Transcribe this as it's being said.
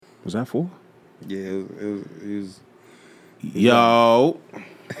Was that 4? Yeah, it was Yo.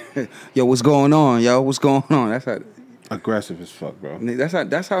 Yo, what's going on, yo? What's going on? That's how Aggressive as fuck, bro.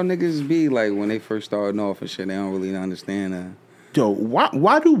 that's how niggas be like when they first starting off and shit. They don't really understand that. Yo,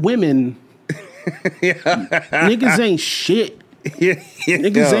 why do women niggas ain't shit.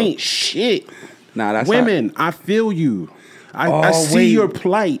 Niggas ain't shit. Nah, that's women, I feel you. I see your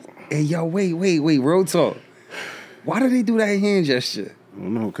plight. Hey, yo, wait. Real talk. Why do they do that hand gesture? I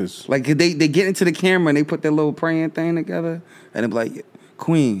don't know, cause like they get into the camera and they put their little praying thing together and they be like,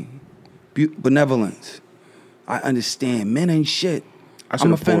 Queen, benevolence. I understand. Men ain't shit.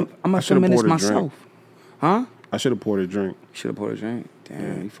 I'm a feminist myself. Huh? I should have poured a drink. Should have poured a drink?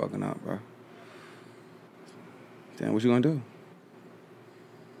 Damn, you fucking up, bro. Damn, what you gonna do?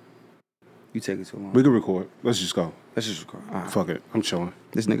 You take it too long. We can record. Let's just go. Let's just record. All right. Fuck it. I'm chilling.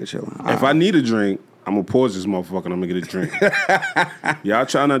 This nigga chilling. If I need a drink, I'm gonna pause this motherfucker and I'm gonna get a drink. Y'all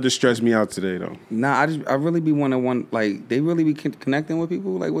trying not to stress me out today, though. Nah, I really be like, they really be connecting with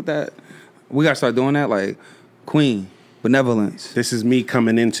people, like, with that. We gotta start doing that, like, Queen, benevolence. This is me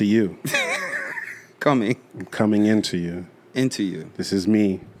coming into you. I'm coming into you. Into you. This is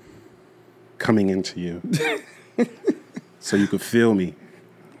me coming into you. So you could feel me.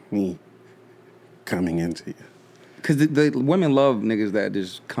 Me coming into you. Because the women love niggas that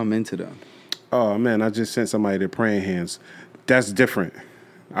just come into them. Oh, man, I just sent somebody their praying hands. That's different.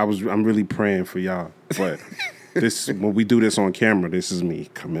 I'm really praying for y'all. But when we do this on camera, this is me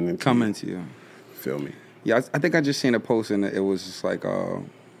coming into you. Feel me? Yeah, I think I just seen a post and it was just like,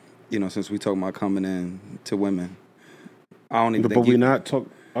 since we talking about coming in to women, I don't even think. But we not talk.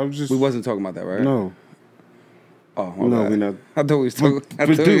 We wasn't talking about that, right? No. Oh, no, we not. I thought we was talking.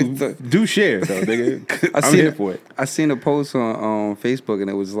 Do share though, nigga. I'm here for it. I seen a post on Facebook and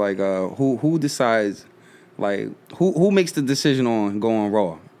it was like, who decides, like, who makes the decision on going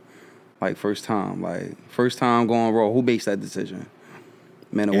raw, like first time going raw? Who makes that decision?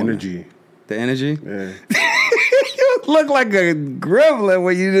 Men or women? Energy. The energy. Yeah. You look like a gremlin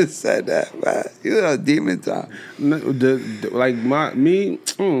when you just said that, man. You're a demon time. No, the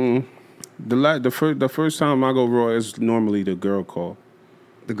first time I go raw is normally the girl call.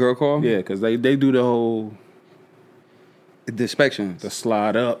 The girl call? Yeah, because they do the whole... The inspections. The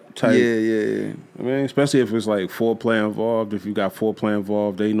slide up type. Yeah. I mean, especially if it's like foreplay involved. If you got foreplay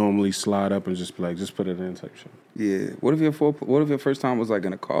involved, they normally slide up and just be like, just put it in type shit. Yeah. What if your first time was like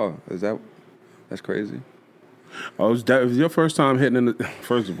in a car? That's crazy? Oh, if your first time hitting in the...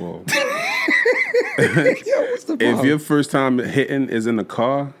 First of all... Yo, what's the problem? If your first time hitting is in the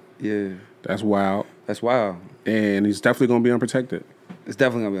car... Yeah. That's wild. And he's definitely going to be unprotected. It's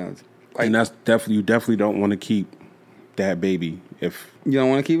definitely going to be unprotected. Like, and you definitely don't want to keep that baby. If you don't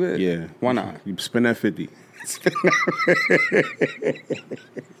want to keep it? Yeah. Why not? You spend that 50.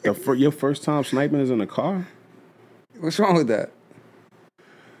 Your first time sniping is in a car? What's wrong with that?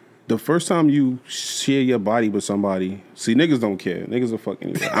 The first time you share your body with somebody, see, niggas don't care. Niggas will fuck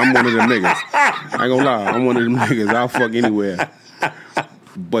anywhere. I'm one of them niggas. I ain't gonna lie. I'm one of them niggas. I'll fuck anywhere.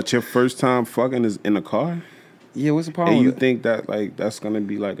 But your first time fucking is in a car? Yeah, what's the problem? And you think that like that's gonna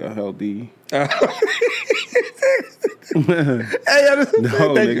be like a healthy? Hey, no,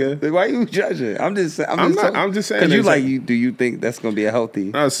 nigga. Why you judging? I'm just saying. Because do you think that's gonna be a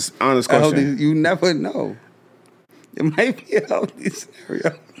healthy? That's an honest question. You never know. It might be a healthy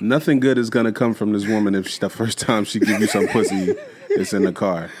scenario. Nothing good is gonna come from this woman if the first time she give you some pussy, it's in the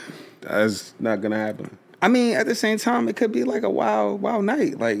car. That's not gonna happen. I mean, at the same time, it could be like a wild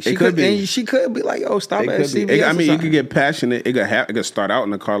night. Like she could be like, "Oh, stop at CVS." I mean, it could get passionate. It could start out in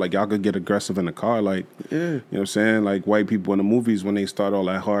the car. Like y'all could get aggressive in the car. Like, yeah, you know what I'm saying? Like white people in the movies when they start all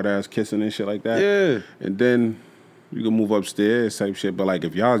that hard ass kissing and shit like that. Yeah, and then you can move upstairs type shit. But like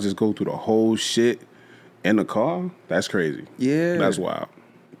if y'all just go through the whole shit in the car, that's crazy. Yeah, that's wild.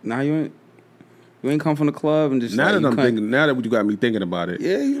 Now you ain't come from the club and just now that you got me thinking about it.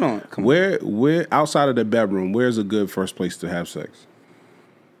 Yeah, you don't come. Where outside of the bedroom, where's a good first place to have sex?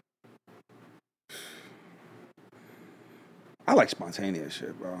 I like spontaneous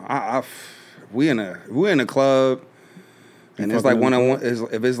shit, bro. We in a club, and it's like one-on-one.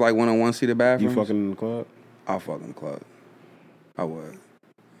 If it's like one-on-one seated bathroom, you fucking in the club? I'll fuck in the club. I would.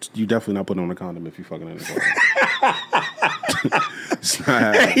 You definitely not putting on a condom if you fucking in the club. It's not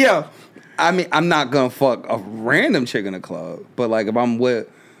happening. Hey, yo. I mean, I'm not gonna fuck a random chick in a club, but like if I'm with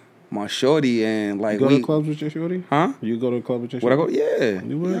my shorty and like you go to clubs with your shorty? Huh? You go to the club with your shorty? Would I go? Yeah.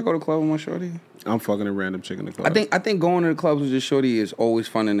 You would? Yeah, I go to the club with my shorty. I'm fucking a random chick in the club. I think going to the clubs with your shorty is always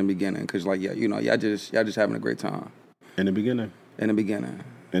fun in the beginning because like y'all just having a great time. In the beginning. In the beginning.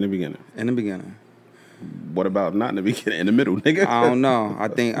 What about not in the beginning, in the middle, nigga? I don't know. I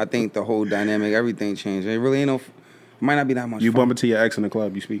think the whole dynamic, everything changed. It really ain't no. It might not be that much. You fun. bump into your ex in the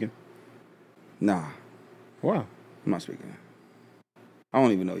club. You speaking? Nah, Wow. I'm not speaking. I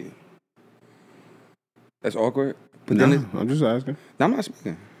don't even know you. That's awkward. But No, then I'm just asking. I'm not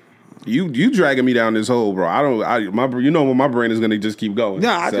speaking. You dragging me down this hole, bro. You know when my brain is gonna just keep going.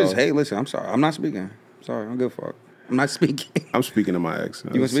 Yeah, So, hey, listen, I'm sorry. I'm not speaking. Sorry, I don't give a fuck. I'm not speaking. I'm speaking to my ex.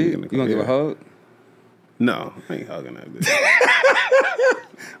 You gonna speak? You gonna give a hug? No, I ain't hugging that bitch.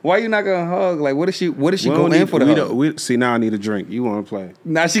 Why you not gonna hug? Like, what if she go in for the hug? See, now I need a drink. You want to play?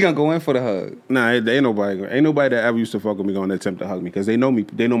 Now she gonna go in for the hug. Nah, ain't nobody that ever used to fuck with me going to attempt to hug me because they know me.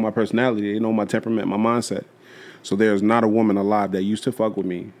 They know my personality. They know my temperament, my mindset. So there's not a woman alive that used to fuck with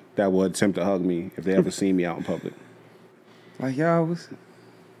me that would attempt to hug me if they ever seen me out in public. Like, y'all was...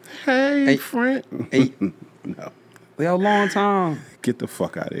 Hey, friend. Hey, No. a long time. Get the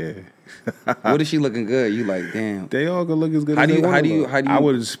fuck out of here. What is she looking good? You like, damn. They all gonna look as good How as do they you- wanna how do you- look. how do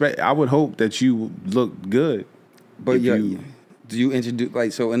you- I would hope that you look good. But if yeah, you- do you introduce...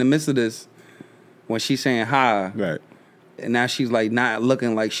 Like, so in the midst of this, when she's saying hi, Right. and now she's like not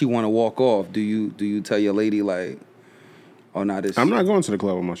looking like she want to walk off, do you tell your lady like, oh, not this... I'm not going to the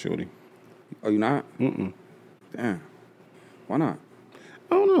club with my shorty. Oh, you not? Mm-mm. Damn. Why not?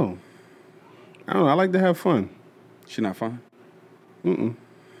 I don't know. I like to have fun. She not fun?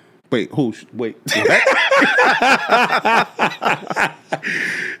 Wait, who? Wait. What?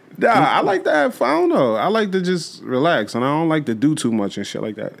 Nah, I like to have fun. I don't know. I like to just relax, and I don't like to do too much and shit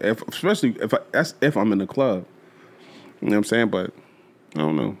like that. Especially if I'm in the club. You know what I'm saying? But I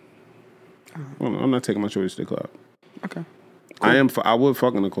don't know. I'm not taking my shorties to the club. Okay. I would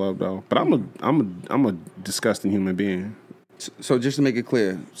fuck in the club though, but I'm a disgusting human being. So just to make it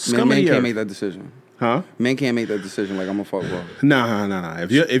clear, Scum men of the can't earth. make that decision. Huh? Men can't make that decision like I'm a fuck raw. Nah.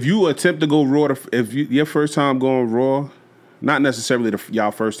 If you attempt to go raw, your first time going raw, not necessarily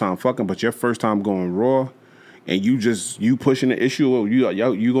y'all first time fucking, but your first time going raw, and you pushing the issue, or you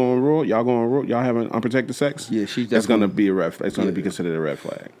going raw, y'all having unprotected sex. Yeah, she's That's gonna definitely- be a red. It's gonna Yeah. be considered a red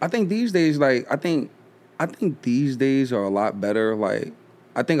flag. I think these days, I think these days are a lot better. Like,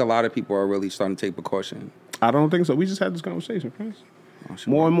 I think a lot of people are really starting to take precaution. I don't think so. We just had this conversation, Prince. Oh, shit.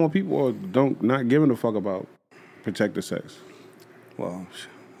 More and more people are not giving a fuck about protected sex. Well,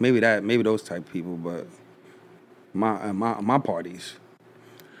 maybe those type of people, but my parties,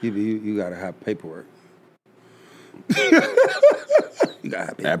 you gotta have paperwork. You gotta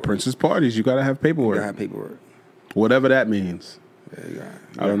have paperwork. At Prince's parties, you gotta have You paperwork, gotta have paperwork. whatever that means. Yeah, you gotta,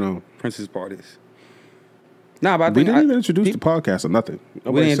 I don't know. Princess parties. Nah, but I We think didn't even introduce the podcast or nothing.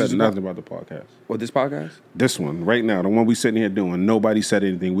 Nobody didn't said introduce nothing about the podcast. What, this podcast? This one right now, the one we sitting here doing, nobody said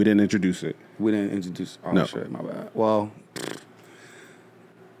anything. We didn't introduce it. We didn't introduce. Oh No. shit, my bad. Well,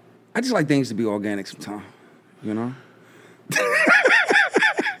 I just like things to be organic sometimes. You know.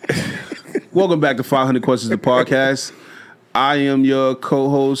 Welcome back to 500 Questions, the podcast. I am your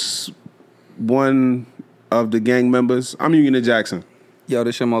co-host, one of the gang members. I'm Union Jackson. Yo,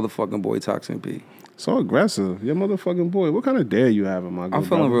 this your motherfucking boy Toxin P. So aggressive. Your motherfucking boy. What kind of day you having, my good I'm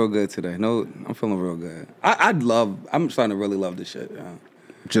feeling brother? real good today. No, I'm feeling real good. I'm starting to really love this shit. Yeah.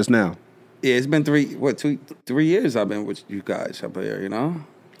 Just now. Yeah, it's been 3 years I've been with you guys up here, you know?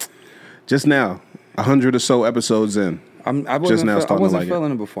 Just now. 100 or so episodes in. I Just wasn't, now I starting to wasn't like it.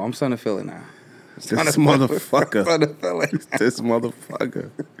 feeling it before. I'm starting to feel it now. This motherfucker. I'm starting to feel it. This motherfucker.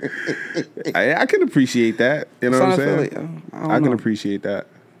 I can appreciate that. You know what I'm saying? starting to feel it. I can appreciate that.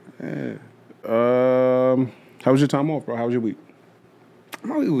 Yeah. How was your time off, bro? How was your week?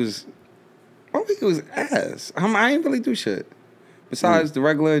 My week was ass. I ain't really do shit. Besides the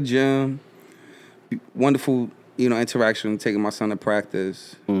regular gym, wonderful, interaction, taking my son to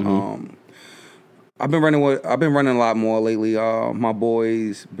practice. I've been running a lot more lately. My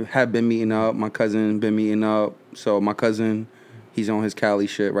boys have been meeting up. My cousin been meeting up. So my cousin, he's on his Cali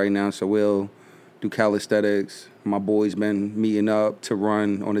shit right now. So we'll do calisthenics. My boys been meeting up to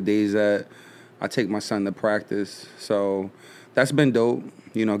run on the days that I take my son to practice. So that's been dope.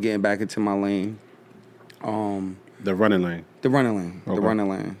 Getting back into my lane. The running lane. The running lane. Okay. The running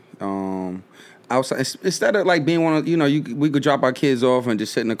lane. Outside, instead of like being one of, we could drop our kids off and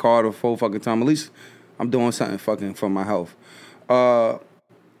just sit in the car the full fucking time. At least I'm doing something fucking for my health.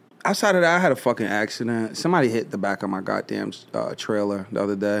 Outside of that, I had a fucking accident. Somebody hit the back of my goddamn trailer the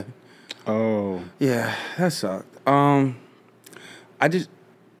other day. Oh. Yeah, that sucked. I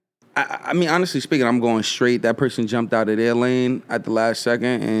mean, honestly speaking, I'm going straight. That person jumped out of their lane at the last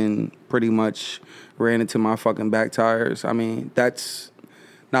second and pretty much ran into my fucking back tires. I mean, that's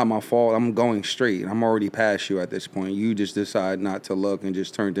not my fault. I'm going straight. I'm already past you at this point. You just decide not to look and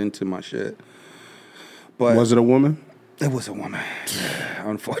just turned into my shit. But was it a woman? It was a woman.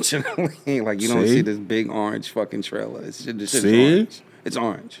 Unfortunately, like you don't see this big orange fucking trailer. This shit is orange. It's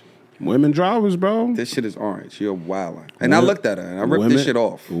orange. Women drivers, bro. This shit is orange. You're wildin'. And I looked at her and I ripped this shit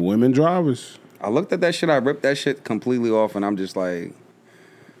off. Women drivers. I looked at that shit. I ripped that shit completely off, and I'm just like,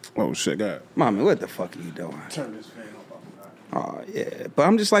 oh shit, God. Mommy, what the fuck are you doing? Turn this fan off. Oh yeah, but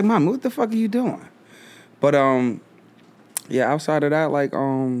I'm just like, Mommy, what the fuck are you doing? But yeah. Outside of that, like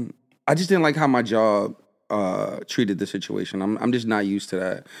I just didn't like how my job treated the situation. I'm just not used to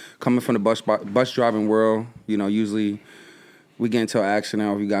that. Coming from the bus driving world, you know, usually we get into an accident,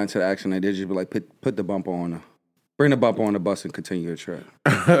 or if you got into the accident, they just be like, put the bumper on her. Bring the bumper on the bus and continue your trip.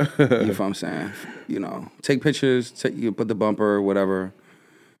 You know what I'm saying? You know, take pictures, put the bumper, whatever.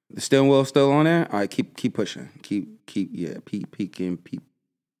 The steering wheel still on there? All right, keep pushing. Keep picking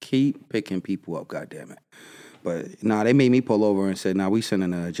people up, goddammit. But nah, they made me pull over and said, nah, we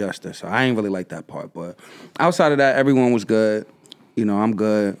sending an adjuster. So I ain't really like that part. But outside of that, everyone was good. You know, I'm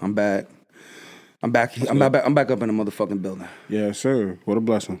good. I'm back. I'm back up in the motherfucking building. Yeah, sir. What a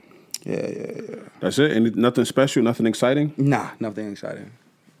blessing. Yeah. That's it? Nothing special? Nothing exciting? Nah, nothing exciting.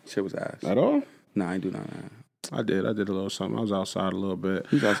 Shit was ass. At all? Nah, I ain't do none of that. I did a little something. I was outside a little bit.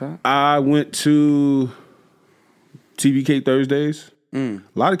 You was outside? I went to TBK Thursdays. A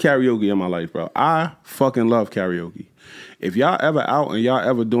lot of karaoke in my life, bro. I fucking love karaoke. If y'all ever out and y'all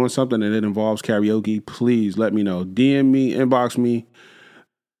ever doing something and it involves karaoke, please let me know. DM me, inbox me.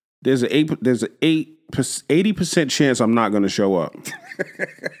 There's an 80% chance I'm not gonna show up.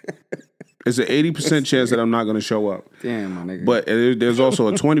 It's an 80% chance that I'm not gonna show up. Damn, my nigga. But there's also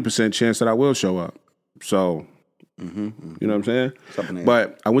a 20% chance that I will show up. So, you know what I'm saying?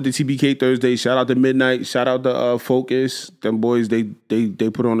 But I went to TBK Thursday. Shout out to Midnight. Shout out to Focus. Them boys, they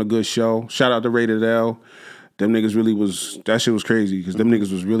put on a good show. Shout out to Rated L. Them niggas really that shit was crazy because them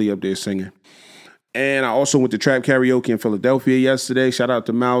niggas was really up there singing. And I also went to Trap Karaoke in Philadelphia yesterday. Shout out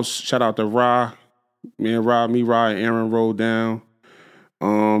to Mouse. Shout out to Ra. Me, Ra, and Aaron rolled down.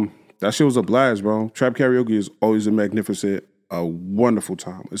 That shit was a blast, bro. Trap Karaoke is always a wonderful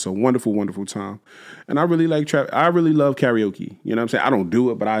time. It's a wonderful, wonderful time. And I really like trap. I really love karaoke. You know what I'm saying? I don't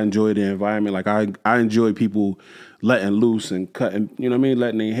do it, but I enjoy the environment. Like I enjoy people letting loose and cutting, you know what I mean?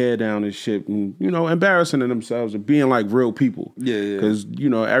 Letting their hair down and shit and, you know, embarrassing themselves and being like real people. Yeah. Because, you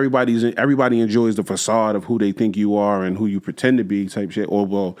know, everybody enjoys the facade of who they think you are and who you pretend to be type shit. Or,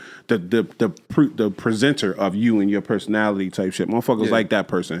 well, the presenter of you and your personality type shit. Motherfuckers like that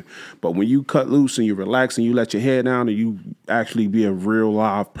person. But when you cut loose and you relax and you let your hair down and you actually be a real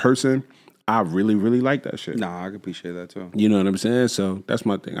live person, I really, really like that shit. Nah, I can appreciate that too. You know what I'm saying? So that's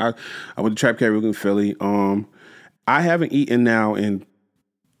my thing. I went to Trap Karaoke in Philly. I haven't eaten now in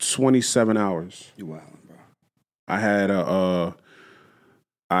 27 hours. You wildin', bro. I had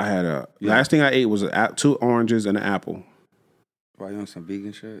last thing I ate was 2 oranges and an apple. Bro, you on some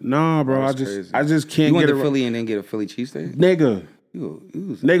vegan shit? Nah, bro. I just can't you went get to Philly and then get a Philly cheesesteak? Nigga.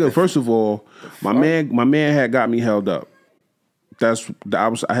 Nigga, first of all, my man had got me held up. I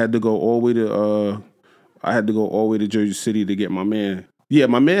had to go all the way to Jersey City to get my man. Yeah,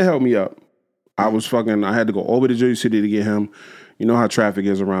 my man held me up. I had to go all the way to Jersey City to get him. You know how traffic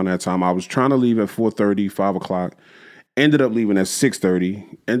is around that time. I was trying to leave at 4:30, 5 o'clock. Ended up leaving at 6:30.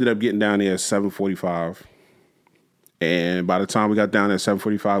 Ended up getting down there at 7:45. And by the time we got down at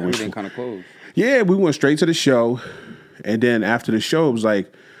 7:45, everything kind of closed. Yeah, we went straight to the show. And then after the show, it was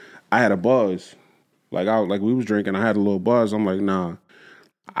like I had a buzz. Like we was drinking, I had a little buzz. I'm like, nah,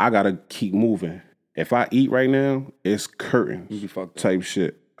 I gotta keep moving. If I eat right now, it's curtains type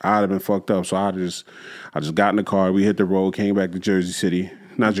shit. I'd have been fucked up. So I just got in the car. We hit the road, came back to Jersey City.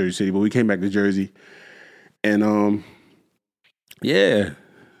 Not Jersey City, but we came back to Jersey. And yeah.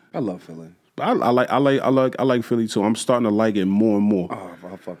 I love Philly. I like Philly too. I'm starting to like it more and more. Oh,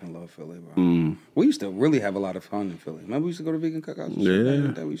 I fucking love Philly, bro. We used to really have a lot of fun in Philly. Remember we used to go to vegan cookouts?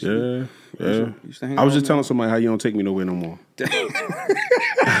 Yeah. I was just telling somebody how you don't take me nowhere no more.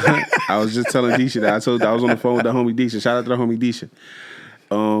 I was just telling Disha that. I was on the phone with the homie Disha. Shout out to the homie Disha.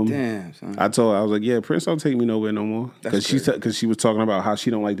 Damn, son. I was like, yeah, Prince don't take me nowhere no more. Because she was talking about how she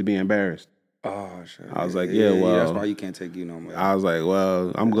don't like to be embarrassed. Oh, shit. I was like, well. That's why you can't take you no more. I was like,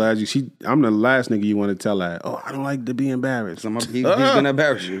 well, I'm glad I'm the last nigga you want to tell that. Oh, I don't like to be embarrassed. He's going to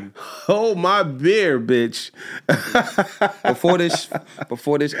embarrass you. Oh, my beer, bitch.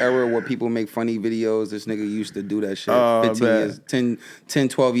 Before this era where people make funny videos, this nigga used to do that shit 10,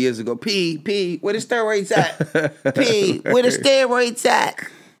 12 years ago. P, where the steroids at? P, where the steroids at?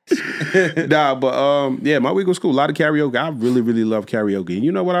 Nah, but yeah, my week was cool. A lot of karaoke. I really, really love karaoke. And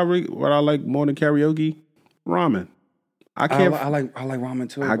you know what I like more than karaoke? Ramen. I can't. I like ramen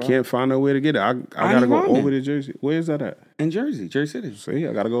too. I bro. can't find a way to get it. I gotta go over to Jersey. Where is that at? In Jersey City. See,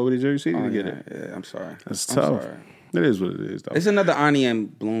 I gotta go over to Jersey City to get it. Yeah, I'm sorry. That's I'm tough. sorry. It is what it is, though. It's another Ani in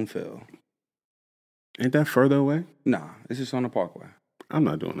Bloomfield. Ain't that further away? Nah, it's just on the Parkway. I'm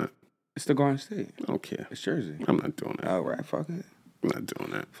not doing that. It's the Garden State. I don't care. It's Jersey. I'm not doing that. All right, fuck it. I'm not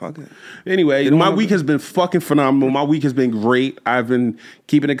doing that. Fuck it. Anyway, don't my wanna week has been fucking phenomenal. My week has been great. I've been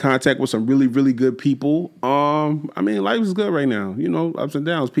keeping in contact with some really, really good people. I mean, life is good right now. You know, ups and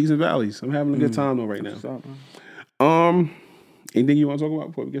downs, peaks and valleys. I'm having a good time though right now. What's up, man? Anything you want to talk about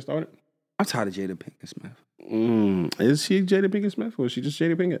before we get started? I'm tired of Jada Pinkett Smith. Is she Jada Pinkett Smith or is she just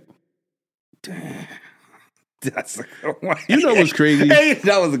Jada Pinkett? Damn. That's a good one. You know what's crazy? Hey,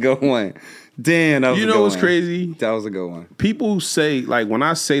 that was a good one. Damn, that was a good one. You know what's crazy? That was a good one. People say, like, when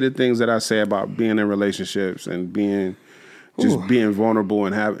I say the things that I say about being in relationships and being vulnerable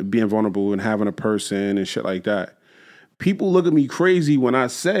and having a person and shit like that, people look at me crazy when I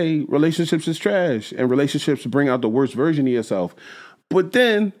say relationships is trash and relationships bring out the worst version of yourself. But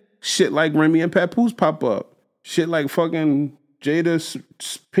then shit like Remy and Papoose pop up. Shit like fucking Jada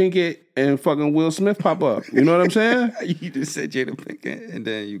Pinkett and fucking Will Smith pop up. You know what I'm saying? You just said Jada Pinkett and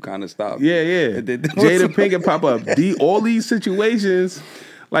then you kind of stopped. Yeah. And then Jada Pinkett pop up. All these situations,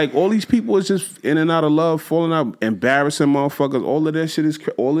 like all these people is just in and out of love, falling out, embarrassing motherfuckers. All of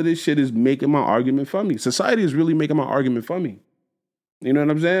this shit is making my argument for me. Society is really making my argument for me. You know what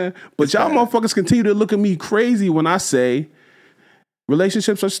I'm saying? But It's y'all bad. motherfuckers continue to look at me crazy when I say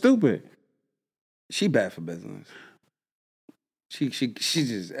relationships are stupid. She bad for business. She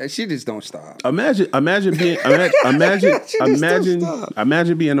just don't stop. Imagine being imagine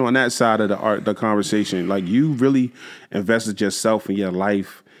being on that side of the conversation. Like you really invested yourself and your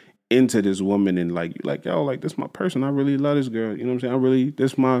life into this woman and like yo, like this my person. I really love this girl. You know what I'm saying?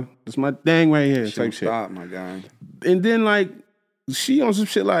 this my thing right here. She Type don't shit. stop, my guy. And then like she on some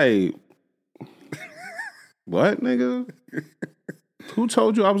shit like what, nigga? Who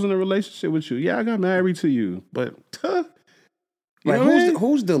told you I was in a relationship with you? Yeah, I got married to you, but you Like know what I mean?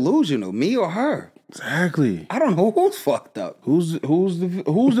 who's delusional, me or her? Exactly. I don't know who's fucked up. Who's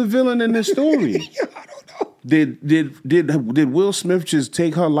the villain in this story? I don't know. Did Will Smith just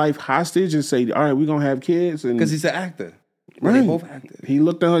take her life hostage and say, "All right, we're gonna have kids"? And Because he's an actor. right. They both acted. He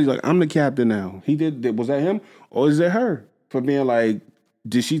looked at her. He's like, "I'm the captain now." He did. Was that him or is it her for being like?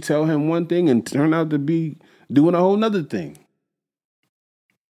 Did she tell him one thing and turn out to be doing a whole nother thing?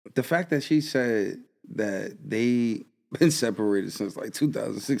 The fact that she said that they been separated since like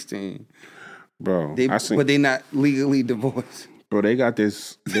 2016, Bro, but they not legally divorced. Bro, they got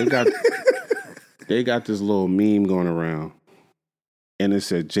this little meme going around. And it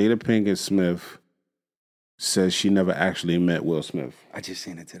said Jada Pinkett Smith says she never actually met Will Smith. I just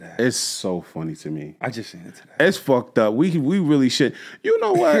seen it today. It's so funny to me. I just seen it today. It's fucked up. We really should. You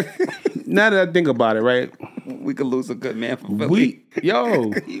know what? Now that I think about it, right? We could lose a good man from Philly. He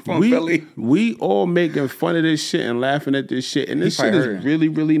from Philly. We all making fun of this shit and laughing at this shit. And this shit is really,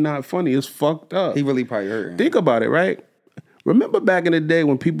 really not funny. It's fucked up. He really probably hurt. Think about it, right? Remember back in the day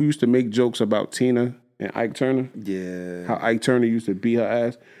when people used to make jokes about Tina and Ike Turner? Yeah. How Ike Turner used to beat her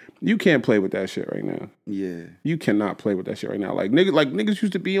ass? You can't play with that shit right now. Yeah. You cannot play with that shit right now. Like niggas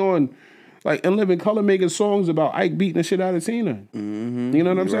used to be on like In Living Color making songs about Ike beating the shit out of Tina. Mm-hmm. You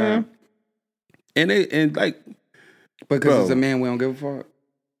know what I'm saying? And like because it's a man we don't give a fuck.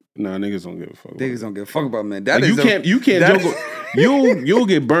 Nah, niggas don't give a fuck. Niggas don't give a fuck about men. Like, you can't joke. You'll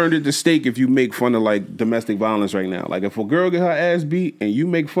get burned at the stake if you make fun of like domestic violence right now. Like if a girl get her ass beat and you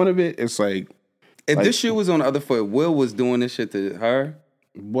make fun of it, it's like if this shit was on the other foot, Will was doing this shit to her.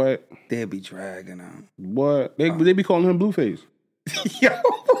 What? They'd be dragging him. What? They be calling him Blueface.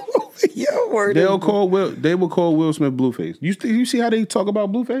 Yo, word. They will call Will Smith Blueface. You see how they talk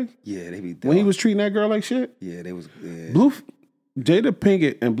about Blueface? Yeah, they be when he was treating that girl like shit. Yeah, they was. Yeah. Jada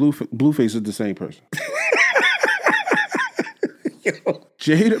Pinkett and Blueface is the same person.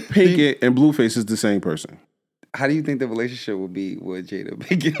 Jada Pinkett and Blueface is the same person. How do you think the relationship would be with Jada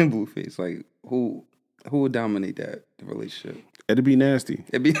Pinkett and Blueface? Like who would dominate the relationship? It'd be nasty.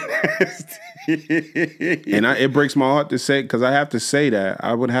 It'd be nasty. And it breaks my heart to say, because I have to say that.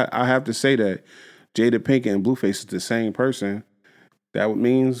 I have to say that Jada Pinkett and Blueface is the same person. That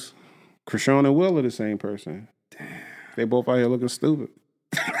means Krishan and Will are the same person. Damn. They both out here looking stupid.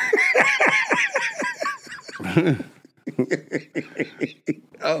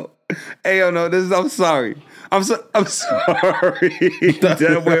 Oh, hey, yo, no, I'm sorry. I'm sorry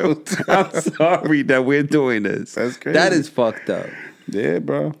that we're doing this. That's crazy. That is fucked up. Yeah,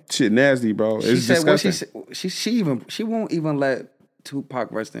 bro. Shit nasty, bro. It's She said disgusting. what she won't even let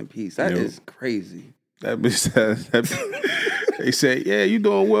Tupac rest in peace. That is crazy. That bitch said, they said, yeah, you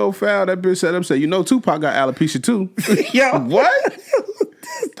doing well, foul. That bitch said, you know Tupac got alopecia too. Yo, What?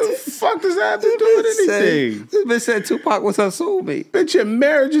 The fuck does that have to do with anything? This bitch said Tupac was her soulmate. Bitch, your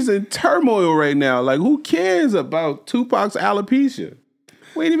marriage is in turmoil right now. Like, who cares about Tupac's alopecia?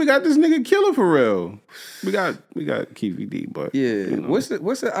 We ain't even got this nigga Killer for real. We got Keefy D, but Yeah. you know. What's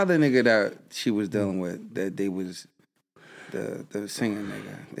the other nigga that she was dealing with that they was the singer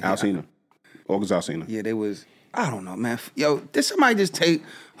nigga? Alcina. August Alcina. Yeah, they was. I don't know, man. Yo, did somebody just take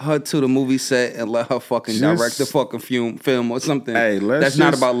her to the movie set and let her fucking direct the fucking film or something? Hey, that's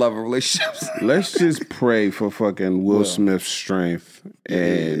not about love and relationships. Let's just pray for fucking Will Smith's strength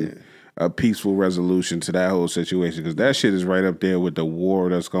and a peaceful resolution to that whole situation, because that shit is right up there with the war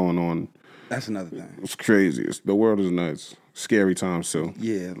that's going on. That's another thing. It's crazy. The world is nuts. Scary times too.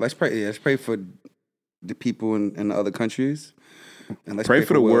 Yeah, let's pray. Yeah, let's pray for the people in the other countries. And let's pray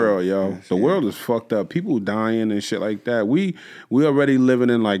for the world, yo. The world is fucked up. People dying and shit like that. We already living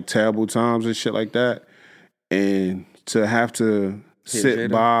in like terrible times and shit like that. And to have to sit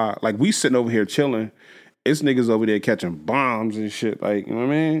by, like we sitting over here chilling, it's niggas over there catching bombs and shit, like, you know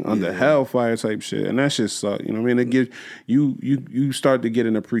what I mean? Under hellfire type shit. And that shit suck. You know what I mean? It gives you start to get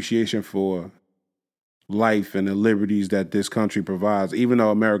an appreciation for life and the liberties that this country provides, even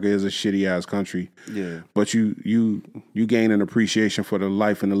though America is a shitty ass country. Yeah. But you gain an appreciation for the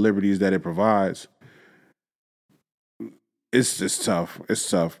life and the liberties that it provides. It's just tough. It's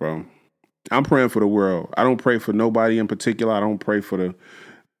tough, bro. I'm praying for the world. I don't pray for nobody in particular. I don't pray for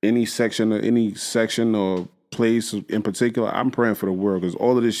any section or place in particular. I'm praying for the world because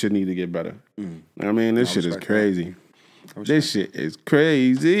all of this shit need to get better. I mean, this shit is crazy. This shit is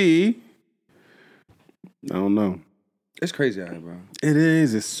crazy. I don't know. It's crazy out here, bro. It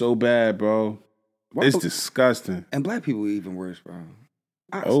is. It's so bad, bro. It's disgusting. And black people even worse, bro.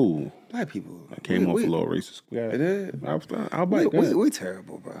 Black people. I came off a little racist. Yeah. It is. I'll bite that. We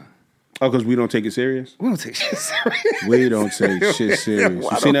terrible, bro. Oh, because we don't take it serious? We don't take shit serious. We don't take shit serious.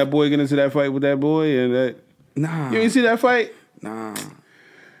 You seen that boy get into that fight with that boy? And that? Nah. You ain't see that fight? Nah.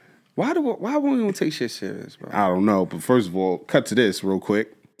 Why won't we don't take shit serious, bro? I don't know. But first of all, cut to this real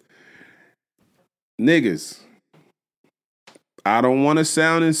quick. Niggas. I don't want to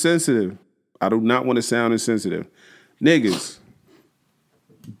sound insensitive. I do not want to sound insensitive. Niggas.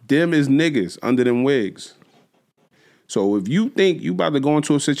 Them is niggas under them wigs. So if you think you about to go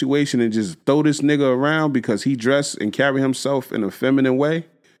into a situation and just throw this nigga around because he dressed and carry himself in a feminine way,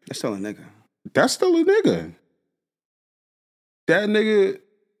 that's still a nigga. That's still a nigga. That nigga,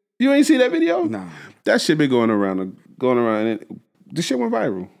 you ain't see that video? Nah. That shit been going around, and this shit went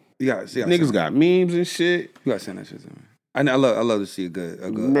viral. Niggas got memes and shit. You gotta send that shit to me. I love to see a good.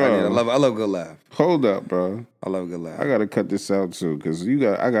 Bro. I love a good laugh. Hold up, bro. I love a good laugh. I gotta cut this out too, cause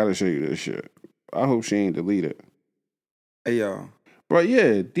I gotta show you this shit. I hope she ain't deleted. Hey y'all. Bro,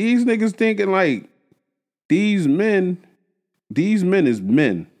 yeah, these niggas thinking like these men is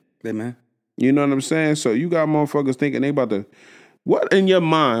men. They men. You know what I'm saying? So you got motherfuckers thinking they about to. What in your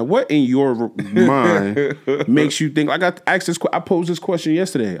mind makes you think? Like I posed this question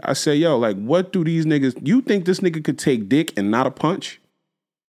yesterday. I said, yo, like, what do these niggas? You think this nigga could take dick and not a punch?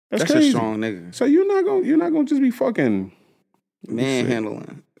 That's crazy. A strong nigga. So you're not gonna just be fucking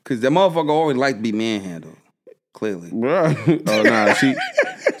manhandling, because that motherfucker always like to be manhandled. Clearly, bro. Oh nah,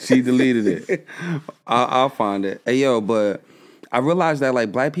 she deleted it. I'll find it. Hey yo, but I realized that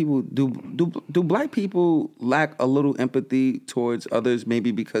like black people do black people lack a little empathy towards others,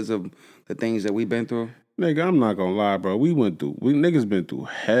 maybe because of the things that we've been through. Nigga, I'm not gonna lie, bro. We niggas been through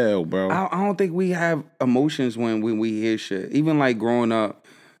hell, bro. I don't think we have emotions when we hear shit. Even like growing up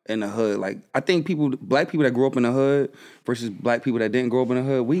in the hood, like I think black people that grew up in the hood versus black people that didn't grow up in the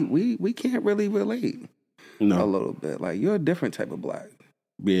hood, we can't really relate. No. A little bit. Like you're a different type of black.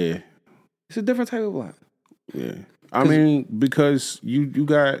 Yeah. It's a different type of black. Yeah. I mean, because you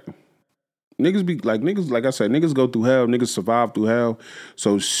got niggas be like niggas, like I said, niggas go through hell, niggas survive through hell.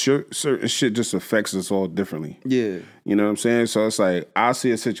 So certain shit just affects us all differently. Yeah. You know what I'm saying? So it's like I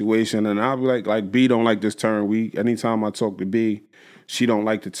see a situation and I'll be like B don't like this term. Anytime I talk to B, she don't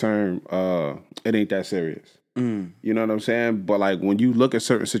like the term it ain't that serious. You know what I'm saying? But like when you look at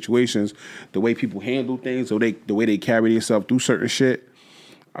certain situations, the way people handle things, or the way they carry themselves through certain shit,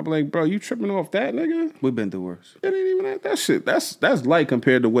 I be like, bro, you tripping off that, nigga? We've been through worse. It ain't even that shit. That's light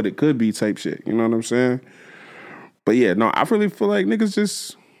compared to what it could be type shit. You know what I'm saying? But yeah, no, I really feel like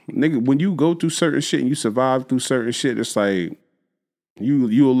nigga, when you go through certain shit and you survive through certain shit, it's like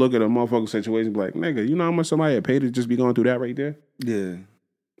you'll look at a motherfucking situation and be like, nigga, you know how much somebody had paid to just be going through that right there? Yeah.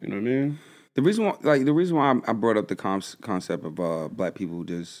 You know what I mean? The reason why I brought up the concept of black people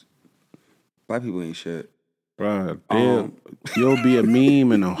just Black people ain't shit. Bro, you'll be a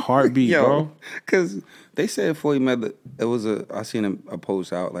meme in a heartbeat, bro. Because they said Floyd Mayweather, I seen a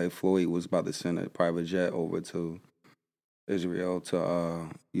post out like Floyd was about to send a private jet over to Israel to,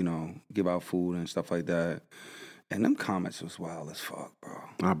 give out food and stuff like that. And them comments was wild as fuck, bro.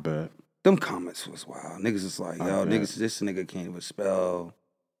 I bet. Them comments was wild. Niggas is like, this nigga can't even spell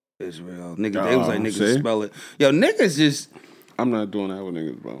Israel. Niggas, they was like, niggas spell it. Yo, niggas just... I'm not doing that with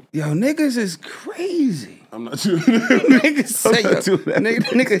niggas, bro. Yo, niggas is crazy. I'm not doing that.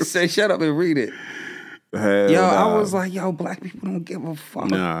 Niggas say, shut up and read it. I was like, yo, black people don't give a fuck.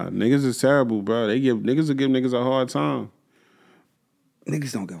 Nah, niggas is terrible, bro. Niggas will give niggas a hard time.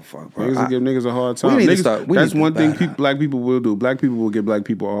 Niggas don't give a fuck, bro. Niggas will give niggas a hard time. That's one thing black people will do. Black people will give black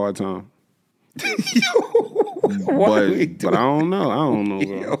people a hard time. But I don't know. Bro.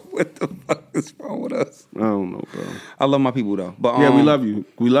 Yo, what the fuck is wrong with us? I don't know, bro. I love my people though. But yeah, we love you.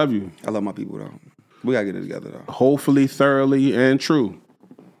 We love you. I love my people though. We gotta get it together though. Hopefully, thoroughly, and true.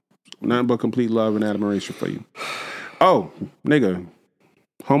 Nothing but complete love and admiration for you. Oh, nigga.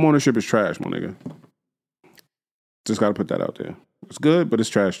 Homeownership is trash, my nigga. Just gotta put that out there. It's good, but it's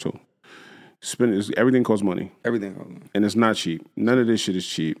trash too. Everything costs money. Everything costs money. And it's not cheap. None of this shit is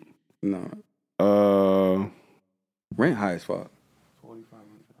cheap. No. Rent high as fuck. $4,500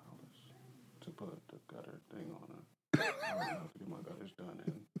 to put the gutter thing on it. I don't have to get my gutters done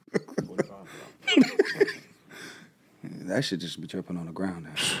in $4,500. That shit just be dripping on the ground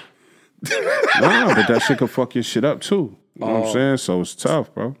now. Nah, but that shit could fuck your shit up too. You know what I'm saying? So it's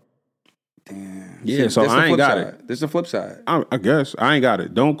tough, bro. Damn. Yeah, so I ain't got it. This is the flip side. I guess. I ain't got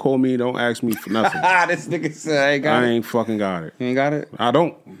it. Don't call me. Don't ask me for nothing. This nigga said I ain't got it. I ain't fucking got it. You ain't got it? I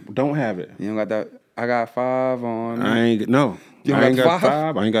don't have it. You don't got that? I got 5 on. I ain't got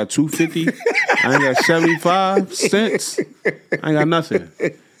 5. I ain't got 250. I ain't got 75 cents. I ain't got nothing.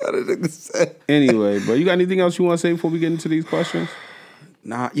 Anyway, but you got anything else you want to say before we get into these questions?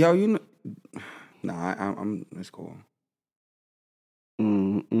 Nah, yo, I'm it's cool.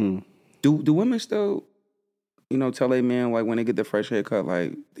 Do women still, tell a man like when they get the fresh haircut,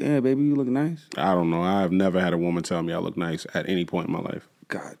 like, yeah, baby, you look nice? I don't know. I've never had a woman tell me I look nice at any point in my life.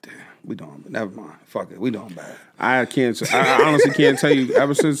 God damn, we doing. Never mind. Fuck it, we doing bad. I honestly can't tell you.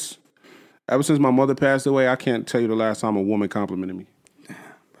 Ever since my mother passed away, I can't tell you the last time a woman complimented me. Damn,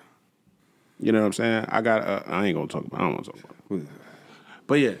 bro. You know what I'm saying? I ain't gonna talk about. I don't want to talk about it.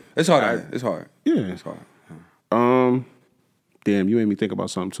 But yeah, it's hard. It's hard. Yeah, it's hard. Damn, you made me think about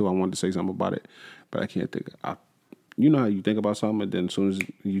something too. I wanted to say something about it, but I can't think. You know how you think about something, and then as soon as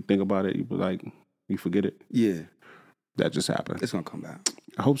you think about it, you forget it. Yeah, that just happened. It's gonna come back.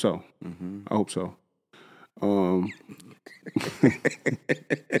 I hope so. I hope so.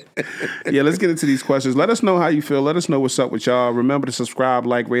 Yeah, let's get into these questions. Let us know how you feel. Let us know what's up with y'all. Remember to subscribe,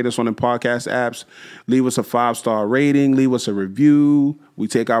 rate us on the podcast apps. Leave us a 5-star rating. Leave us a review. We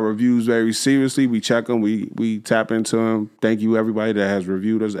take our reviews very seriously. We check them. We tap into them. Thank you, everybody that has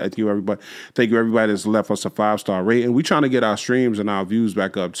reviewed us. Thank you, everybody that's left us a 5-star rating. We trying to get our streams and our views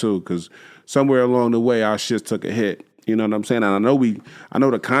back up too, because somewhere along the way our shit took a hit. You know what I'm saying? And I know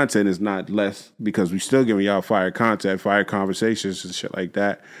the content is not less because we still giving y'all fire content, fire conversations and shit like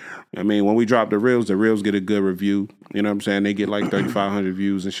that. I mean, when we drop the reels get a good review. You know what I'm saying? They get like 3,500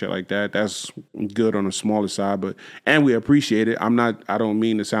 views and shit like that. That's good on the smaller side, and we appreciate it. I don't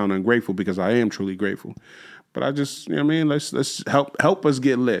mean to sound ungrateful because I am truly grateful. But I just, you know what I mean? Let's help us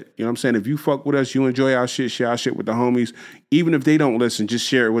get lit. You know what I'm saying? If you fuck with us, you enjoy our shit, share our shit with the homies. Even if they don't listen, just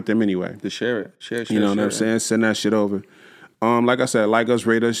share it with them anyway. Just share it. Share you know what I'm saying? Send that shit over. Like I said, like us,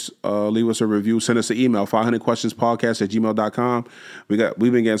 rate us, leave us a review, send us an email, 500questionspodcast@gmail.com.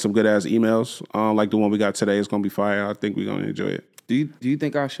 We've been getting some good ass emails, like the one we got today. It's gonna be fire. I think we're gonna enjoy it. Do you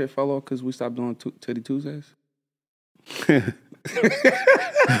think our shit fell off because we stopped doing Titty Tuesdays? See,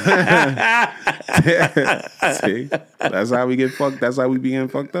 that's how we get fucked. That's how we be getting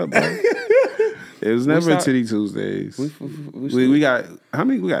fucked up, bro. It was never Titty Tuesdays. We got how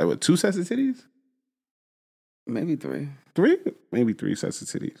many? We got what, 2 sets of titties? Maybe 3. 3? Maybe 3 sets of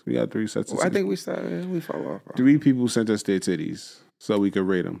titties. We got 3 sets of titties. I think we fell off, bro. 3 people sent us their titties so we could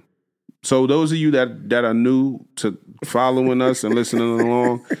rate them. So those of you that are new to following us and listening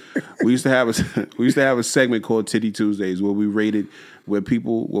along, we used to have a segment called Titty Tuesdays where we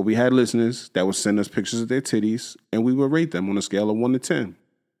had listeners that would send us pictures of their titties and we would rate them on a scale of 1 to 10.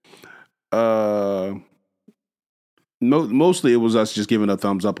 Mostly it was us just giving a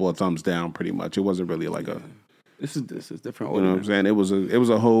thumbs up or a thumbs down. Pretty much, it wasn't really like a. This is different. You know what I'm saying? It was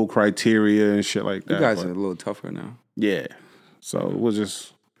a whole criteria and shit like that. You guys are a little tougher now. Yeah, so we're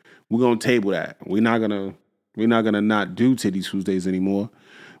gonna table that. We're not gonna not do Titty Tuesdays anymore.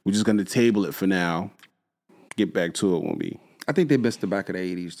 We're just gonna table it for now. Get back to it when we. I think they missed the back of the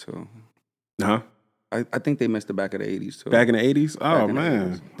 80s too. Huh? I think they missed the back of the 80s too. Back in the 80s? Oh in the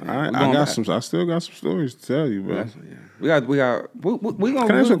man, 80s. I Going got back. some. I still got some stories to tell you, bro. Yeah. We gonna.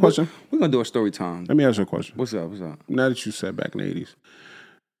 Can I ask you a question? We're gonna do a story time. Let me ask you a question. What's up? Now that you said back in the 80s,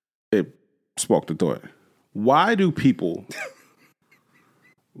 it sparked a thought. Why do people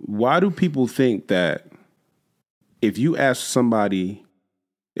think that if you ask somebody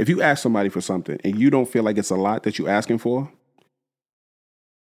for something and you don't feel like it's a lot that you're asking for,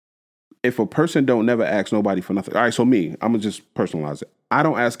 if a person don't never ask nobody for nothing, all right, so me, I'm gonna just personalize it. I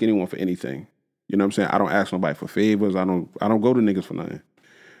don't ask anyone for anything. You know what I'm saying? I don't ask nobody for favors. I don't go to niggas for nothing.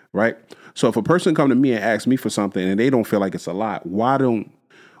 Right? So if a person come to me and ask me for something and they don't feel like it's a lot, why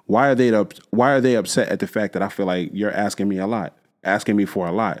are they upset at the fact that I feel like you're asking me for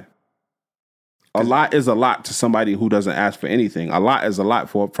a lot? A lot is a lot to somebody who doesn't ask for anything. A lot is a lot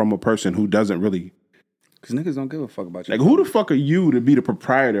from a person who doesn't really. Because niggas don't give a fuck about you. Like, who the fuck are you to be the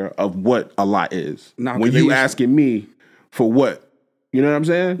proprietor of what a lot is? Nah, when you asking me for what? You know what I'm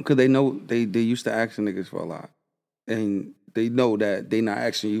saying? Because they know they used to asking niggas for a lot. And they know that they not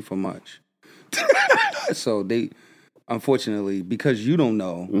asking you for much. So they, unfortunately, because you don't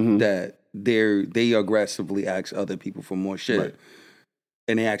know that they aggressively ask other people for more shit. Right.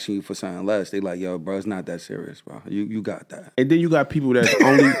 And they asking you for something less. They like, yo, bro, it's not that serious, bro. You got that. And then you got people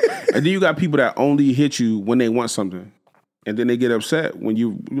that only hit you when they want something. And then they get upset when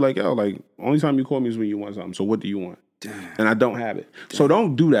you're like, yo, like, only time you call me is when you want something. So what do you want? Damn. And I don't have it. Damn. So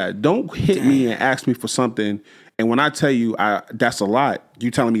don't do that. Don't hit me and ask me for something. And when I tell you that's a lot,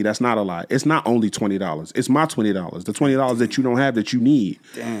 you telling me that's not a lot. It's not only $20. It's my $20. The $20 that you don't have that you need.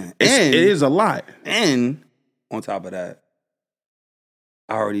 Damn. It is a lot. And on top of that,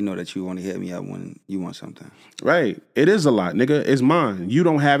 I already know that you only hit me up when you want something. Right. It is a lot, nigga. It's mine. You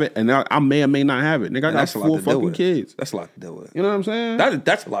don't have it, and I may or may not have it. Nigga, I got 4 fucking kids. That's a lot to deal with. You know what I'm saying?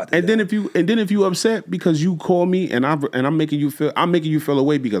 That's a lot to deal with. And then if you upset because you call me and I'm making you feel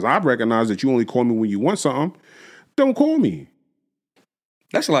away because I recognize that you only call me when you want something, don't call me.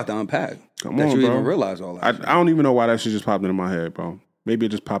 That's a lot to unpack. Come that on, you bro. even realize all that. I don't even know why that shit just popped into my head, bro. Maybe it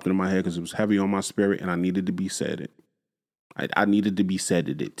just popped into my head because it was heavy on my spirit and I needed to be said it. I needed to be said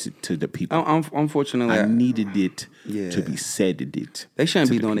it to the people. Unfortunately, I needed it to be said it. They shouldn't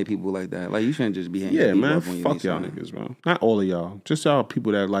be doing their people like that. Like, you shouldn't just be hanging people man, up when you fuck need y'all something. niggas, bro. Not all of y'all. Just y'all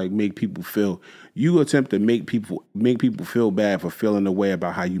people that like make people feel. You attempt to make people feel bad for feeling the way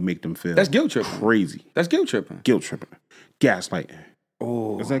about how you make them feel. That's guilt tripping. Crazy. That's guilt tripping. Guilt tripping. Gaslighting.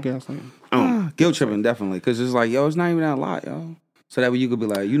 Oh, Is that gaslighting? Guilt tripping, definitely. Because it's like, yo, it's not even that a lot, yo. So that way you could be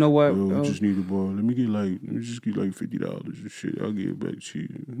like, you know what? Yo, just need a ball. Let me just get like $50 and shit. I'll get it back to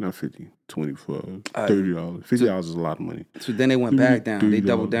you. Not 50, 25, $30. $50 is a lot of money. So then they went back down. They $30.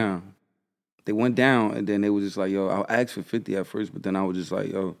 doubled down. They went down, and then they was just like, yo, I'll ask for 50 at first, but then I was just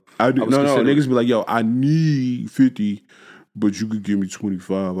like, yo. Niggas be like, yo, I need 50, but you could give me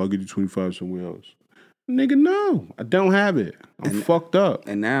 25. I'll get you 25 somewhere else. Nigga, no, I don't have it. I'm fucked up.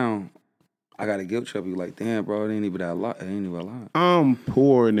 And now I got a guilt trip. You like, damn, bro, it ain't even that a lot. It ain't even a lot. I'm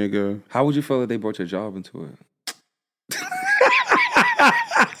poor, nigga. How would you feel if they brought your job into it?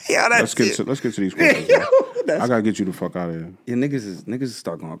 Yeah, let's get to these questions. I gotta get you the fuck out of here. Yeah, niggas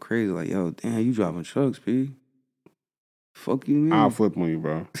start going crazy. Like, yo, damn, you driving trucks, P. Fuck you, man. I'll flip on you,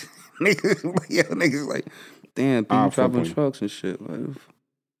 bro. niggas like, damn, P, you driving trucks and shit.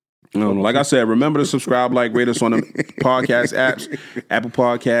 Like I said, remember to subscribe, like, rate us on the podcast apps, Apple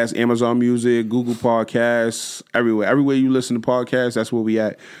Podcasts, Amazon Music, Google Podcasts, everywhere. Everywhere you listen to podcasts, that's where we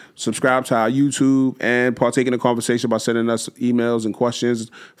at. Subscribe to our YouTube and partake in the conversation by sending us emails and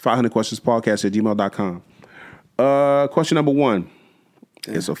questions, 500questionspodcast@gmail.com. Question number 1.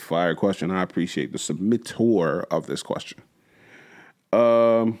 Damn. It's a fire question. I appreciate the submitter of this question.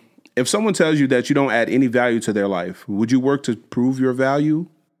 If someone tells you that you don't add any value to their life, would you work to prove your value?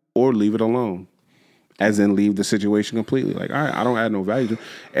 Or leave it alone, as in leave the situation completely. Like, all right, I don't add no value.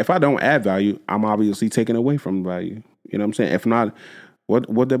 If I don't add value, I'm obviously taking away from value. You know what I'm saying? If not,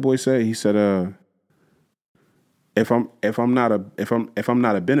 what that boy say? He said, if I'm not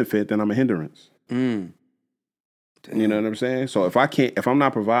a benefit, then I'm a hindrance. You know what I'm saying? So if I'm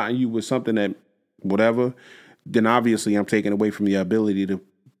not providing you with something that whatever, then obviously I'm taking away from your ability to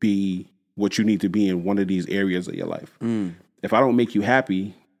be what you need to be in one of these areas of your life. If I don't make you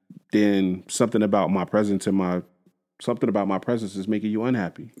happy, then something about my presence is making you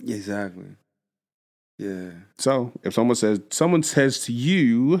unhappy. Exactly. Yeah. So if someone says to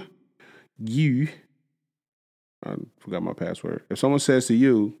you, I forgot my password. If someone says to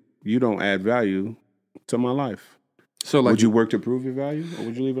you, you don't add value to my life, So like, would you work to prove your value, or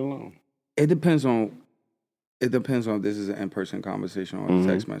would you leave it alone? it depends on if this is an in-person conversation or a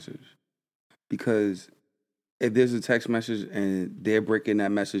text message. Because if there's a text message and they're breaking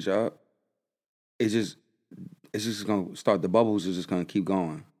that message up, it's just gonna start, the bubbles are just gonna keep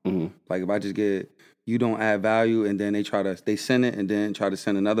going. Like if I just get, you don't add value, and then they send it and then try to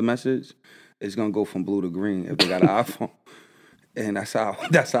send another message, it's gonna go from blue to green if they got an iPhone. And that's how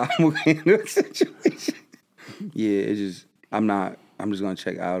I'm looking at the situation. Yeah, it's just, I'm just gonna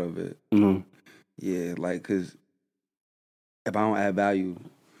check out of it. Yeah, like, cause if I don't add value,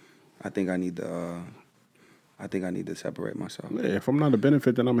 I think I need to separate myself. Yeah, if I'm not a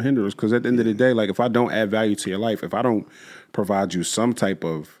benefit, then I'm a hindrance. Because at the end of the day, like if I don't add value to your life, if I don't provide you some type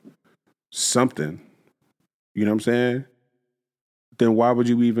of something, you know what I'm saying? Then why would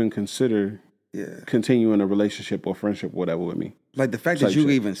you even consider continuing a relationship or friendship or whatever with me? Like the fact that you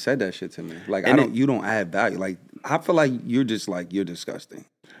even said that shit to me. Like you don't add value. Like I feel like you're just like, you're disgusting.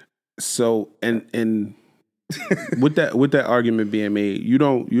 So and with that argument being made, we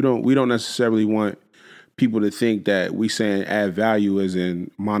don't necessarily want people to think that we saying add value as in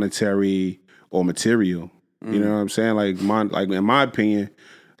monetary or material. You know what I'm saying? Like in my opinion,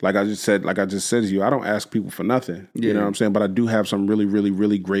 like I just said to you, I don't ask people for nothing. Yeah. You know what I'm saying? But I do have some really, really,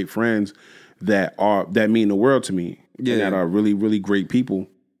 really great friends that mean the world to me. Yeah. And that are really, really great people.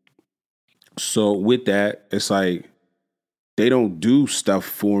 So with that, it's like they don't do stuff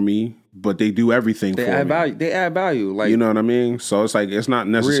for me, but they do everything for me. Value. They add value. Like, you know what I mean? So it's like, it's not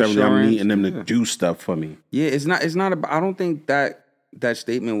necessarily I'm needing them to do stuff for me. Yeah, it's not about, I don't think that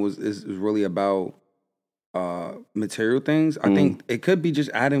statement is really about material things. I think it could be just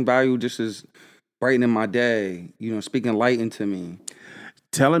adding value, just as brightening my day, speaking light into me.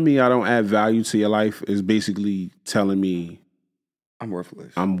 Telling me I don't add value to your life is basically telling me I'm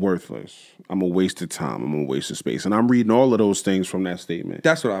worthless. I'm a waste of time. I'm a waste of space. And I'm reading all of those things from that statement.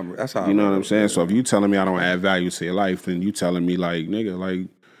 That's how you know what I'm saying? So if you telling me I don't add value to your life, then you telling me like, nigga, like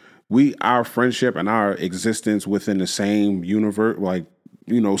our friendship and our existence within the same universe, like,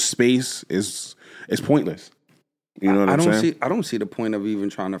 space is pointless. You know what I'm saying? I don't see the point of even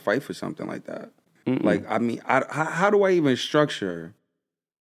trying to fight for something like that. Like, I mean, how do I even structure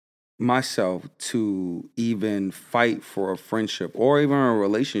myself to even fight for a friendship or even a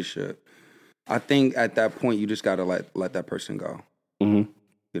relationship? I think at that point you just gotta let that person go. You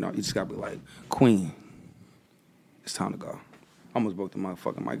just gotta be like, Queen, it's time to go. I almost broke the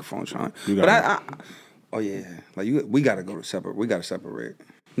motherfucking microphone trying. Oh yeah, like we gotta go to separate. We gotta separate.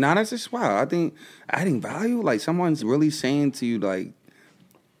 Nah, that's just wild. I think adding value, like someone's really saying to you, like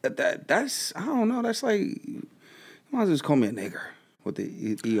that's, I don't know. That's like, you might as well just call me a nigger with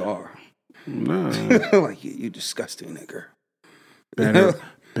the ER. Nah. Like, you disgusting nigger.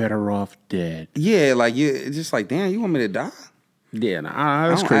 Better off dead. Yeah, like, it's just like, damn, you want me to die? Yeah, nah,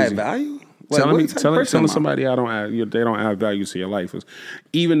 that's I don't crazy. add value? Telling somebody they don't add value to your life is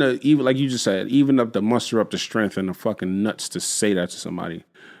even like you just said, even up to muster up the strength and the fucking nuts to say that to somebody.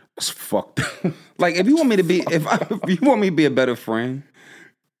 It's fucked. Like, if you want me to be, if you want me to be a better friend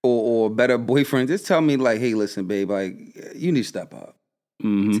or a better boyfriend, just tell me like, hey, listen, babe, like, you need to step up.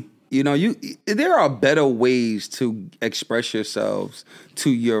 There are better ways to express yourselves to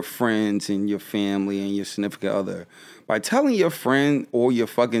your friends and your family and your significant other. By telling your friend or your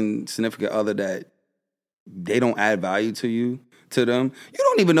fucking significant other that they don't add value to them, you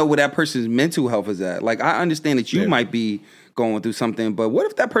don't even know where that person's mental health is at. Like, I understand that you might be going through something, but what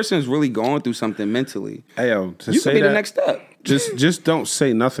if that person is really going through something mentally? Hey, yo, you could be the next step. Just don't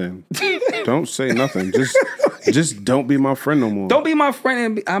say nothing. Don't say nothing. Just don't be my friend no more. Don't be my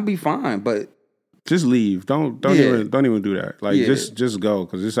friend and I'll be fine. But just leave. Don't even do that. Like, just go,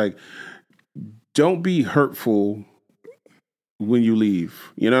 because it's like, don't be hurtful when you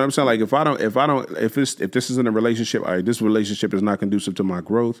leave. You know what I'm saying? Like, if this is in a relationship, all right, this relationship is not conducive to my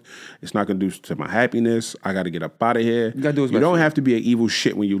growth. It's not conducive to my happiness. I got to get up out of here. You don't have to be an evil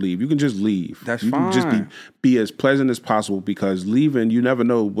shit when you leave. You can just leave. That's fine. You can just be as pleasant as possible, because leaving, you never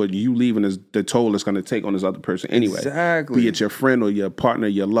know what you leaving is the toll it's going to take on this other person anyway. Exactly. Be it your friend or your partner,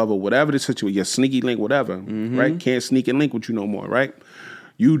 your lover, whatever the situation, your sneaky link, whatever, right? Can't sneak and link with you no more, right?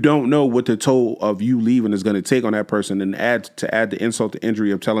 You don't know what the toll of you leaving is going to take on that person, and add the insult to injury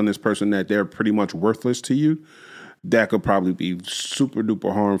of telling this person that they're pretty much worthless to you. That could probably be super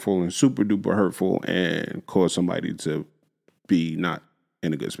duper harmful and super duper hurtful and cause somebody to be not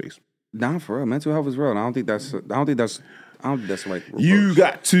in a good space. Nah, for real, mental health is real. And I don't think that's the right approach. You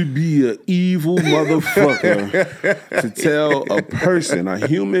got to be an evil motherfucker to tell a person, a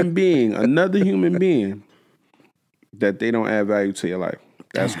human being, another human being, that they don't add value to your life.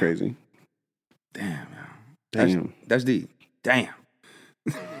 That's crazy. Damn, man. Damn. That's deep. Damn.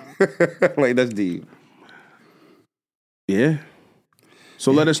 Like, that's deep. Yeah.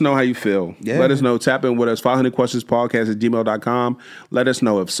 So let us know how you feel. Yeah. Let us know. Tap in with us. 500questionspodcast@gmail.com. Let us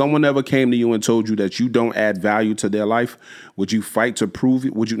know if someone ever came to you and told you that you don't add value to their life. Would you fight to prove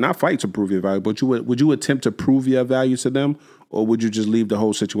it? Would you not fight to prove your value, but would you attempt to prove your value to them, or would you just leave the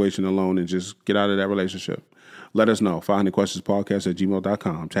whole situation alone and just get out of that relationship? Let us know.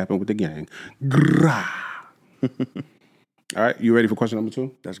 500questionspodcast@gmail.com. Tap in with the gang. Grah. All right, you ready for question number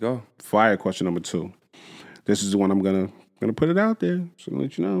 2? Let's go. Fire question number 2. This is the one I'm gonna put it out there. So I'm gonna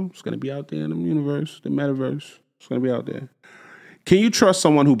let you know. It's gonna be out there in the universe, the metaverse. It's gonna be out there. Can you trust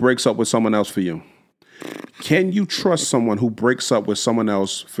someone who breaks up with someone else for you? Can you trust someone who breaks up with someone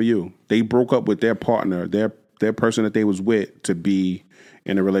else for you? They broke up with their partner, their person that they was with, to be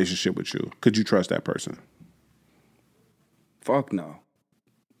in a relationship with you. Could you trust that person? Fuck no.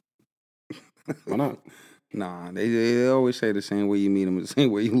 Why not? Nah, they always say the same way you meet them, the same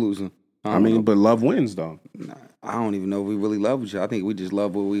way you lose them. I mean, but love wins, though. Nah, I don't even know if we really love each other. I think we just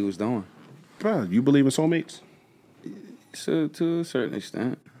love what we was doing. Bro, you believe in soulmates? So, to a certain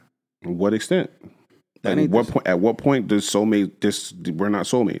extent. To what extent? At what point does soulmate? We're not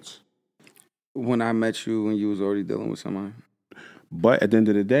soulmates. When I met you, when you was already dealing with somebody. But at the end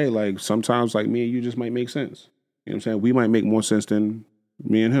of the day, like sometimes, like me and you just might make sense. You know what I'm saying? We might make more sense than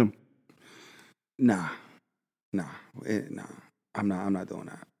me and him. Nah. I'm not doing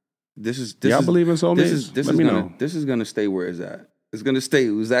that. Y'all believe in soulmates? Let me know. This is gonna stay where it's at. It's gonna stay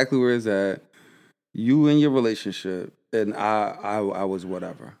exactly where it's at. You and your relationship, and I was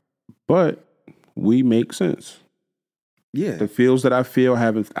whatever. But we make sense. Yeah. The feels that I feel, I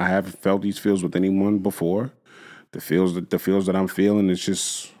haven't felt these feels with anyone before. The feels that I'm feeling, it's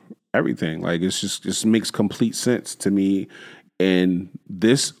just everything. Like it just makes complete sense to me. And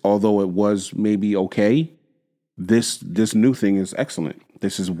this, although it was maybe okay, this new thing is excellent.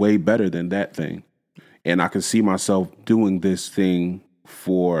 This is way better than that thing. And I can see myself doing this thing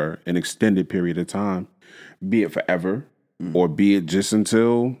for an extended period of time, be it forever, or be it just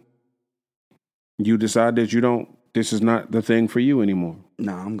until you decide that this is not the thing for you anymore.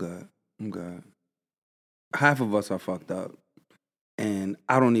 Nah, I'm good. Half of us are fucked up, and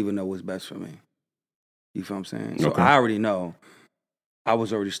I don't even know what's best for me. You feel what I'm saying? So Okay. I already know. I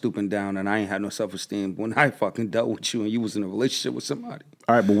was already stooping down, and I ain't had no self-esteem when I fucking dealt with you and you was in a relationship with somebody.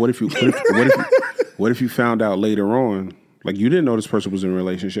 All right, but what if you found out later on, like you didn't know this person was in a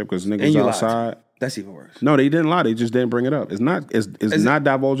relationship because niggas outside. That's even worse. No, they didn't lie. They just didn't bring it up. It's not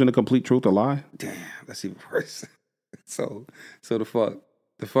divulging the complete truth a lie. Damn, that's even worse. So the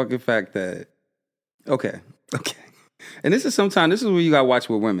fucking fact that okay, and this is where you gotta watch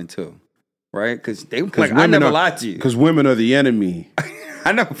with women too, right? Because I never lied to you. Because women are the enemy.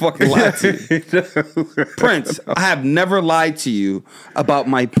 I never fucking lied to you. Prince, I have never lied to you about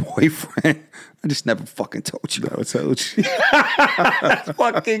my boyfriend. I just never fucking told you. Never told you. That's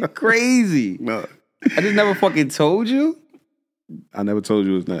fucking crazy. No. I just never fucking told you? I never told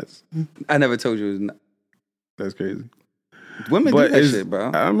you it was nuts. I never told you it was nuts. That's crazy. Women do that shit,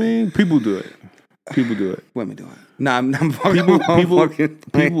 bro. I mean, people do it. Women do it. Nah, I'm fucking. People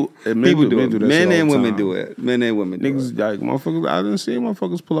do it. Men and women do it. Niggas like motherfuckers. I didn't see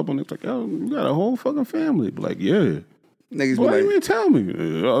motherfuckers pull up on it like, yo, you got a whole fucking family. But like, yeah. Niggas Why be you like, ain't tell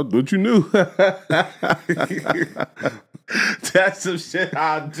me? I thought you knew. That's some shit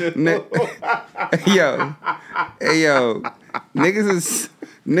I do. Yo,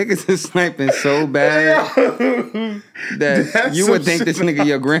 niggas is sniping so bad that you would think this nigga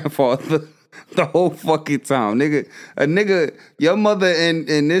your grandfather the whole fucking time. Nigga, your mother and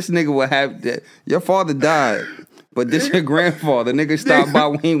this nigga will have that. Your father died, but this your grandfather. Nigga stopped by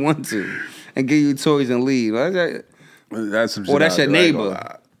when he want to and give you toys and leave. That's some shit. Or that's your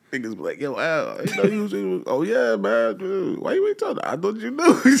neighbor. Niggas be like, yo, Al, you know you was, oh yeah, man, dude. Why you ain't telling me? I thought you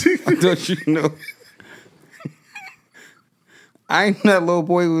knew. I thought you knew. I ain't know that little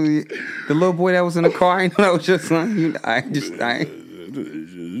boy the little boy that was in the car. I ain't know that was your son. I just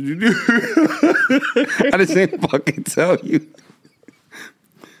didn't fucking tell you.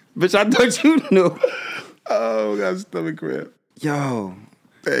 Bitch, I thought you knew. Oh, got stomach cramp. Yo.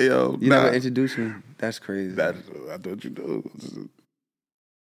 Hey, yo. You never introduced me? That's crazy. I thought you knew.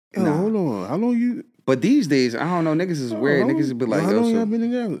 Yo, hold on. How long you... But these days, I don't know, niggas is weird. Niggas be like, how long y'all been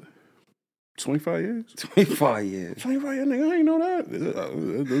together? 25 years? 25 years. 25 years, nigga. I ain't know that.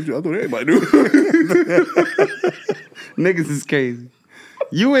 I thought everybody knew. Niggas is crazy.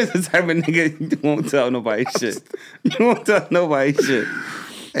 You is the type of nigga you won't tell nobody shit. You won't tell nobody shit.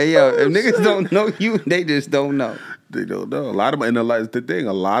 Hey, yo, if niggas don't know you, they just don't know. They don't know. A lot of a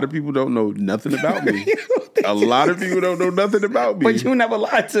lot of people don't know nothing about me. A lot of people don't know nothing about me. But you never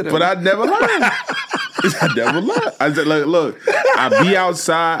lied to them. But I never lied. I never lied. I said, look, I be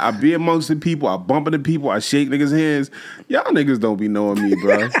outside, I be amongst the people, I bump into people, I shake niggas' hands. Y'all niggas don't be knowing me,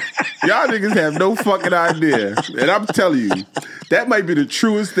 bro. Y'all niggas have no fucking idea. And I'm telling you, that might be the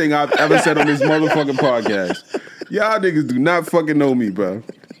truest thing I've ever said on this motherfucking podcast. Y'all niggas do not fucking know me, bro.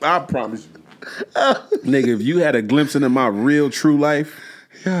 I promise you. Nigga, if you had a glimpse into my real true life,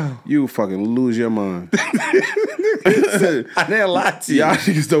 you fucking lose your mind. I didn't lie to you. Y'all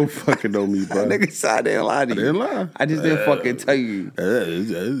niggas don't fucking know me, bro. Nigga said I didn't lie to you. I didn't lie. I just didn't fucking tell you.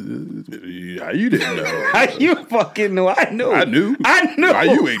 How you didn't know? How you fucking knew? I knew. I knew. How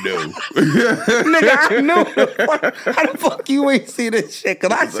you ain't know? Nigga, I knew. How the fuck you ain't see this shit?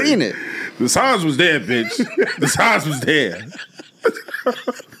 Cause I seen it. The signs was there, bitch. The signs was there.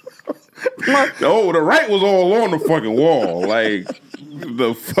 No, the right was all on the fucking wall. Like,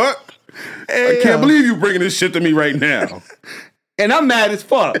 the fuck? I can't believe you bringing this shit to me right now. And I'm mad as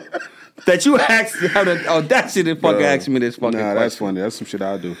fuck that you have the audacity to fucking ask me this fucking question. That's funny. That's some shit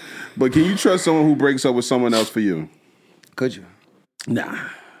I do. But can you trust someone who breaks up with someone else for you? Could you? Nah,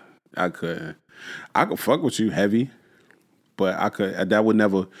 I couldn't. I could fuck with you heavy, but I could. That would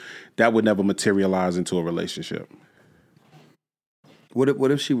never materialize into a relationship.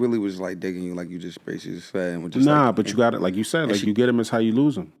 What if she really was like digging you, like you just basically said, and was just but you got it, like you said, like you get them is how you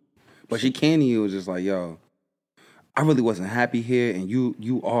lose them. But she came to you was just like, yo, I really wasn't happy here, and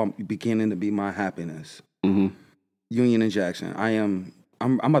you are beginning to be my happiness. Mm-hmm. Union and Jackson, I'm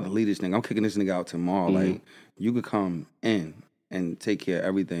about to leave this nigga. I'm kicking this nigga out tomorrow. Mm-hmm. Like, you could come in and take care of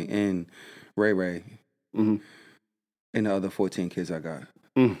everything. And Ray, mm-hmm. and the other 14 kids I got.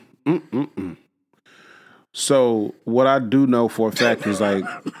 So what I do know for a fact is like,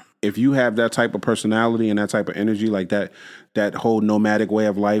 if you have that type of personality and that type of energy, like that whole nomadic way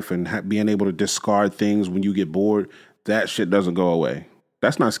of life and being able to discard things when you get bored, that shit doesn't go away.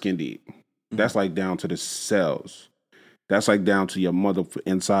 That's not skin deep. That's like down to the cells. That's like down to your mother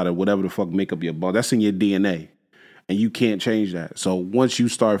inside of whatever the fuck make up your bone. That's in your DNA. And you can't change that. So once you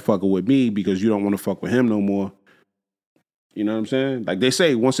start fucking with me because you don't want to fuck with him no more, you know what I'm saying? Like they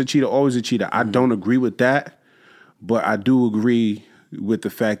say, once a cheater, always a cheater. I don't agree with that, but I do agree with the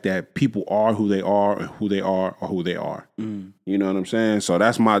fact that people are who they are, who they are, or who they are. Mm. You know what I'm saying? So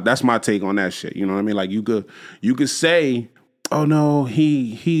that's my take on that shit. You know what I mean? Like you could say, oh no,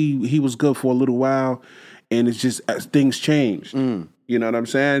 he was good for a little while, and it's just as things changed. Mm. You know what I'm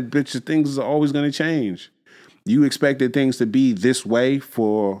saying? Bitch, things are always gonna change. You expected things to be this way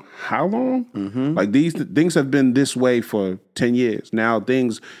for how long? Mm-hmm. Like these things have been this way for 10 years. Now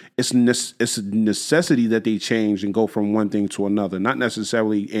it's a necessity that they change and go from one thing to another. Not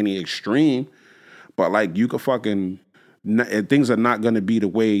necessarily any extreme, but like you could things are not going to be the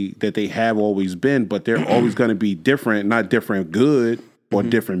way that they have always been, but they're always going to be different, not different good or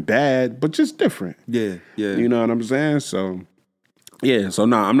different bad, but just different. Yeah. You know what I'm saying? So... yeah,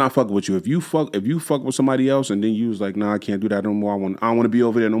 so I'm not fucking with you. If you fuck with somebody else and then you was like, nah, I can't do that no more. I don't want to be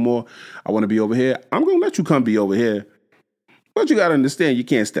over there no more. I want to be over here. I'm gonna let you come be over here, but you gotta understand you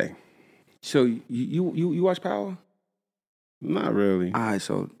can't stay. So you watch Power? Not really. All right,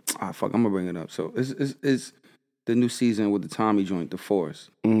 so fuck, I'm gonna bring it up. So it's the new season with the Tommy joint, The Force,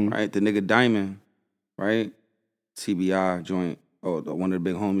 right? The nigga Diamond, right? TBI joint, one of the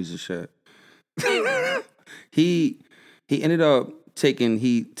big homies and shit. He ended up taking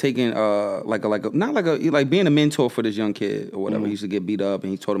like being a mentor for this young kid or whatever. He used to get beat up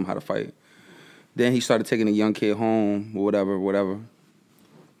and he taught him how to fight. Then he started taking a young kid home or whatever.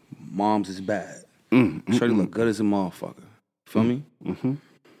 Mom's is bad. Shorty look good as a motherfucker. Feel me? Mm-hmm.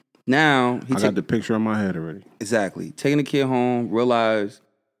 Now I got the picture in my head already. Exactly. Taking the kid home, realized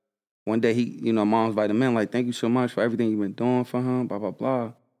one day mom's invited him in, like, thank you so much for everything you've been doing for him, blah, blah,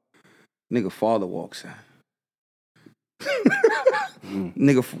 blah. Nigga father walks in.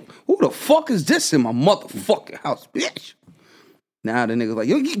 Nigga, who the fuck is this in my motherfucking house, bitch? Now the nigga's like,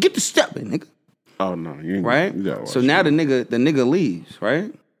 yo, get the step in, nigga. Oh no, you ain't right? You so now the nigga leaves,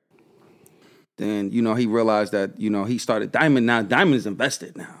 right? Then he realized that he started Diamond. Now Diamond is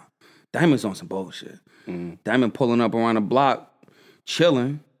invested now. Diamond's on some bullshit. Diamond pulling up around the block,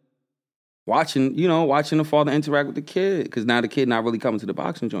 chilling, watching the father interact with the kid because now the kid not really coming to the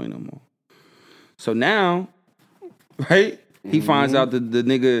boxing joint no more. So now. Right? He finds out that the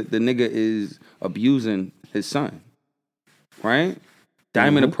nigga is abusing his son. Right?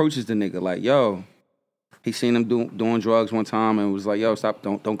 Diamond approaches the nigga like, yo, he seen him doing drugs one time and was like, yo, stop,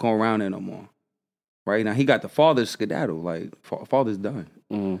 don't come around there no more. Right? Now he got the father's skedaddle, like father's done.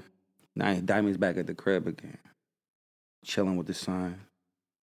 Now Diamond's back at the crib again. chilling with the son.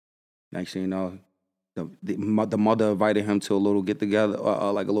 Next thing you know, the mother invited him to a little get together,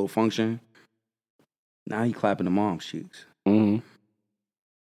 like a little function. Now he clapping the mom's cheeks. Mm-hmm.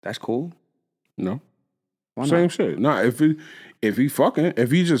 That's cool. No. Why Same not? shit. Nah, if he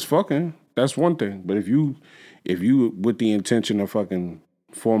just fucking, that's one thing. But if you with the intention of fucking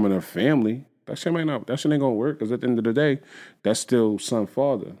forming a family, that shit ain't gonna work. Because at the end of the day, that's still son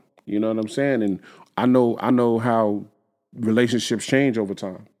father. You know what I'm saying? And I know how relationships change over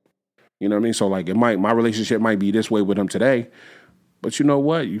time. You know what I mean? So like my relationship might be this way with him today, but you know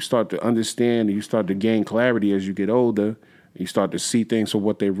what? You start to understand and you start to gain clarity as you get older. You start to see things for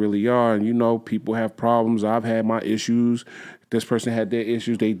what they really are. And you know, people have problems. I've had my issues. This person had their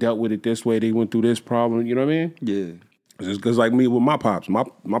issues. They dealt with it this way. They went through this problem. You know what I mean? Yeah. It's because like me with my pops. My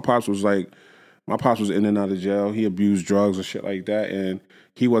pops was in and out of jail. He abused drugs and shit like that. And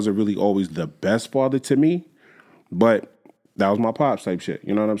he wasn't really always the best father to me. But that was my pops type shit.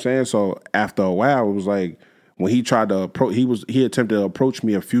 You know what I'm saying? So after a while, it was like when he tried to approach, he attempted to approach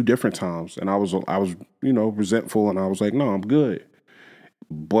me a few different times, and I was resentful, and I was like, no, I'm good.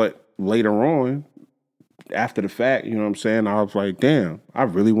 But later on, after the fact, you know what I'm saying, I was like, damn, I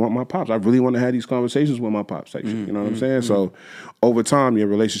really want my pops. I really want to have these conversations with my pops type shit. You know what I'm saying? So over time, your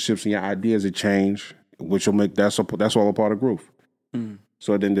relationships and your ideas have changed, which will make that's all a part of growth.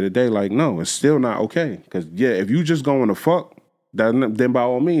 So at the end of the day, like, no, it's still not okay. Because, yeah, if you just going to fuck, then by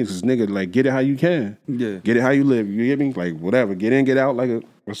all means, it's nigga, like, get it how you can. Yeah. Get it how you live. You get me? Like, whatever. Get in, get out. Like,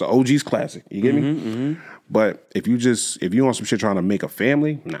 it's an OG's classic. You get me? But if you on some shit trying to make a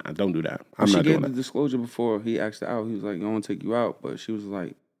family, nah, don't do that. I'm not doing She gave that. the disclosure before he asked her out. He was like, I want to take you out. But she was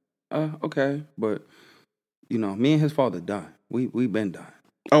like, okay. But, you know, me and his father done. We been done.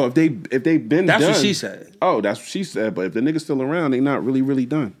 Oh, if they been That's done. what she said. Oh, that's what she said. But if the nigga's still around, they not really, really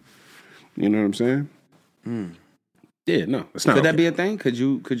done. You know what I'm saying? Yeah, no, it's not. Could that be a thing? Could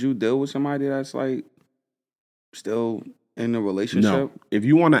you deal with somebody that's like still in a relationship? No. If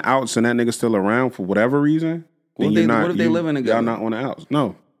you want the outs and that nigga still around for whatever reason, What if they living together? Y'all not on the outs.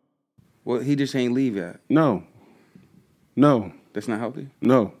 No. Well, he just ain't leave yet. No. That's not healthy?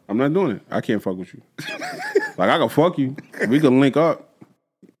 No. I'm not doing it. I can't fuck with you. Like, I can fuck you. We can link up.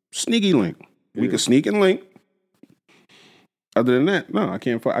 Sneaky link. We can sneak and link. Other than that, no, I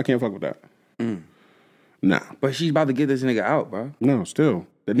can't fuck with that. Nah. But she's about to get this nigga out, bro. No, still.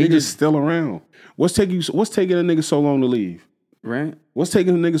 The nigga's still around. What's taking a nigga so long to leave? Rent? What's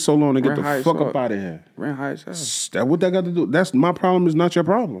taking a nigga so long to get the high fuck as up out of here? Rent high as hell. That what that got to do? That's my problem is not your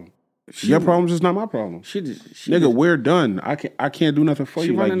problem. Your problem is not my problem. Nigga, we're done. I can't do nothing for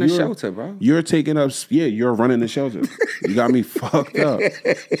you. She running the shelter, bro. You're taking up. Yeah, you're running the shelter. You got me fucked up.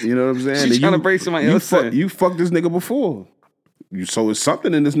 You know what I'm saying? She's trying to break somebody else. You fucked this nigga before. So it's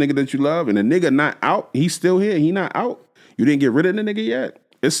something in this nigga that you love, and the nigga not out. He's still here. He not out. You didn't get rid of the nigga yet.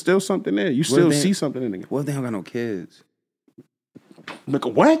 It's still something there. You still see something in the nigga. What if they don't got no kids?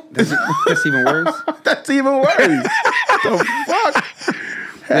 Nigga, what? That's even worse. That's even worse. The fuck?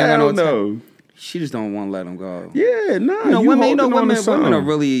 Hell no. She just don't want to let him go. Yeah, nah. Women are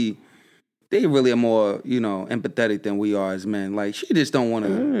really, they really are more, empathetic than we are as men. Like, she just don't want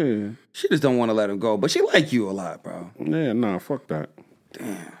to. She just don't want to let him go. But she like you a lot, bro. Yeah, nah, fuck that.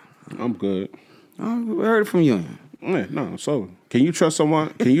 Damn, I'm good. I heard it from you. Yeah, no. So, can you trust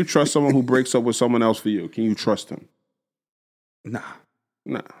someone? Can you trust someone who breaks up with someone else for you? Can you trust him? Nah,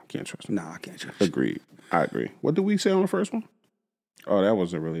 can't trust him. Nah, I can't trust. Agreed. I agree. What did we say on the first one? Oh, that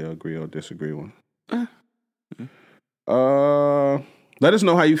wasn't really an agree or disagree one. Let us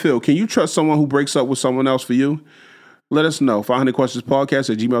know how you feel. Can you trust someone who breaks up with someone else for you? Let us know.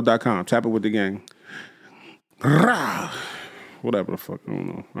 500questionspodcast@gmail.com. Tap it with the gang. Whatever the fuck. I don't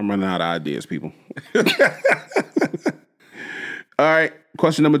know. I'm running out of ideas, people. All right.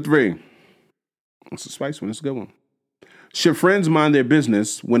 Question number 3. It's a spicy one. It's a good one. Should friends mind their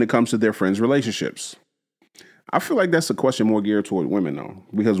business when it comes to their friends' relationships? I feel like that's a question more geared toward women, though,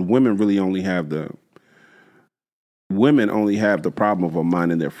 because women only have the problem of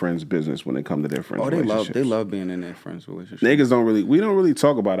minding their friends' business when it comes to their friends' relationships. They love being in their friends' relationships. Niggas we don't really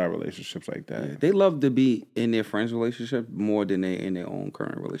talk about our relationships like that. Yeah, they love to be in their friends' relationship more than they in their own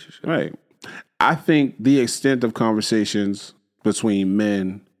current relationship. Right. I think the extent of conversations between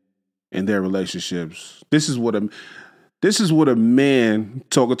men and their relationships, this is what a man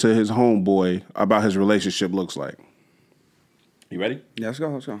talking to his homeboy about his relationship looks like. You ready? Yeah, let's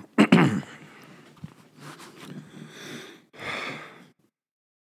go.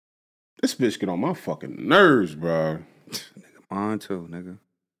 This bitch get on my fucking nerves, bro. Nigga, mine too, nigga.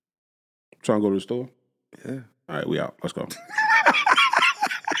 Trying to go to the store? Yeah. All right, we out. Let's go.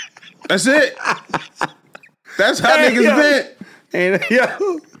 That's it. That's how niggas vent. And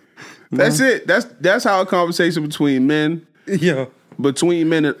yo, That's it. That's how a conversation between men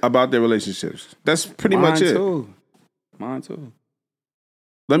about their relationships. That's pretty much it. Mine too.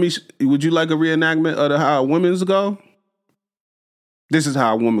 Would you like a reenactment of how women's go? This is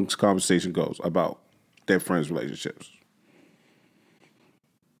how a woman's conversation goes about their friends' relationships.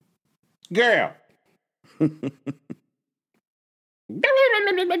 Girl. I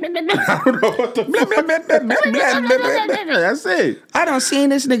don't know what the That's it. I done seen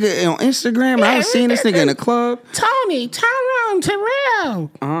this nigga on Instagram. I done seen this nigga in the club. Tony, Tyrone,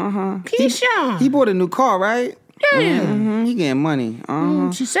 Terrell. Keyshawn. He bought a new car, right? Yeah. He getting money.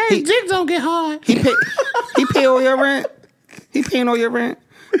 She said his dick don't get hard. He pay all your rent. He paying all your rent.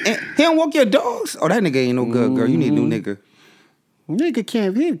 And he don't walk your dogs. Oh, that nigga ain't no good, girl. You need a new nigga. Nigga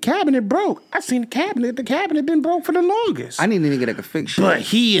can't. The cabinet broke. I seen the cabinet. The cabinet been broke for the longest. I need a nigga that can fix shit. But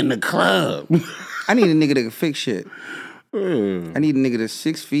he in the club. I need a nigga that can fix shit. I need a nigga that's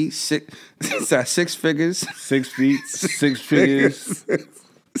 6 feet, 6 figures. 6 feet, 6 figures.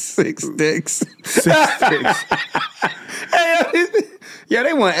 6 dicks. 6 dicks. Yeah,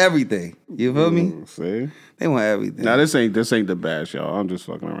 they want everything. You feel me? See? They want everything. Now this ain't the bash, y'all. I'm just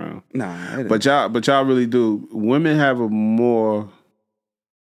fucking around. Nah, but y'all really do. Women have a more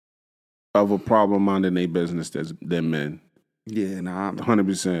of a problem minding their business than men. Yeah, nah,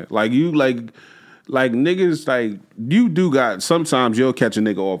 100%. Like you, like niggas, like you do got. Sometimes you'll catch a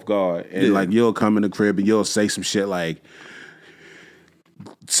nigga off guard, and like you'll come in the crib and you'll say some shit like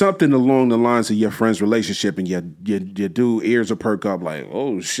something along the lines of your friend's relationship, and your dude ears will perk up like,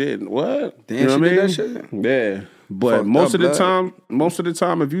 oh shit, what? Damn, you know what I mean? That shit? Yeah. But Fucked most up, of the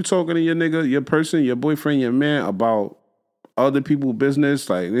time, if you talking to your nigga, your person, your boyfriend, your man about other people's business,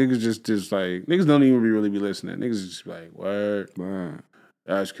 like niggas just like niggas don't even really be listening. Niggas just like, word.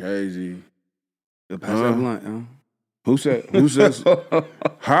 That's crazy. Pass that blunt, huh? Who says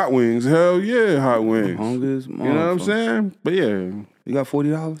hot wings? Hell yeah, hot wings. Hungers, you know what I'm saying? But yeah. You got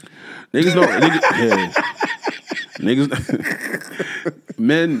 $40? Niggas don't niggas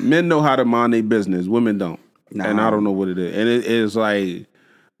men know how to mind their business. Women don't. Nah. And I don't know what it is. And it is like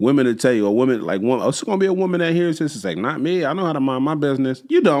women to tell you, a woman like one it's gonna be a woman that hears this. It's like, not me. I know how to mind my business.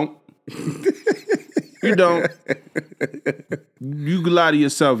 You don't. You don't. You can lie to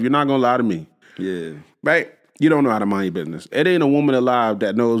yourself. You're not gonna lie to me. Yeah. Right? You don't know how to mind your business. It ain't a woman alive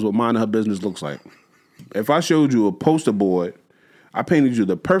that knows what minding her business looks like. If I showed you a poster board, I painted you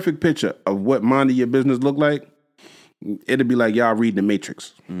the perfect picture of what minding your business look like, it'd be like y'all reading The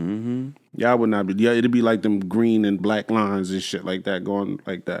Matrix. Mm-hmm. Y'all would not be. Yeah, it'd be like them green and black lines and shit like that going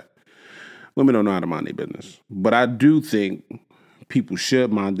like that. Women don't know how to mind their business. But I do think people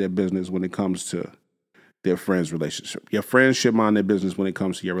should mind their business when it comes to their friends' relationship. Your friends should mind their business when it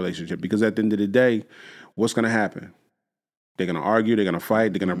comes to your relationship. Because at the end of the day, what's going to happen? They're going to argue. They're going to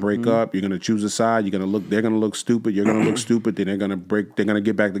fight. They're going to break up. You're going to choose a side. They're going to look stupid. You're going to look stupid. Then they're going to break. They're going to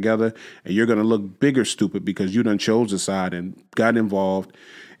get back together. And you're going to look bigger stupid because you done chose a side and got involved.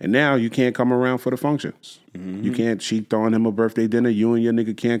 And now you can't come around for the functions. Mm-hmm. You can't. She throwing him a birthday dinner. You and your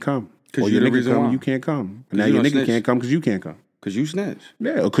nigga can't come. Or your nigga come, you can't come. Now your nigga can't come because you can't come. Because you snitch.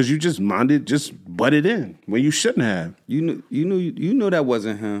 Yeah, because you just butted in when you shouldn't have. You knew that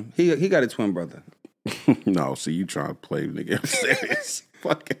wasn't him. He got a twin brother. No, see, you trying to play nigga. I'm serious.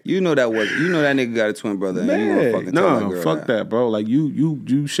 Fuck it. You know that nigga got a twin brother. Man, and you gonna fucking tell that girl fuck that, bro. Like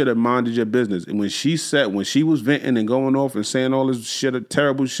you should have minded your business. And when she was venting and going off and saying all this shit,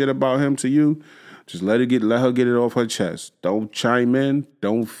 terrible shit about him to you, just let her get it off her chest. Don't chime in.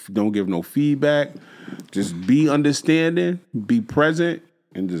 Don't give no feedback. Just be understanding. Be present.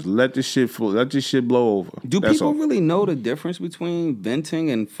 And just let this shit flow. Let this shit blow over. Do people really know the difference between venting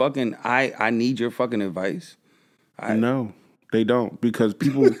and fucking I need your fucking advice? No, they don't. Because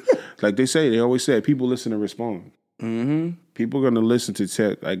people, like they always say, people listen and respond. Mm-hmm. People are gonna listen to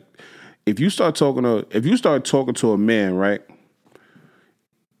tech. Like if you start talking to a man, right?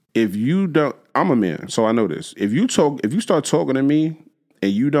 If you don't, I'm a man, so I know this. If you start talking to me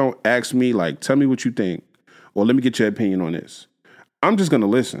and you don't ask me, like, tell me what you think, or let me get your opinion on this, I'm just going to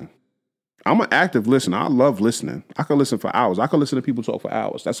listen. I'm an active listener. I love listening. I can listen for hours. I can listen to people talk for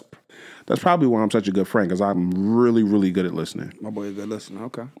hours. That's probably why I'm such a good friend, because I'm really, really good at listening. My boy a good listener.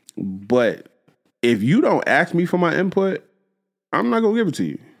 Okay. But if you don't ask me for my input, I'm not going to give it to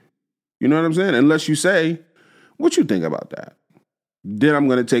you. You know what I'm saying? Unless you say, what you think about that? Then I'm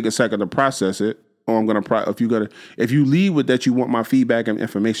going to take a second to process it, or I'm gonna if you lead with that you want my feedback and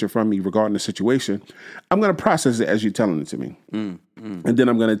information from me regarding the situation, I'm gonna process it as you're telling it to me, and then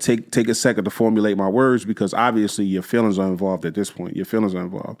I'm gonna take a second to formulate my words because obviously your feelings are involved at this point. Your feelings are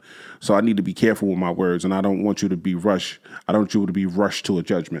involved, so I need to be careful with my words, and I don't want you to be rushed. I don't want you to be rushed to a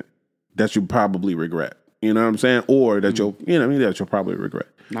judgment that you probably regret. You know what I'm saying, or that that you'll probably regret.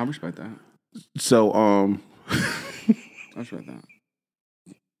 No, I respect that. So I respect that.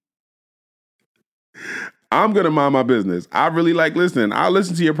 I'm gonna mind my business. I really like listening. I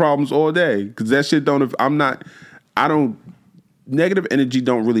listen to your problems all day because that shit negative energy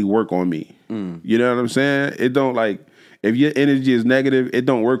don't really work on me. You know what I'm saying? It don't if your energy is negative, it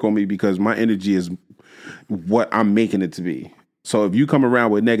don't work on me because my energy is what I'm making it to be. So if you come around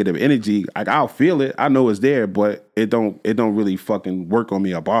with negative energy, I'll feel it. I know it's there, but it don't really fucking work on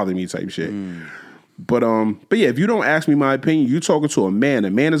me or bother me type shit. But yeah, if you don't ask me my opinion, you talking to a man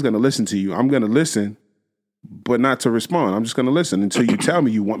is gonna listen to you. I'm gonna listen, but not to respond. I'm just gonna listen until you tell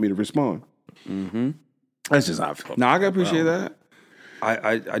me you want me to respond. That's just how I feel. No, I can appreciate that.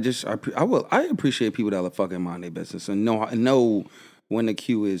 I appreciate people that fucking mind their business and know when the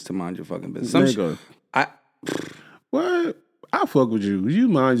cue is to mind your fucking business. What? I fuck with you. You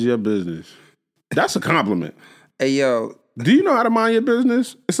mind your business. That's a compliment. Hey yo, do you know how to mind your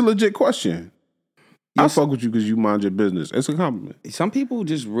business? It's a legit question. I fuck with you because you mind your business. It's a compliment. Some people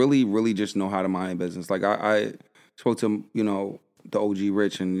just really, really just know how to mind their business. Like I spoke to the OG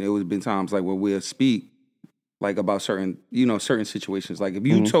Rich, and there was been times like where we'll speak like about certain situations. Like if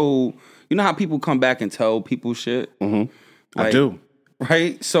you told, how people come back and tell people shit. Like, I do.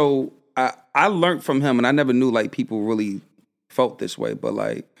 Right. So I learned from him, and I never knew like people really felt this way. But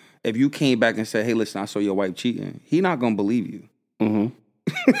like if you came back and said, "Hey, listen, I saw your wife cheating," he not gonna believe you.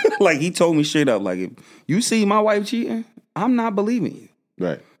 Like he told me straight up, like if you see my wife cheating, I'm not believing you.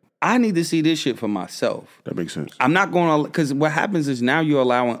 Right. I need to see this shit for myself. That makes sense. I'm not going to, because what happens is now you're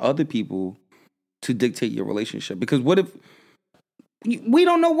allowing other people to dictate your relationship. Because what if we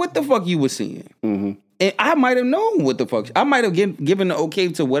don't know what the fuck you were seeing, and I might have known what the fuck. I might have given the okay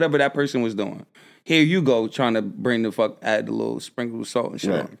to whatever that person was doing. Here you go, trying to bring add a little sprinkle of salt and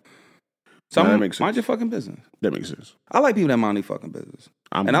shit. Right. So that makes sense. Mind your fucking business. That makes sense. I like people that mind their fucking business.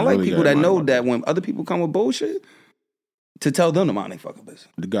 I like people that know that when other people come with bullshit, to tell them to mind their fucking business.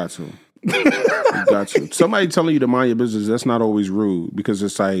 You got to. You got to. Somebody telling you to mind your business, that's not always rude because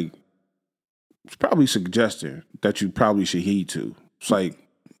it's like, it's probably suggesting that you probably should heed to. It's like,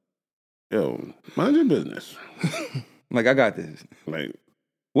 yo, mind your business. Like, I got this. Like,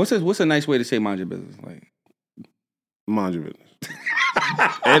 what's a nice way to say mind your business? Like, mind your business.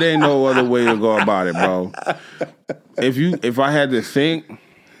 It ain't no other way to go about it, bro. If I had to think,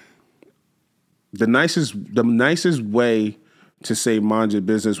 the nicest way to say mind your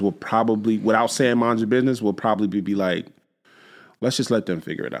business will probably, without saying mind your business, will probably be like, let's just let them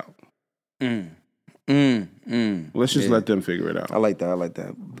figure it out. Let's just let them figure it out. I like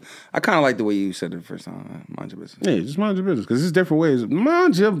that. I kind of like the way you said it the first time. Mind your business. Yeah, just mind your business. Because there's different ways.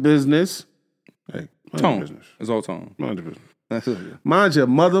 Mind your business. Hey, mind tone. Your business. It's all tone. Mind your business. That's it. Mind your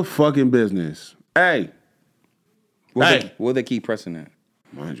motherfucking business. Hey. Will they keep pressing that?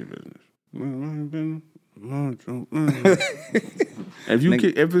 Mind your business. If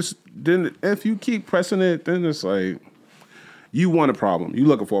you keep pressing it, then it's like you want a problem. You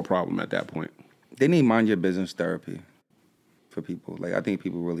looking for a problem at that point. They need mind your business therapy for people. Like I think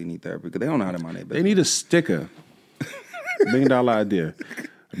people really need therapy because they don't know how to mind their business. They need a sticker. $1 million idea.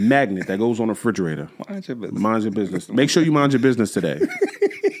 A magnet that goes on a refrigerator. Mind your business. Mind your business. Make sure you mind your business today.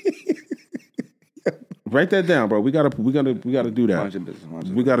 Write that down, bro. We gotta do that. Mind your business.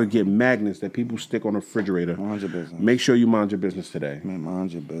 We gotta get magnets that people stick on a refrigerator. Mind your business. Make sure you mind your business today. Man,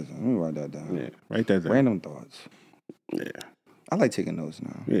 mind your business. Let me write that down. Yeah, write that down. Random thoughts. Yeah. I like taking notes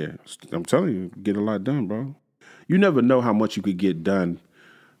now. Yeah, I'm telling you, get a lot done, bro. You never know how much you could get done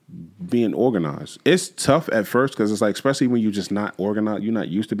being organized. It's tough at first because it's like, especially when you're just not organized, you're not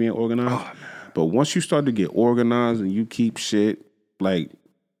used to being organized. Oh, but once you start to get organized and you keep shit like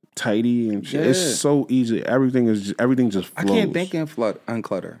tidy and shit, it's so easy. Everything just flows. I can't think and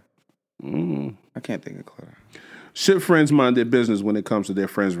unclutter. I can't think of clutter. Should friends mind their business when it comes to their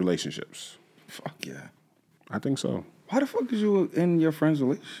friends' relationships? Fuck yeah. I think so. Why the fuck is you in your friend's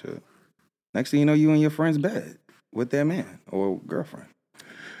relationship? Next thing you know, you in your friend's bed with their man or girlfriend.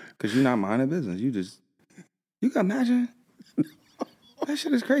 Because you're not minding business. You can imagine? That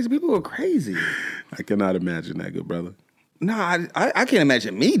shit is crazy. People are crazy. I cannot imagine that, good brother. Nah, I can't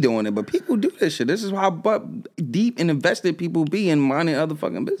imagine me doing it, but people do this shit. This is how deep and invested people be in minding other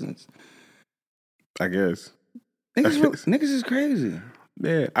fucking business. I guess. Niggas is crazy.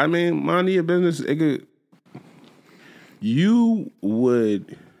 Yeah, I mean, minding your business, you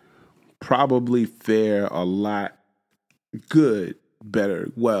would probably fare a lot good, better,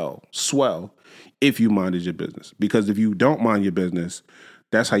 swell if you minded your business. Because if you don't mind your business,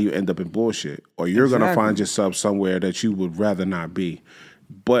 that's how you end up in bullshit. Or you're gonna find yourself somewhere that you would rather not be.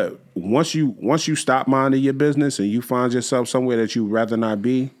 But once you stop minding your business and you find yourself somewhere that you'd rather not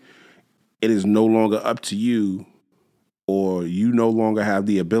be, it is no longer up to you, or you no longer have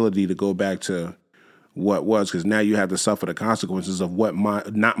the ability to go back to what was, because now you have to suffer the consequences of what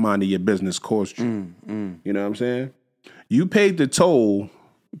not minding your business cost you. You know what I'm saying? You paid the toll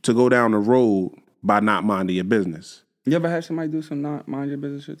to go down the road by not minding your business. You ever had somebody do some not mind your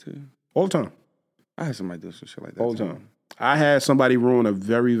business shit too? All the time. I had somebody do some shit like that All the time. I had somebody ruin a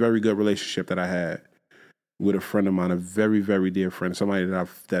very, very good relationship that I had with a friend of mine, a very, very dear friend, somebody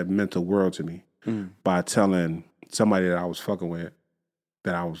that meant the world to me, by telling somebody that I was fucking with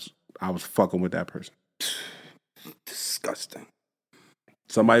that I was fucking with that person. Disgusting.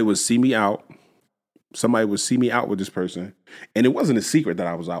 Somebody would see me out. Somebody would see me out with this person, and it wasn't a secret that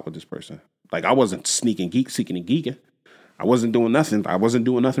I was out with this person. Like, I wasn't seeking and geeking. I wasn't doing nothing. I wasn't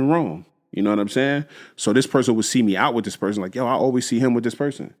doing nothing wrong. You know what I'm saying? So this person would see me out with this person, like, yo, I always see him with this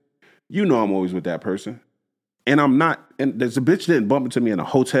person. You know I'm always with that person. And I'm not, and there's a bitch didn't bump into me in a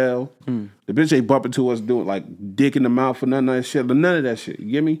hotel. The bitch ain't bumping to us doing like dick in the mouth or none of that shit. None of that shit.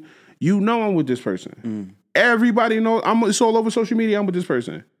 You get me? You know I'm with this person. Everybody knows, it's all over social media, I'm with this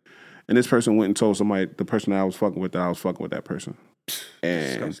person. And this person went and told somebody, the person that I was fucking with, that I was fucking with that person.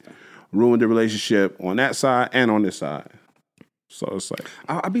 And ruined the relationship on that side and on this side. So it's like,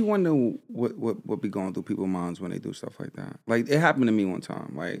 I be wondering what be going through people's minds when they do stuff like that. Like, it happened to me one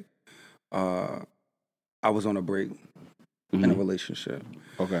time. Like, I was on a break in a relationship.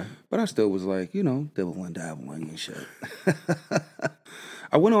 Okay. But I still was like, dibble and dabbling and shit.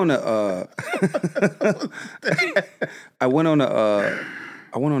 I went on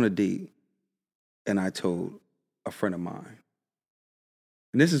a date, and I told a friend of mine,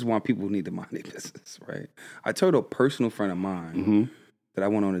 and this is why people need to mind their business, right? I told a personal friend of mine that I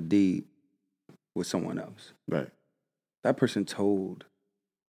went on a date with someone else. Right. That person told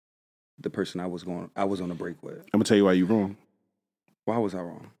the person I was on a break with. I'm gonna tell you why you wrong. Why was I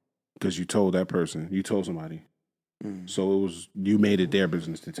wrong? Because you told that person. You told somebody. So you made it their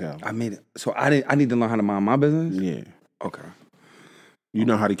business to tell. I made it. So I need to learn how to mind my business? Yeah. Okay. You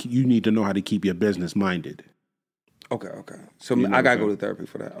need to know how to keep your business minded. Okay. So I gotta go to therapy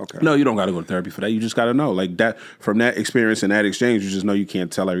for that. Okay. No, you don't gotta go to therapy for that. You just gotta know. Like that, from that experience and that exchange, you just know you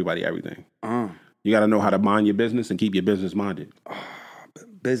can't tell everybody everything. You gotta know how to mind your business and keep your business minded.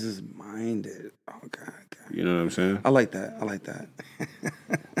 Business minded. Okay. You know what I'm saying? I like that.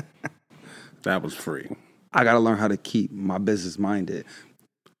 That was free. I gotta learn how to keep my business minded.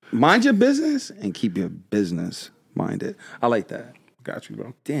 Mind your business and keep your business minded. I like that. Got you,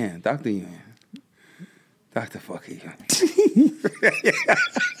 bro. Damn, Dr. Yuan. Dr. Fucky.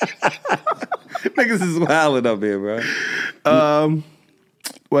 Niggas is wilding up here, bro.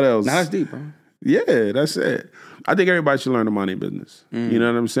 What else? Now that's deep, bro. Yeah, that's it. I think everybody should learn to mind their business. You know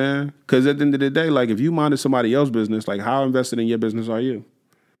what I'm saying? Because at the end of the day, like, if you minded somebody else's business, like, how invested in your business are you?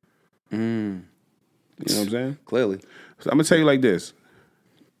 You know what I'm saying? Clearly. So I'm going to tell you like this.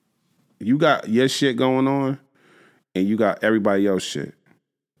 You got your shit going on, and you got everybody else's shit.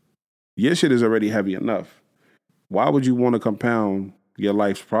 Your shit is already heavy enough. Why would you want to compound your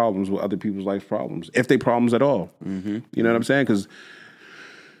life's problems with other people's life problems, if they problems at all? You know what I'm saying? Because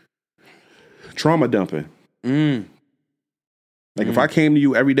trauma dumping. Like, if I came to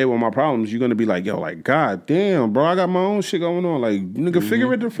you every day with my problems, you're going to be like, yo, like, God damn, bro, I got my own shit going on. Like, nigga,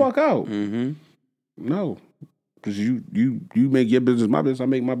 figure it the fuck out. No. Because you make your business my business, I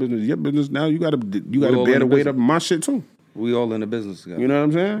make my business your business. Now you gotta bear the weight of my shit too. We all in the business together. You know what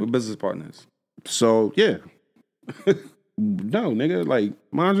I'm saying? We're business partners. So yeah. No, nigga, like,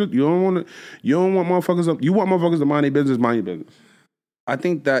 mind you don't want motherfuckers up. You want motherfuckers to mind their business, mind your business. I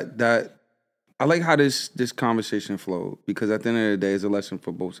think that I like how this conversation flowed, because at the end of the day, it's a lesson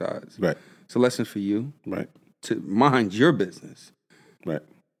for both sides. Right. It's a lesson for you. Right. To mind your business. Right.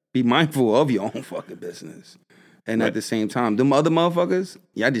 Be mindful of your own fucking business. And at the same time, them other motherfuckers,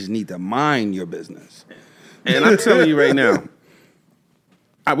 y'all just need to mind your business. And I'm telling you right now,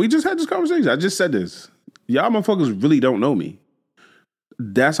 we just had this conversation. I just said this. Y'all motherfuckers really don't know me.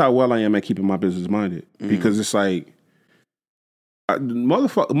 That's how well I am at keeping my business minded. Because it's like,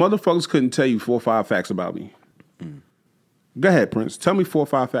 motherfuckers couldn't tell you 4 or 5 facts about me. Go ahead, Prince. Tell me 4 or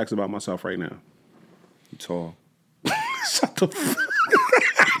 5 facts about myself right now. You tall. Shut the fuck.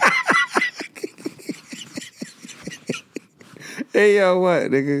 Hey, yo,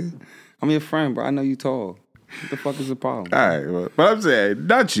 what, nigga? I'm your friend, bro. I know you tall. What the fuck is the problem? All right, but I'm saying,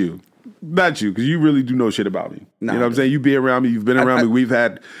 not you, because you really do know shit about me. Nah, you know what I'm saying? You be around me, you've been around me, we've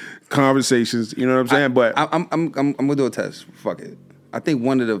had conversations. You know what I'm saying? But I'm gonna do a test. Fuck it. I think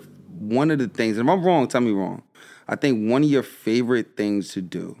one of the things, and if I'm wrong, tell me wrong. I think one of your favorite things to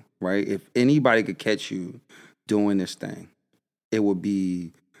do, right? If anybody could catch you doing this thing, it would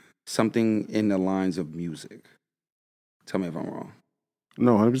be something in the lines of music. Tell me if I'm wrong.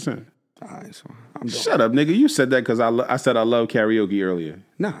 no, 100%. All right, so I'm done. Shut up, nigga. You said that because I said I love karaoke earlier.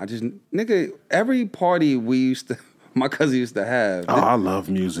 Nah, I just nigga. Every party my cousin used to have. Oh, I love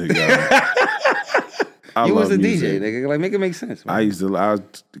music. Yo. You was a music. DJ, nigga. Like, make it make sense. Man. I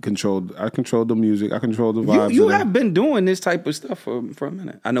controlled the music. I controlled the vibes. You have been doing this type of stuff for a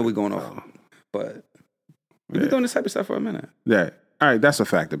minute. I know we're going off, but you've been doing this type of stuff for a minute. Yeah. All right, that's a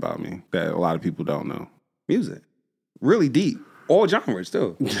fact about me that a lot of people don't know. Music, really deep, all genres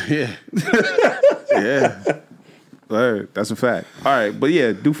too. Yeah. Yeah. All right, that's a fact. All right, but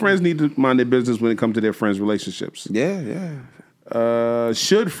yeah, do friends need to mind their business when it comes to their friends' relationships? Yeah.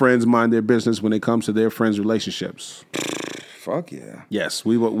 Should friends mind their business when it comes to their friends' relationships? Fuck yeah. Yes,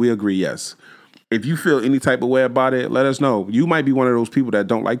 we agree. Yes. If you feel any type of way about it, let us know. You might be one of those people that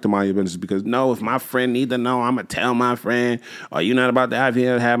don't like to mind your business because no, if my friend need to know, I'm gonna tell my friend. Or you're not about to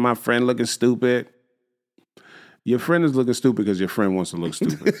have my friend looking stupid. Your friend is looking stupid because your friend wants to look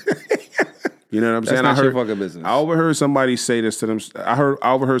stupid. You know what I'm saying? That's not your fucking business. I overheard somebody say this to them.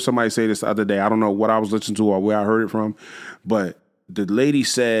 I overheard somebody say this the other day. I don't know what I was listening to or where I heard it from, but the lady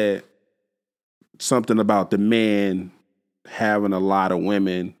said something about the man having a lot of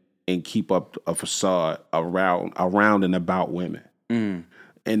women and keep up a facade around and about women. And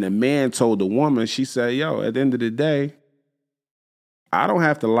the man told the woman, she said, yo, at the end of the day, I don't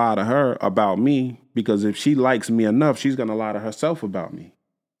have to lie to her about me because if she likes me enough, she's going to lie to herself about me.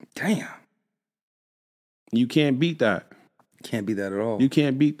 Damn. You can't beat that. Can't beat that at all. You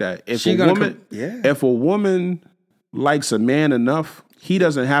can't beat that. If If a woman likes a man enough, he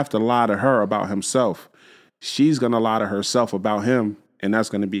doesn't have to lie to her about himself. She's going to lie to herself about him, and that's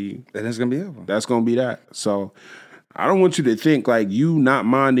going to be... And it's going to be over. That's going to be that. So I don't want you to think like you not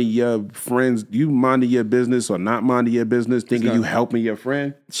minding your friends, you minding your business or not minding your business, thinking you helping your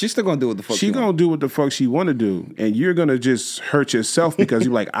friend. She's still going to do what the fuck she going to do what the fuck she want to do. And you're going to just hurt yourself because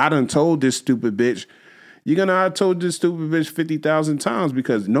you're like, I done told this stupid bitch. I told this stupid bitch 50,000 times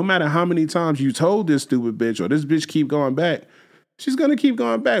because no matter how many times you told this stupid bitch or this bitch keep going back, she's going to keep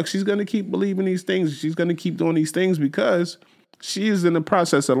going back. She's going to keep believing these things. She's going to keep doing these things because she is in the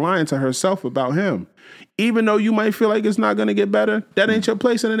process of lying to herself about him. Even though you might feel like it's not going to get better, that ain't your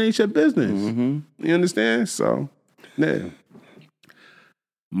place and it ain't your business. Mm-hmm. You understand? So, yeah.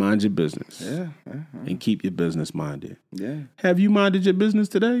 Mind your business. Yeah. And keep your business minded. Yeah. Have you minded your business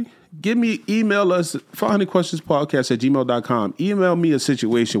today? Email us 500questionspodcast@gmail.com. Email me a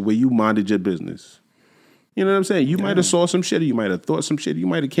situation where you minded your business. You know what I'm saying? You might have saw some shit, or you might have thought some shit, you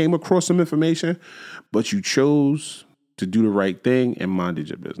might have came across some information, but you chose to do the right thing and minded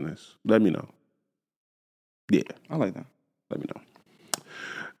your business. Let me know. Yeah. I like that. Let me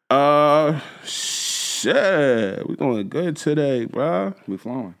know. Shit. We're going good today, bro. We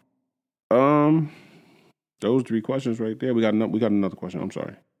flowing. Those 3 questions right there. We got another question. I'm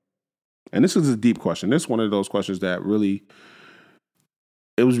sorry. And this is a deep question. This is one of those questions that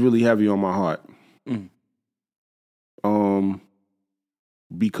it was really heavy on my heart.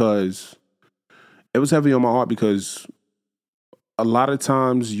 Because it was heavy on my heart because a lot of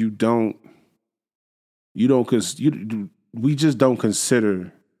times we just don't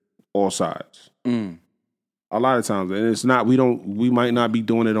consider all sides. A lot of times, and it's not, we might not be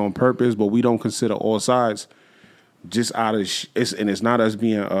doing it on purpose, but we don't consider all sides just out of, and it's not us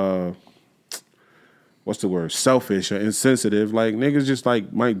being, what's the word, selfish or insensitive. Like niggas just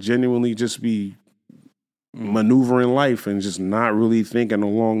like might genuinely just be maneuvering life and just not really thinking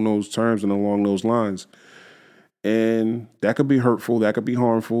along those terms and along those lines. And that could be hurtful, that could be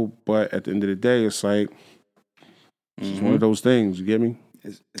harmful, but at the end of the day, it's like, it's one of those things, you get me?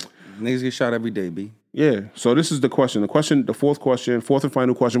 Niggas get shot every day, B. Yeah. So this is the question. The fourth and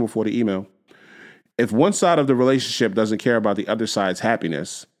final question before the email. If one side of the relationship doesn't care about the other side's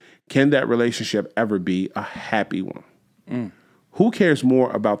happiness, can that relationship ever be a happy one? Who cares more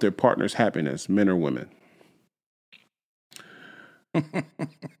about their partner's happiness, men or women? I'm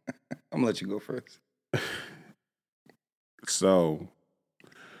gonna let you go first. So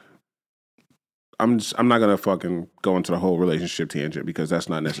I'm not gonna fucking go into the whole relationship tangent because that's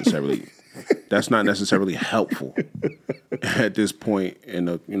not necessarily helpful at this point in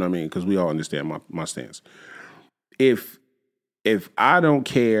the, you know what I mean? Because we all understand my stance. If if I don't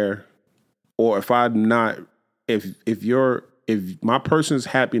care, or if I'm not, if my person's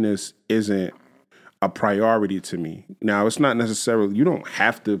happiness isn't a priority to me. Now, it's not necessarily, I don't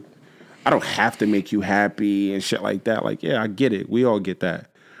have to make you happy and shit like that. Like, yeah, I get it. We all get that.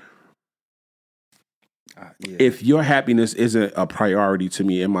 Yeah. If your happiness isn't a priority to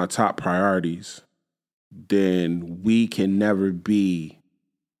me in my top priorities, then we can never be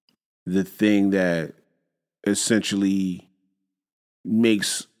the thing that essentially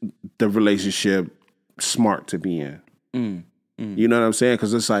makes the relationship smart to be in. You know what I'm saying?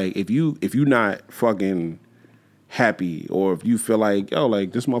 Because it's like, if you're not fucking happy, or if you feel like, yo,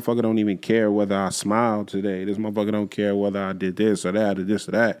 like, this motherfucker don't even care whether I smiled today, this motherfucker don't care whether I did this or that or this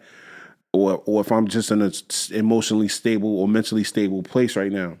or that, or if I'm just in a emotionally stable or mentally stable place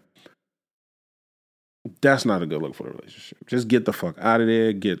right now, that's not a good look for the relationship. Just get the fuck out of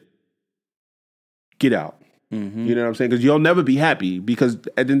there. Get out. Mm-hmm. You know what I'm saying? Because you'll never be happy, because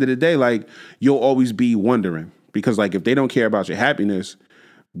at the end of the day, like, you'll always be wondering, because like, if they don't care about your happiness,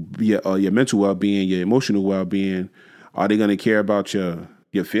 your mental well-being, your emotional well-being, are they going to care about your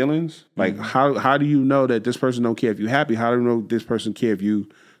feelings? Like, how do you know that this person don't care if you're happy? How do you know this person care if you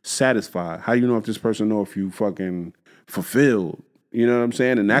satisfied? How do you know if this person know if you fucking fulfilled? You know what I'm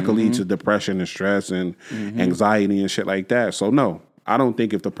saying? And that could lead to depression and stress and anxiety and shit like that. So no, I don't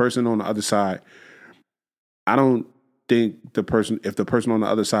think if the person on the other side, if the person on the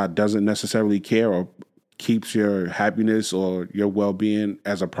other side doesn't necessarily care or keeps your happiness or your well-being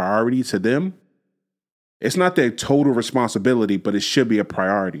as a priority to them, it's not their total responsibility, but it should be a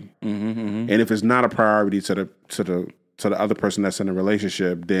priority. And if it's not a priority to the other person that's in a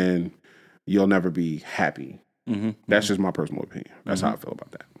relationship, then you'll never be happy. That's just my personal opinion. That's how I feel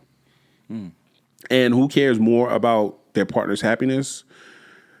about that. And who cares more about their partner's happiness?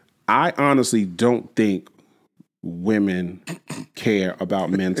 I honestly don't think women care about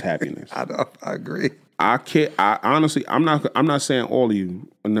men's happiness. I agree. I honestly, I'm not saying all of you.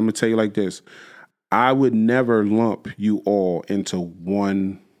 And let me tell you like this. I would never lump you all into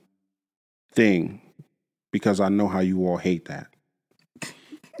one thing, because I know how you all hate that.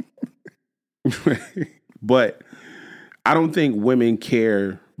 But I don't think women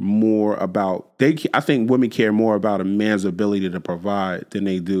care more about, I think women care more about a man's ability to provide than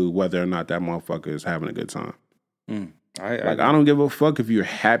they do whether or not that motherfucker is having a good time. I don't give a fuck if you're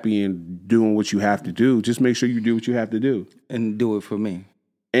happy and doing what you have to do. Just make sure you do what you have to do. And do it for me.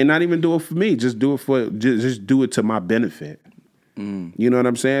 And not even do it for me. Just do it just do it to my benefit. You know what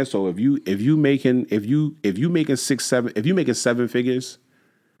I'm saying? So if you making 7 figures,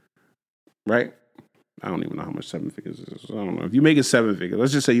 right? I don't even know how much 7 figures is. I don't know. If you making 7 figures,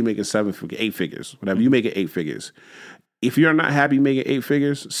 let's just say you making 8 figures, whatever. You making 8 figures. If you're not happy making 8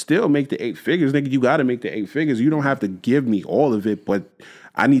 figures, still make the 8 figures, nigga. You got to make the 8 figures. You don't have to give me all of it, but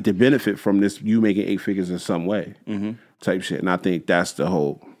I need to benefit from this. You making 8 figures in some way, type shit. And I think that's the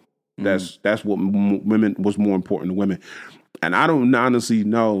whole. That's what women was more important to women. And I don't honestly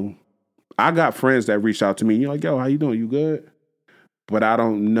know. I got friends that reach out to me. You're like, yo, how you doing? You good? But I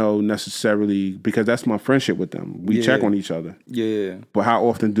don't know necessarily, because that's my friendship with them. We check on each other. Yeah. But how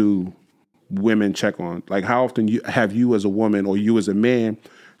often do women check on? Like, how often have you as a woman or you as a man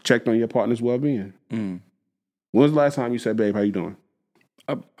checked on your partner's well-being? When was the last time you said, babe, how you doing?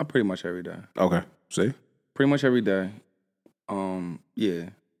 I pretty much every day. Okay. See? Pretty much every day.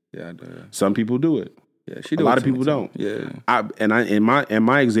 Yeah, I do. Some people do it. Yeah, she do. A lot of people don't. Yeah. In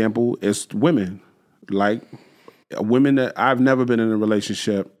my example, it's women. Like, women that I've never been in a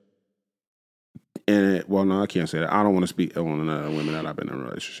relationship. And well, no, I can't say that. I don't want to speak on women that I've been in a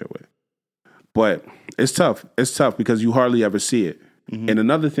relationship with. But it's tough. It's tough because you hardly ever see it. And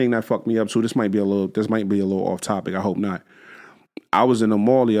another thing that fucked me up, so this might be a little off topic. I hope not. I was in the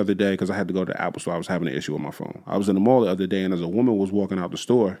mall the other day because I had to go to the Apple Store. I was having an issue with my phone. I was in the mall the other day, and as a woman was walking out the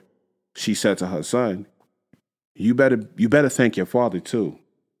store, she said to her son, "You better thank your father too."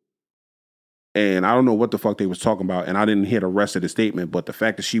 And I don't know what the fuck they was talking about, and I didn't hear the rest of the statement, but the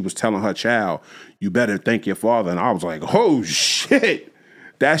fact that she was telling her child, "You better thank your father," and I was like, "Oh shit."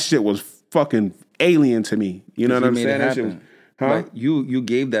 That shit was fucking alien to me. You know what I'm saying? That shit was, like, you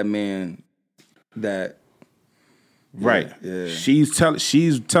gave that man that. Right. Yeah. She's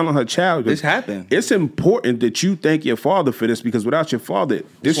telling her child this happened. It's important that you thank your father for this, because without your father,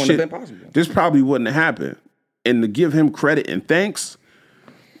 this shit, been possible. This probably wouldn't have happened. And to give him credit and thanks,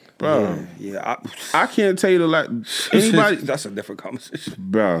 bro. Yeah. I can't tell you to like anybody. That's a different conversation,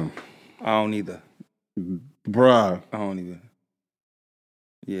 bro. I don't either, bro. I don't either.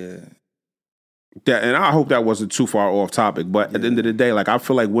 Yeah. That, and I hope that wasn't too far off topic, but at the end of the day, like, I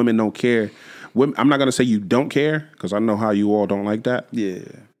feel like women don't care. I'm not gonna say you don't care because I know how you all don't like that. Yeah.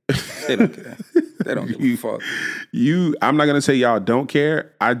 They don't care. They don't give a fuck. I'm not gonna say y'all don't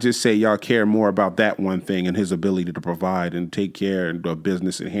care. I just say y'all care more about that one thing and his ability to provide and take care of the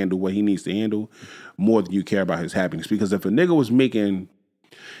business and handle what he needs to handle more than you care about his happiness. Because if a nigga was making,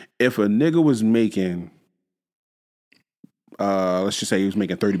 let's just say he was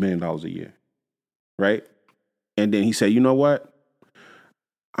making $30 million a year, right? And then he said, you know what?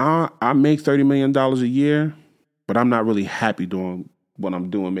 I make $30 million a year, but I'm not really happy doing what I'm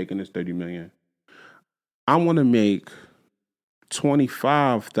doing, making this $30 million. I want to make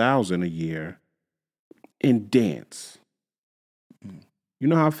 $25,000 a year and dance. You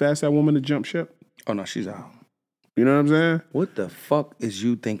know how fast that woman to jump ship? Oh no, she's out. You know what I'm saying? What the fuck is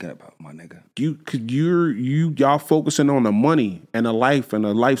you thinking about, my nigga? Y'all focusing on the money and the life and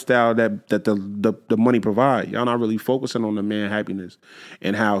the lifestyle that the money provide. Y'all not really focusing on the man happiness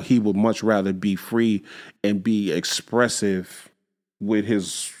and how he would much rather be free and be expressive with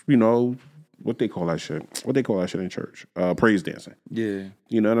his, what they call that shit? What they call that shit in church? Praise dancing. Yeah.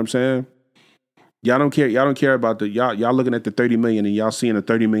 You know what I'm saying? Y'all don't care. Y'all don't care about y'all looking at the $30 million and y'all seeing the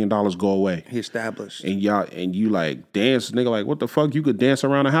 $30 million go away. He established. And you like dance, nigga, like what the fuck? You could dance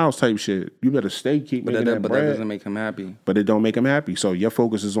around the house type shit. You better keep making that bread. But that doesn't make him happy. But it don't make him happy. So your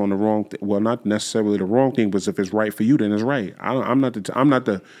focus is on the wrong well, not necessarily the wrong thing, but if it's right for you, then it's right. I'm not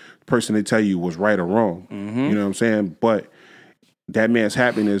the person to tell you what's right or wrong. Mm-hmm. You know what I'm saying? But that man's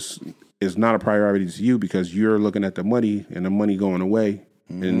happiness is not a priority to you because you're looking at the money and the money going away.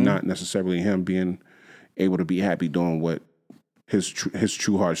 Mm-hmm. And not necessarily him being able to be happy doing what his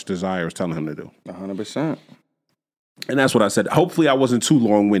true heart's desire is telling him to do. 100%. And that's what I said. Hopefully I wasn't too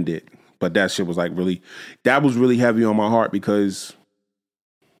long-winded, but that shit was that was really heavy on my heart because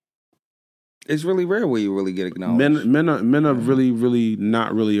it's really rare where you really get acknowledged. Men are really, really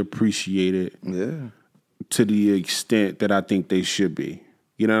not really appreciated to the extent that I think they should be.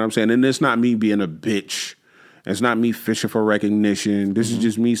 You know what I'm saying? And it's not me being a bitch. It's not me fishing for recognition. This is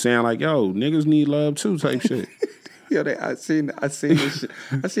just me saying like, yo, niggas need love too type shit. Yo, I seen this shit.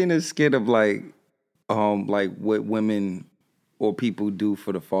 I seen this skit of like what women or people do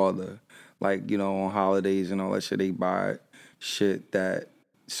for the father. Like, on holidays and all that shit, they buy shit that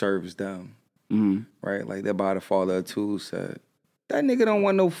serves them. Mm-hmm. Right? Like they buy the father a tool set. That nigga don't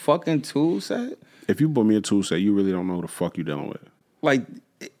want no fucking tool set. If you bought me a tool set, you really don't know what the fuck you dealing with. Like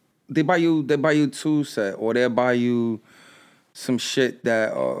they buy you a tool set, or they'll buy you some shit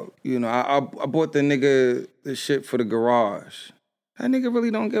that I bought the nigga the shit for the garage. That nigga really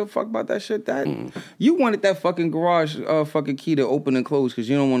don't give a fuck about that shit. You wanted that fucking garage fucking key to open and close because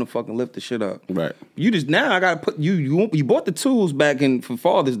you don't want to fucking lift the shit up. Right. You just now I gotta put you bought the tools back in for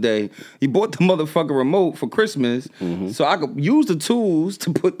Father's Day. You bought the motherfucking remote for Christmas, so I could use the tools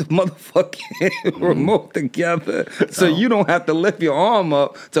to put the motherfucking remote together, so you don't have to lift your arm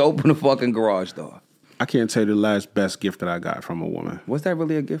up to open the fucking garage door. I can't tell you the last best gift that I got from a woman. Was that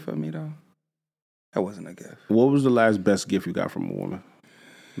really a gift for me though? That wasn't a gift. What was the last best gift you got from a woman?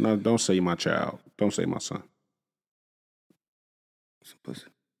 No, don't say my child. Don't say my son. Some pussy.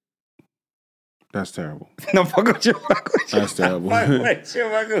 That's terrible. No, fuck with you. That's terrible.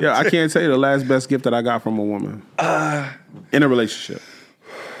 Yeah, I can't tell you the last best gift that I got from a woman. In a relationship.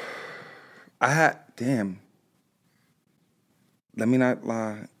 Damn. Let me not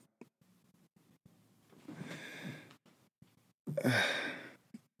lie.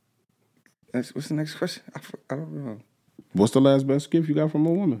 What's the next question? I don't know. What's the last best gift you got from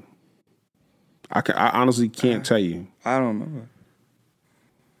a woman? I honestly can't tell you. I don't remember.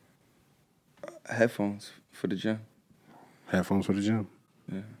 Headphones for the gym. Headphones for the gym.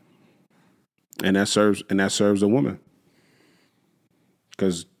 Yeah. And that serves the woman.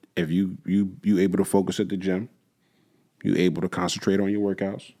 Because if you able to focus at the gym, you able to concentrate on your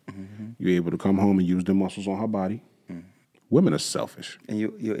workouts, you're able to come home and use the muscles on her body. Women are selfish. And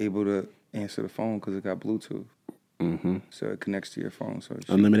you're able to answer the phone because it got Bluetooth. Mm-hmm. So it connects to your phone. So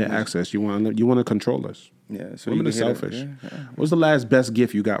unlimited access. You want to control us. Yeah. So women are selfish. What's the last best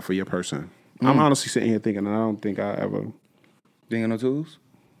gift you got for your person? I'm honestly sitting here thinking, I don't think I ever. You ain't got no tools?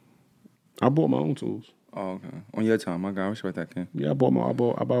 I bought my own tools. Oh, okay. On your time, my God, I respect that, Ken. Yeah, I bought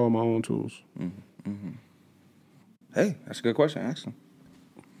all my own tools. Hey, that's a good question. Ask them.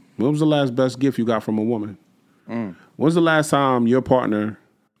 What was the last best gift you got from a woman? When's the last time your partner?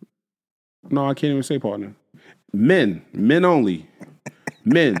 No, I can't even say partner. Men only.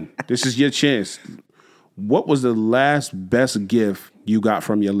 Men, this is your chance. What was the last best gift you got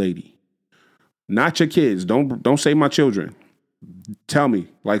from your lady? Not your kids. Don't say my children. Tell me,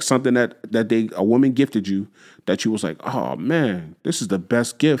 like something that a woman gifted you that you was like, oh man, this is the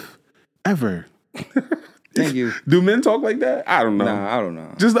best gift ever. Thank you. Do men talk like that? I don't know. Nah, I don't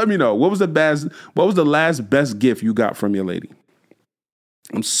know. Just let me know. What was the last best gift you got from your lady?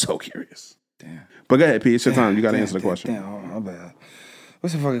 I'm so curious. Damn. But go ahead, P. It's your time. You got to answer the question. Damn, oh, my bad.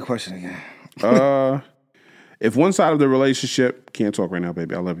 What's the fucking question again? If one side of the relationship can't talk right now,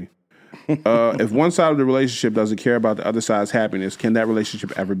 baby, I love you. If one side of the relationship doesn't care about the other side's happiness, can that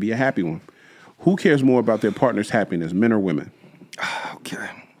relationship ever be a happy one? Who cares more about their partner's happiness, men or women? Okay.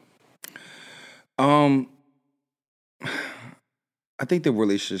 I think the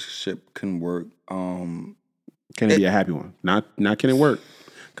relationship can work. Can it be a happy one? Not can it work?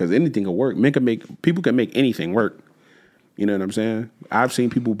 Because anything can work. People can make anything work. You know what I'm saying? I've seen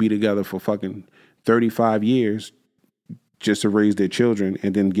people be together for fucking 35 years just to raise their children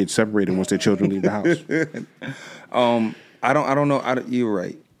and then get separated once their children leave the house. I don't know. You're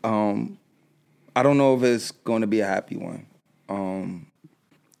right. I don't know if it's going to be a happy one.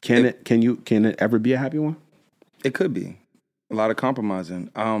 Can it ever be a happy one? It could be. A lot of compromising.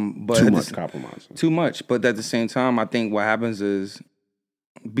 But Too much compromising. Too much. But at the same time, I think what happens is,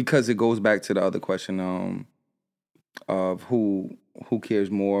 because it goes back to the other question of who cares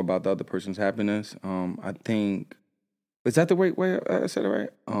more about the other person's happiness. I think, is that the right way I said it right?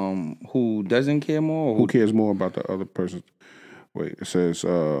 Who doesn't care more? Or who cares more about the other person's? Wait, it says,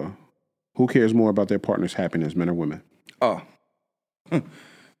 who cares more about their partner's happiness, men or women? Oh.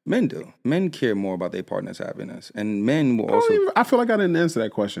 Men do. Men care more about their partner's happiness, and men will also. I feel like I didn't answer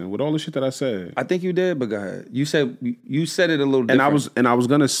that question with all the shit that I said. I think you did, but go ahead. You said it a little different. And I was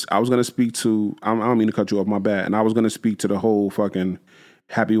gonna speak to. I don't mean to cut you off. My bad. And I was gonna speak to the whole fucking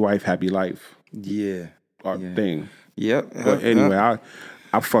happy wife, happy life. Yeah. Thing. Yep. But anyway,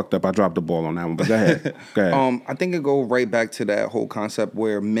 I fucked up. I dropped the ball on that one. But go ahead. Go ahead. I think it go right back to that whole concept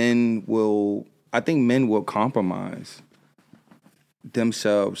where men will compromise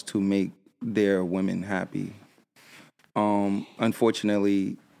themselves to make their women happy.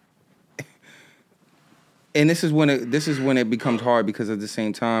 Unfortunately, and this is when it becomes hard, because at the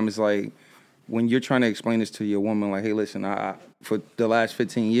same time, it's like when you're trying to explain this to your woman, like, hey, listen, I for the last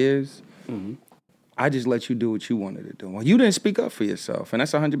 15 years, I just let you do what you wanted to do. Well, you didn't speak up for yourself, and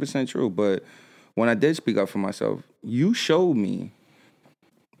that's 100% true. But when I did speak up for myself, you showed me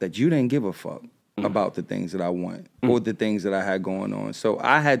that you didn't give a fuck about the things that I want or the things that I had going on. So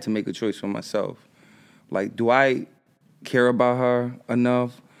I had to make a choice for myself. Like, do I care about her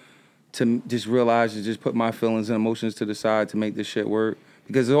enough to just realize to just put my feelings and emotions to the side to make this shit work?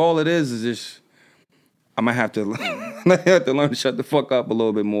 Because all it is just, I might have to learn to shut the fuck up a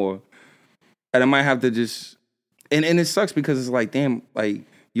little bit more. And I might have to just, and it sucks because it's like, damn, like,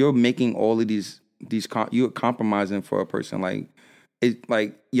 you're making all of these you're compromising for a person. Like, it's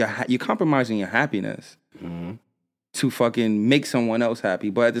like you're compromising your happiness to fucking make someone else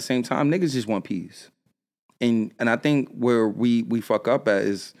happy. But at the same time, niggas just want peace. And I think where we fuck up at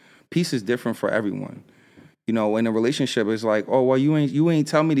is peace is different for everyone. You know, in a relationship, it's like, oh, well, you ain't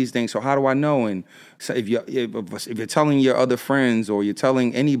tell me these things, so how do I know? And so if you're telling your other friends or you're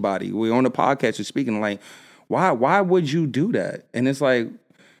telling anybody, we're on the podcast, you're speaking, like, why would you do that? And it's like,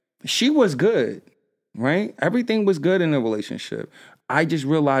 she was good, right? Everything was good in the relationship. I just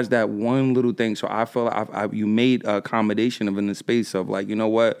realized that one little thing. So I feel like you made a accommodation in the space of, like, you know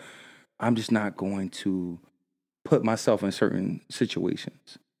what? I'm just not going to put myself in certain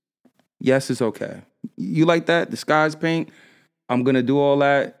situations. Yes, it's okay. You like that? The sky's pink. I'm going to do all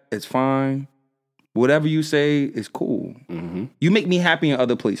that. It's fine. Whatever you say is cool. Mm-hmm. You make me happy in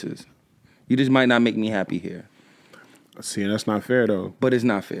other places. You just might not make me happy here. See, that's not fair, though. But it's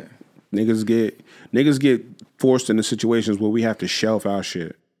not fair. Niggas get forced into situations where we have to shelf our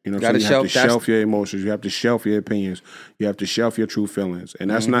shit. You know what I'm saying? You have to shelf your emotions. You have to shelf your opinions. You have to shelf your true feelings.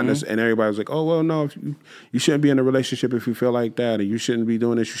 And that's not necessarily, and everybody's like, oh, well, no, you shouldn't be in a relationship if you feel like that, and you shouldn't be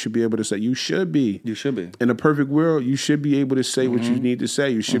doing this. You should be able to say, you should be. You should be. In a perfect world, you should be able to say what you need to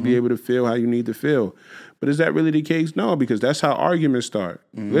say. You should be able to feel how you need to feel. But is that really the case? No, because that's how arguments start.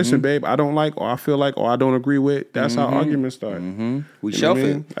 Listen, babe, I don't like, or I feel like, or I don't agree with. That's how arguments start. We shelf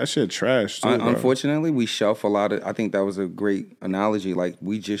it. That shit trash, too, unfortunately, we shelf a lot of, I think that was a great analogy. Like,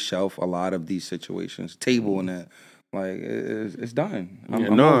 we just shelf a lot of these situations. Table and that. Like, it's done.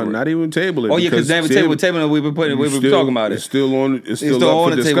 I'm not even tabling. Oh, yeah, because table, we've been talking about it. It's still on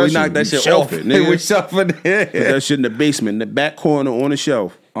the table. We knocked that shit shelf off. It, nigga. We shelf it. Put that shit in the basement, in the back corner on the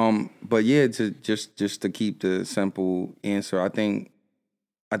shelf. But yeah, to just to keep the simple answer, I think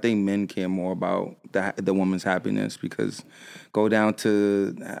men care more about the woman's happiness, because go down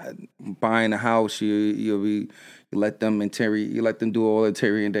to buying a house, you let them do all the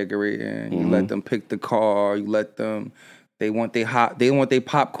interior and decorating, you let them pick the car, you let them They want their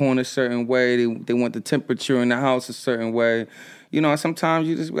popcorn a certain way. They want the temperature in the house a certain way. You know, sometimes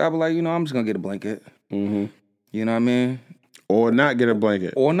you just gotta be like, I'm just gonna get a blanket. Mm-hmm. You know what I mean? Or not get a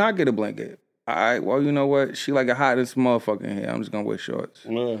blanket. All right, well, you know what? She like a hot this motherfucker in here. I'm just gonna wear shorts.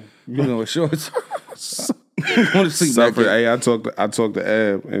 Yeah. I'm gonna wear shorts. I want to sleep naked. Hey, I talked to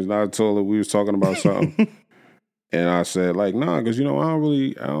Eb, and I told her we was talking about something. And I said, like, nah, because, I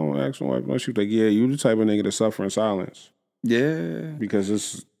don't ask my wife much. She was like, yeah, you the type of nigga to suffer in silence. Yeah.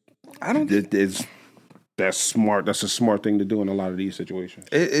 Because that's smart. That's a smart thing to do in a lot of these situations.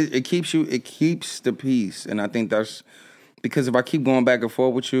 It keeps the peace. And I think that's, because if I keep going back and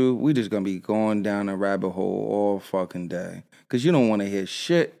forth with you, we just going to be going down a rabbit hole all fucking day. Because you don't want to hear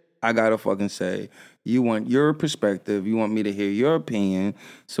shit I got to fucking say. You want your perspective. You want me to hear your opinion.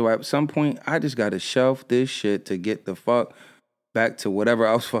 So at some point, I just got to shelf this shit to get the fuck back to whatever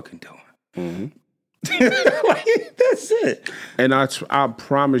I was fucking doing. Mm-hmm. Like, that's it. And I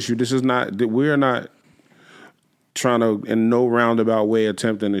promise you, we're not trying to, in no roundabout way,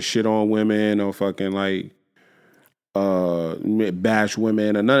 attempting to shit on women or fucking like bash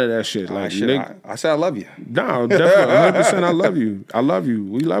women or none of that shit. Like, I said I love you. No, definitely 100%. I love you. I love you.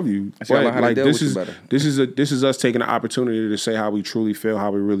 We love you. But like this is us taking the opportunity to say how we truly feel,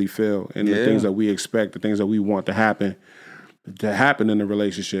 how we really feel, and the things that we expect, the things that we want to happen in the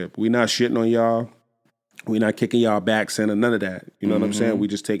relationship. We not shitting on y'all. We not kicking y'all back, saying none of that. You know what I'm saying? We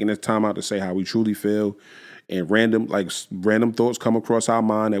just taking this time out to say how we truly feel. And random thoughts come across our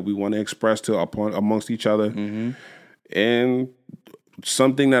mind that we want to express amongst each other. Mm-hmm. And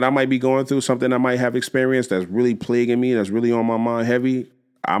something that I might be going through, something I might have experienced that's really plaguing me, that's really on my mind heavy,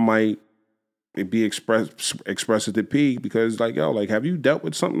 I might be express it to P because like, yo, like, have you dealt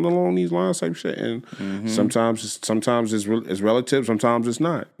with something along these lines type shit? And sometimes it's relative, sometimes it's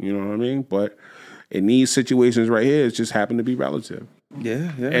not. You know what I mean? But in these situations right here, it just happened to be relative.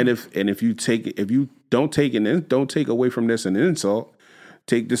 Yeah, yeah. And if you don't take away from this an insult.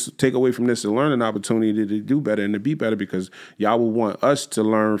 Take away from this and learn an opportunity to do better and to be better, because y'all will want us to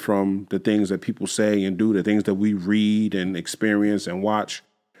learn from the things that people say and do, the things that we read and experience and watch.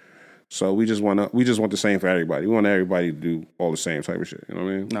 So we just want the same for everybody. We want everybody to do all the same type of shit. You know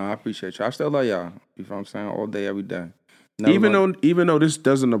what I mean? No, I appreciate you. I still love y'all. You know what I'm saying? All day, every day. Even though this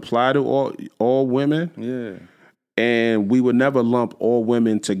doesn't apply to all women. Yeah. And we would never lump all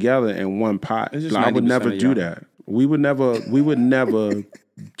women together in one pot. I would never do that. We would never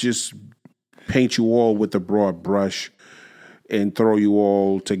just paint you all with a broad brush and throw you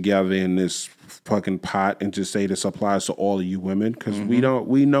all together in this fucking pot and just say this applies to all of you women, because we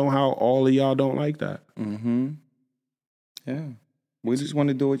know how all of y'all don't like that. Mm-hmm. Yeah. We just want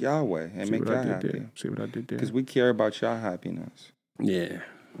to do it y'all way and make y'all happy. See what I did there? Because we care about y'all happiness. Yeah.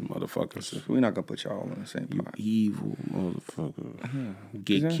 Motherfuckers. We're not going to put y'all in the same pot. Evil motherfucker.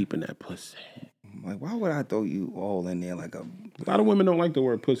 Gatekeeping that pussy. Like, why would I throw you all in there like a... A lot of women don't like the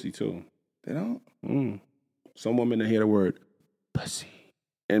word pussy, too. They don't? Some women that hear the word pussy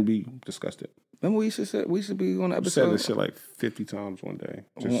and be disgusted. Remember we should be on the episode? Said this shit like 50 times one day.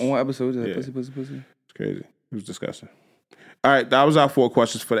 On one episode, like, pussy. It's crazy. It was disgusting. All right, that was our 4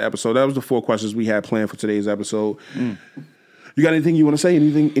 questions for the episode. That was the 4 questions we had planned for today's episode. You got anything you want to say?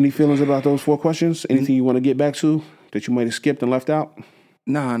 Any feelings about those 4 questions? Anything you want to get back to that you might have skipped and left out?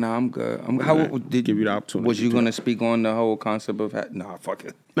 Nah, I'm good. Did give you the opportunity? Was you gonna speak on the whole concept of? Nah, fuck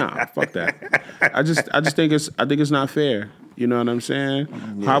it. Nah, fuck that. I just think it's not fair. You know what I'm saying?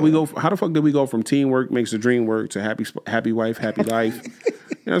 Yeah. How the fuck did we go from teamwork makes the dream work to happy wife, happy life? You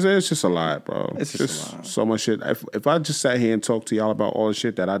know what I'm saying? It's just a lot, bro. It's just a lot. So much shit. If I just sat here and talked to y'all about all the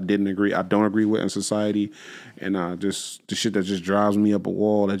shit that I don't agree with in society, and just the shit that just drives me up a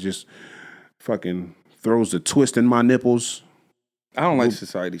wall, that just fucking throws the twist in my nipples. I don't like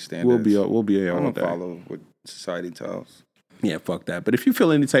society standards. We'll be I all don't day. follow what society tells. Yeah, fuck that. But if you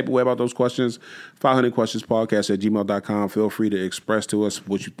feel any type of way about those questions, 500questionspodcast@gmail.com. Feel free to express to us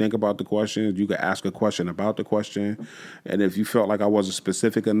what you think about the questions. You can ask a question about the question. And if you felt like I wasn't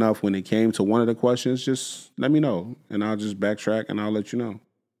specific enough when it came to one of the questions, just let me know. And I'll just backtrack and I'll let you know.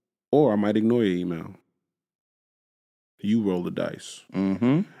 Or I might ignore your email. You roll the dice.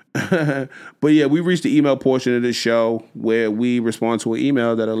 Mm-hmm. But yeah, we reached the email portion of this show where we respond to an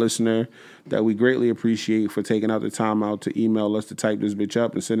email that a listener that we greatly appreciate for taking out the time out to email us to type this bitch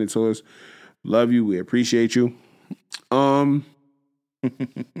up and send it to us. Love you. We appreciate you.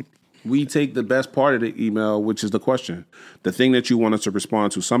 We take the best part of the email, which is the question, the thing that you want us to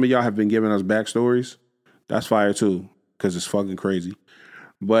respond to. Some of y'all have been giving us backstories. That's fire too, because it's fucking crazy.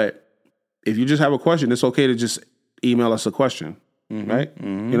 But if you just have a question, it's okay to just email us a question. Mm-hmm, right? Mm-hmm.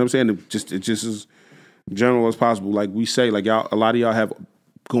 You know what I'm saying? It just is general as possible. Like we say, like y'all, a lot of y'all have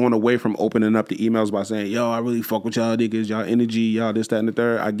gone away from opening up the emails by saying, yo, I really fuck with y'all niggas, y'all energy, y'all this, that, and the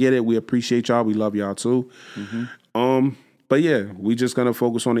third. I get it. We appreciate y'all. We love y'all too. But yeah, we just gonna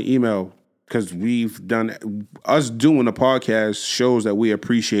focus on the email because we've done us doing the podcast shows that we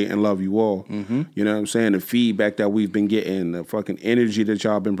appreciate and love you all. You know what I'm saying? The feedback that we've been getting, the fucking energy that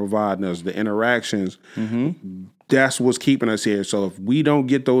y'all been providing us, the interactions. That's what's keeping us here. So if we don't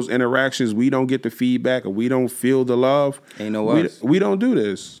get those interactions, we don't get the feedback, or we don't feel the love, Ain't no us. we don't do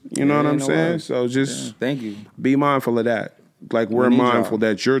this. You know what I'm no saying? us. So just Thank you. be mindful of that. Like we're need mindful y'all.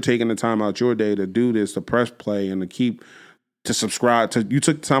 that you're taking the time out your day to do this, to press play, and to subscribe. You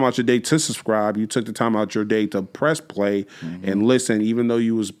took the time out your day to subscribe. You took the time out your day to press play and listen, even though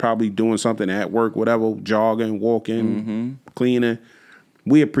you was probably doing something at work, whatever, jogging, walking, cleaning.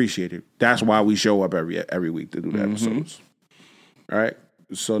 We appreciate it. That's why we show up every week to do the episodes. All right.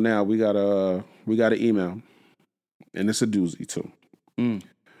 So now we got an email, and it's a doozy too.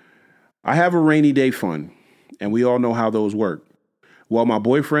 I have a rainy day fund, and we all know how those work. Well, my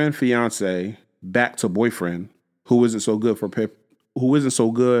boyfriend, fiance, back to boyfriend, who isn't so good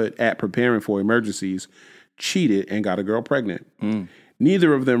at preparing for emergencies, cheated and got a girl pregnant.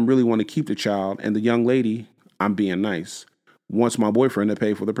 Neither of them really want to keep the child, and the young lady, I'm being nice, wants my boyfriend to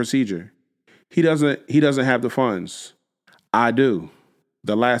pay for the procedure. He doesn't have the funds. I do.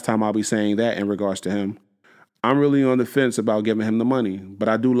 The last time I'll be saying that in regards to him. I'm really on the fence about giving him the money, but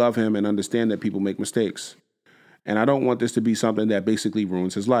I do love him and understand that people make mistakes. And I don't want this to be something that basically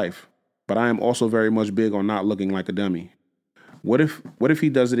ruins his life. But I am also very much big on not looking like a dummy. What if he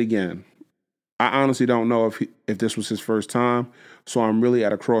does it again? I honestly don't know if this was his first time, so I'm really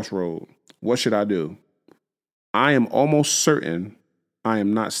at a crossroad. What should I do? I am almost certain I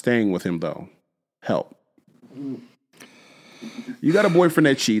am not staying with him, though. Help. You got a boyfriend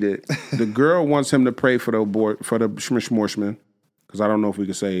that cheated. The girl wants him to pray for the shmishmorshman, because I don't know if we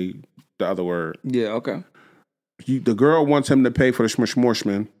could say the other word. Yeah, okay. The girl wants him to pay for the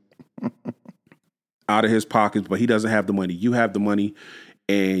shmishmorshman out of his pockets, but he doesn't have the money. You have the money,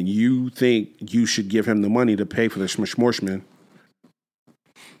 and you think you should give him the money to pay for the shmishmorshman.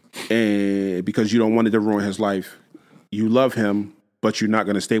 And because you don't want it to ruin his life, you love him, but you're not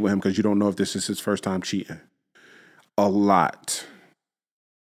going to stay with him because you don't know if this is his first time cheating. A lot.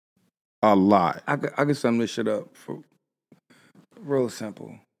 I could sum this shit up for real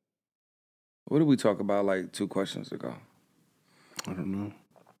simple. What did we talk about like 2 questions ago? I don't know.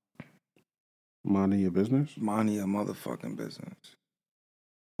 Mind your business? Mind your motherfucking business.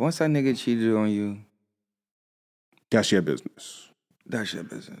 Once that nigga cheated on you, That's your business. that's your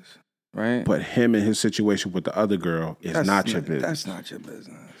business, right? But him and his situation with the other girl is not your business. That's not your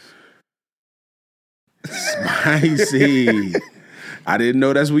business. Spicy. I didn't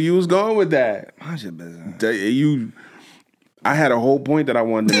know that's where you was going with that. Mind your business. I had a whole point that I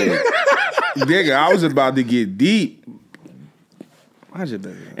wanted to make. Nigga, I was about to get deep. Mind your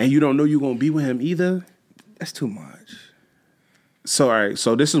business. And you don't know you're going to be with him either? That's too much. So, all right.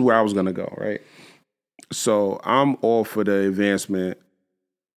 So this is where I was going to go, right? So I'm all for the advancement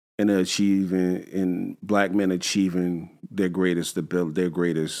in black men achieving their greatest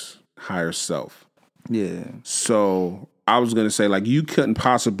higher self. Yeah. So I was going to say, like, you couldn't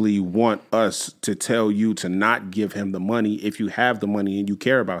possibly want us to tell you to not give him the money if you have the money and you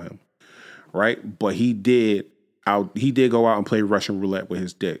care about him, right? But he did go out and play Russian roulette with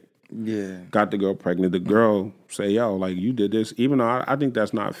his dick. Yeah. Got the girl pregnant. The girl say, yo, like, you did this. Even though I think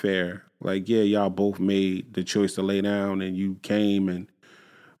that's not fair. Like, yeah, y'all both made the choice to lay down and you came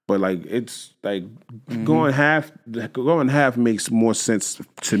but like, it's like going half makes more sense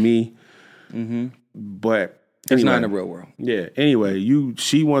to me. But It's anyway, not in the real world. Yeah. Anyway,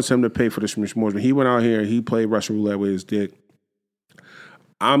 she wants him to pay for the shmishmorshman. He went out here and he played Russian roulette with his dick.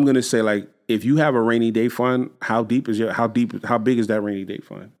 I'm gonna say, like, if you have a rainy day fund, how big is that rainy day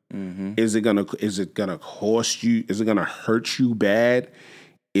fund? Is it gonna cost you? Is it gonna hurt you bad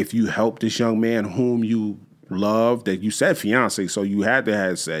if you help this young man whom you love, that you said fiance, so you had to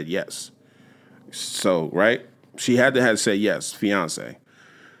have said yes. So, right? She had to have said yes, fiance.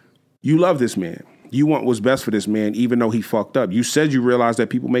 You love this man. You want what's best for this man, even though he fucked up. You said you realized that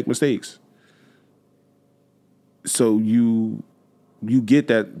people make mistakes. So you get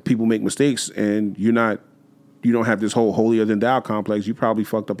that people make mistakes, and you don't have this whole holier than thou complex. You probably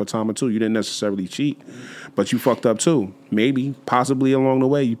fucked up a time or two. You didn't necessarily cheat, but you fucked up too. Maybe, possibly along the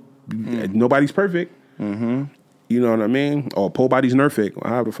way. Nobody's perfect. You know what I mean? Or po body's nerfic.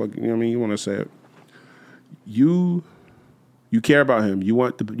 How the fuck, you know what I mean? You want to say it. You care about him. You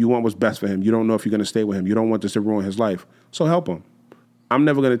want what's best for him. You don't know if you're going to stay with him. You don't want this to ruin his life. So help him. I'm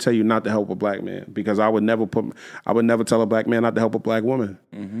never gonna tell you not to help a black man because I would never tell a black man not to help a black woman.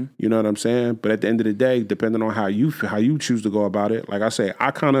 Mm-hmm. You know what I'm saying? But at the end of the day, depending on how you choose to go about it, like I say,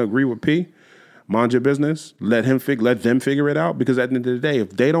 I kind of agree with P. Mind your business. Let them figure it out. Because at the end of the day,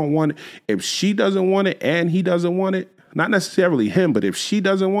 if they don't want it, if she doesn't want it and he doesn't want it, not necessarily him, but if she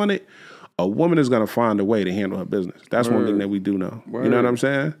doesn't want it, a woman is gonna find a way to handle her business. That's one thing that we do know. You know what I'm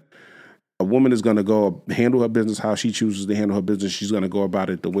saying? A woman is going to go handle her business how she chooses to handle her business. She's going to go about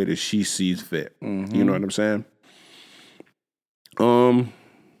it the way that she sees fit. Mm-hmm. You know what I'm saying?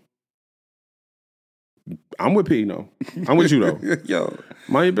 I'm with P, no. I'm with you, though. Yo.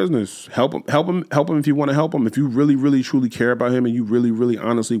 Mind your business. Help him if you want to help him. If you really, really, truly care about him and you really, really,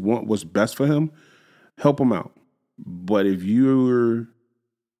 honestly want what's best for him, help him out. But if you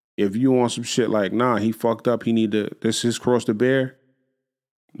want some shit like, nah, he fucked up, this is his cross to bear,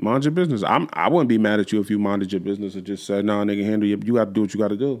 mind your business. I wouldn't be mad at you if you minded your business and just said, "Nah, nigga, you got to do what you got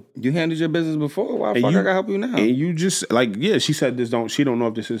to do." You handled your business before. Why the fuck I gotta help you now? And you just she said she don't know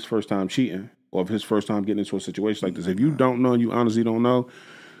if this is his first time cheating or if his first time getting into a situation like this. If you don't know, you honestly don't know.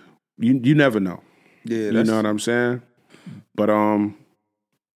 You never know. Yeah, you know what I'm saying. But I'm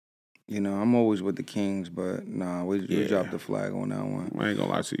always with the Kings, but nah, we dropped the flag on that one. I ain't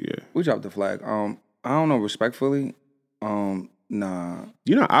gonna lie to you. Yeah. We dropped the flag. I don't know, respectfully. Nah,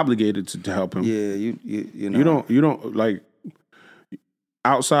 you're not obligated to help him. Yeah, you know. You don't like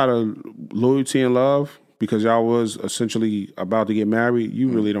outside of loyalty and love because y'all was essentially about to get married. You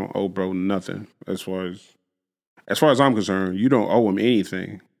really don't owe bro nothing as far as I'm concerned. You don't owe him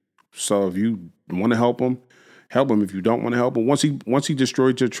anything. So if you want to help him. If you don't want to help him, once he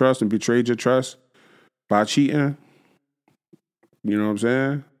destroyed your trust and betrayed your trust by cheating, you know what I'm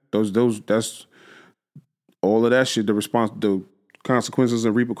saying? That's all of that shit. The consequences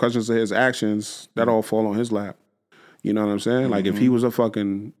and repercussions of his actions, that all fall on his lap. You know what I'm saying? Mm-hmm. Like if he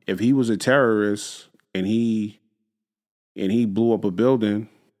was a terrorist and he blew up a building,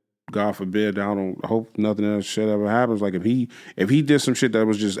 God forbid, I hope nothing else shit ever happens. Like if he did some shit that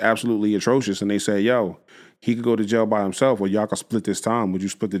was just absolutely atrocious and they say, yo, he could go to jail by himself or y'all could split this time, would you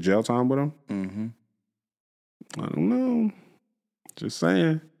split the jail time with him? Mm-hmm. I don't know. Just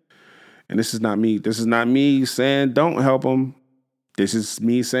saying. And this is not me saying don't help him. This is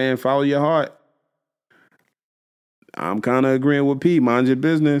me saying follow your heart. I'm kind of agreeing with P. Mind your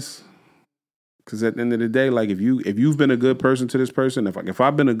business. Because at the end of the day, like if you've been a good person to this person, if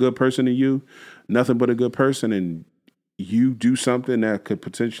I've been a good person to you, nothing but a good person, and you do something that could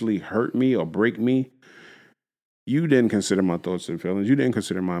potentially hurt me or break me, you didn't consider my thoughts and feelings. You didn't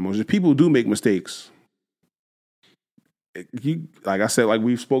consider my emotions. People do make mistakes. Like I said, like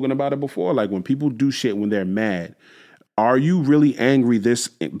we've spoken about it before. Like when people do shit when they're mad, are you really angry this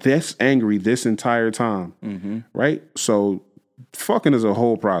entire time? Mm-hmm. Right? So fucking is a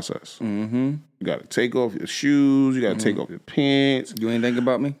whole process. Mm-hmm. You got to take off your shoes. You got to take off your pants. You ain't think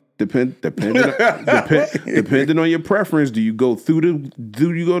about me? Depending on your preference, do you go through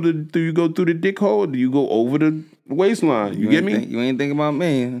the dick hole? Or do you go over the waistline? You get me? You ain't think about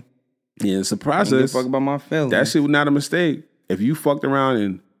me. Yeah, it's a process. Don't fuck about my feelings. That shit was not a mistake. If you fucked around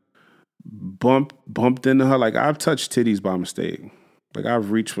and bumped into her, like I've touched titties by mistake. Like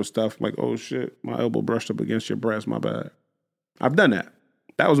I've reached for stuff like, oh shit, my elbow brushed up against your breast, my bad. I've done that.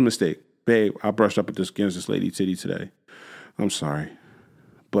 That was a mistake. Babe, I brushed up against this lady titty today. I'm sorry.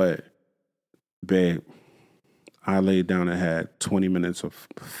 But, babe, I laid down and had 20 minutes of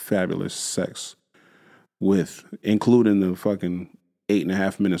fabulous sex including the fucking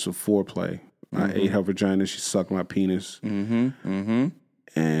 8.5 minutes of foreplay. Mm-hmm. I ate her vagina. She sucked my penis. Mm-hmm. Mm-hmm.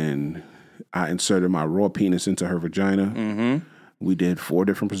 And I inserted my raw penis into her vagina. Mm-hmm. We did 4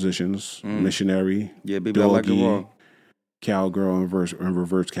 different positions. Missionary, baby, doggy, I like it raw. Cowgirl, and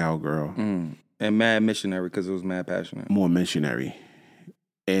reverse cowgirl. And mad missionary because it was mad passionate. More missionary.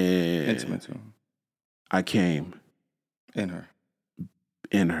 And intimate too. I came. In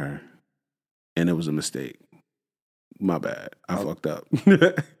her. And it was a mistake. My bad. I fucked up.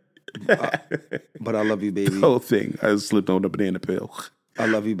 But I love you, baby. The whole thing. I slipped on the banana peel. I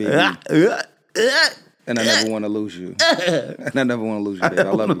love you, baby. And I never want to lose you. And I never want to lose you, baby.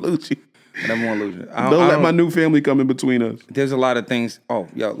 I love you. I never want to lose you. Don't let my new family come in between us. There's a lot of things. Oh,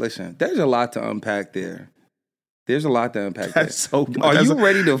 yo, listen. There's a lot to unpack there. That's so good. Are you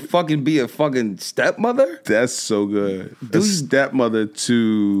ready to fucking be a fucking stepmother? That's so good. Stepmother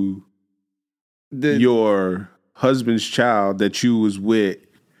to your husband's child that you was with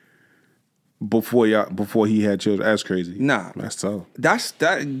before he had children. That's crazy. Nah, that's tough.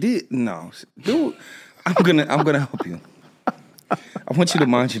 No, dude. I'm gonna help you. I want you to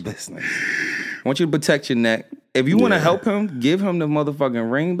mind your business. I want you to protect your neck. if you want to help him, give him the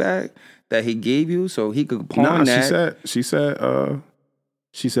motherfucking ring back that he gave you, so he could pawn that.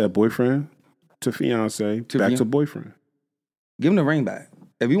 She said boyfriend to fiance back to boyfriend. Give him the ring back.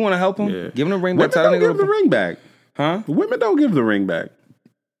 If you want to help him, give him the ring back. Women don't give the ring back. Huh? Women don't give the ring back.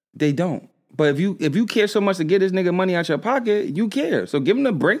 They don't. But if you care so much to get this nigga money out your pocket, you care. So give him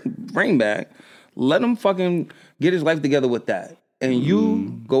the ring back. Let him fucking get his life together with that. And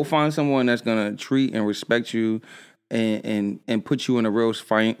you go find someone that's gonna treat and respect you and put you in a real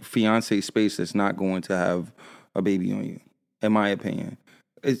fiance space that's not going to have a baby on you, in my opinion.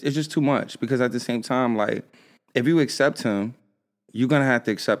 It's just too much. Because at the same time, like, if you accept him, you're gonna have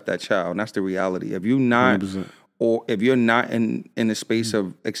to accept that child. And that's the reality. If you're not 100%. Or if you're not in the space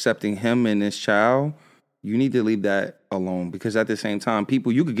of accepting him and this child, you need to leave that alone. Because at the same time,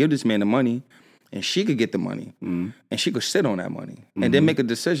 you could give this man the money, and she could get the money, and she could sit on that money, and then make a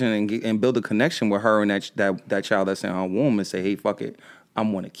decision and build a connection with her and that child that's in her womb, and say, hey, fuck it,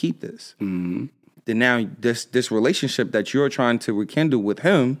 I'm gonna keep this. Then now this relationship that you're trying to rekindle with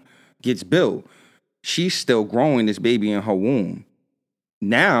him gets built. She's still growing this baby in her womb.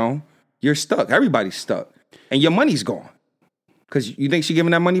 Now you're stuck. Everybody's stuck. And your money's gone. Because you think she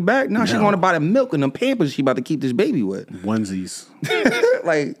giving that money back? No, she's going to buy the milk and the Pampers she about to keep this baby with. Onesies.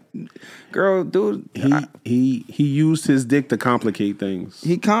 Like, girl, dude. He used his dick to complicate things.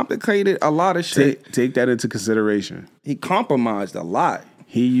 He complicated a lot of shit. Take that into consideration. He compromised a lot.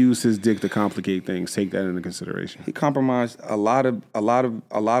 He used his dick to complicate things. Take that into consideration. He compromised a lot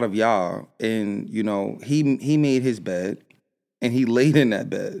of y'all. And, you know, he made his bed and he laid in that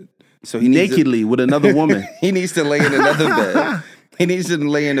bed. So he nakedly with another woman. He needs to lay in another bed. He needs to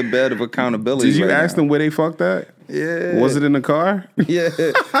lay in the bed of accountability. Did you ask them where they fucked at? Yeah. Was it in the car? Yeah.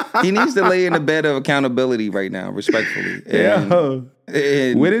 He needs to lay in the bed of accountability right now, respectfully.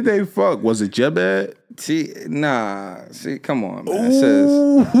 And where did they fuck? Was it your bed? See, come on, man.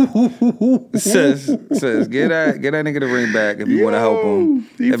 Says, get that nigga the ring back if you want to help him.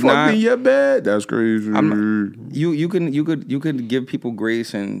 He fucked in your bed? That's crazy. You could give people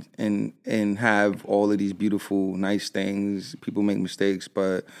grace and have all of these beautiful, nice things. People make mistakes,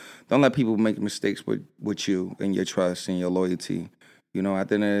 but don't let people make mistakes with you and your trust and your loyalty. You know, at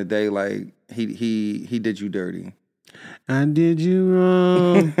the end of the day, like he did you dirty. I did you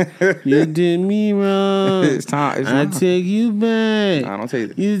wrong. You did me wrong. It's time. I take you back. I don't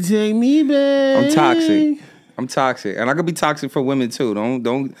take it. You take me back. I'm toxic, and I could be toxic for women too.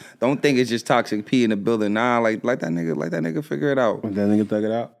 Don't think it's just toxic P in the building. Nah, let that nigga figure it out. Let that nigga figure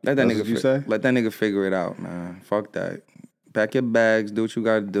it out. Let that nigga figure it out, man. Fuck that. Pack your bags. Do what you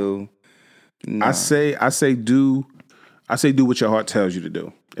gotta do. Nah. I say do what your heart tells you to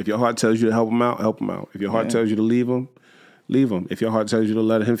do. If your heart tells you to help him out, help him out. If your heart tells you to leave him, leave him. If your heart tells you to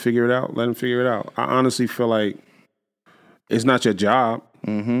let him figure it out, let him figure it out. I honestly feel like it's not your job.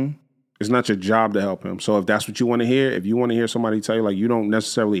 Mm-hmm. It's not your job to help him. So if that's what you want to hear, if you want to hear somebody tell you like you don't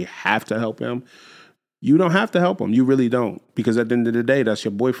necessarily have to help him, you don't have to help him. You really don't. Because at the end of the day, that's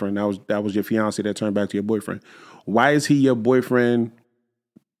your boyfriend. That was your fiance that turned back to your boyfriend. Why is he your boyfriend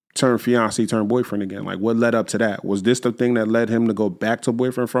turn fiance, turn boyfriend again? Like, what led up to that? Was this the thing that led him to go back to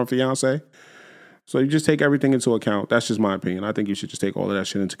boyfriend from fiance? So you just take everything into account. That's just my opinion. I think you should just take all of that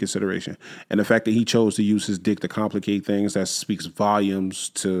shit into consideration. And the fact that he chose to use his dick to complicate things, that speaks volumes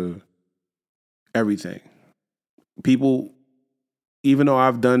to everything. People, even though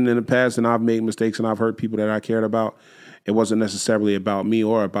I've done in the past and I've made mistakes and I've hurt people that I cared about, it wasn't necessarily about me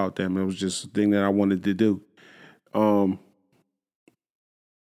or about them. It was just a thing that I wanted to do.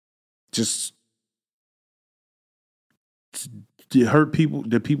 Just to hurt people,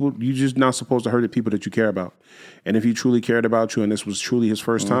 you're just not supposed to hurt the people that you care about. And if he truly cared about you and this was truly his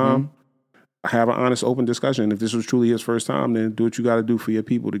first time, have an honest, open discussion. If this was truly his first time, then do what you got to do for your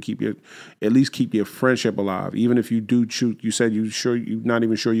people to at least keep your friendship alive. Even if you do shoot, you said you're not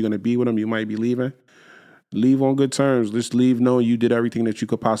even sure you're going to be with him, you might be leaving. Leave on good terms. Just leave knowing you did everything that you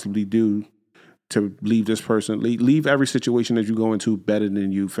could possibly do to leave this person. Leave every situation that you go into better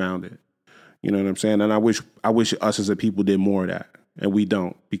than you found it. You know what I'm saying? And I wish us as a people did more of that. And we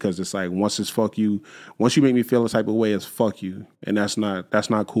don't, because it's like once it's fuck you, once you make me feel a type of way, it's fuck you. And that's not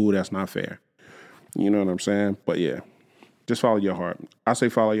cool, that's not fair. You know what I'm saying? But yeah, just follow your heart. I say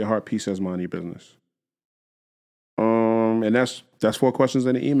follow your heart, peace says mind your business. And that's 4 questions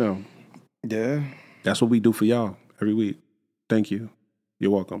in the email. Yeah. That's what we do for y'all every week. Thank you.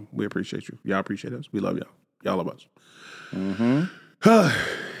 You're welcome. We appreciate you. Y'all appreciate us. We love y'all. Y'all love us. Mm-hmm.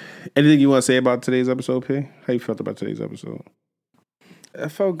 Anything you want to say about today's episode, P? How you felt about today's episode? I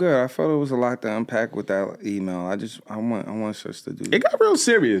felt good. I felt it was a lot to unpack with that email. I want us to do. It got real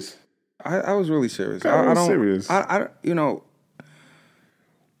serious. I was really serious. I don't serious. I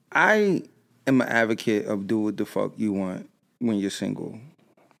am an advocate of do what the fuck you want when you're single.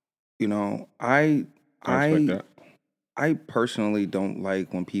 You know, I respect that. I personally don't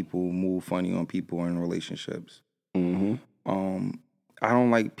like when people move funny on people in relationships. Mm-hmm. I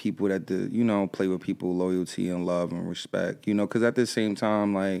don't like people that play with people loyalty and love and respect. Because at the same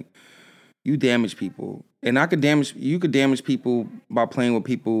time, like, you damage people, and you could damage people by playing with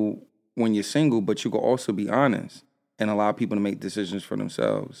people when you're single, but you could also be honest and allow people to make decisions for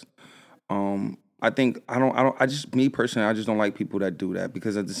themselves. I think me personally, I just don't like people that do that,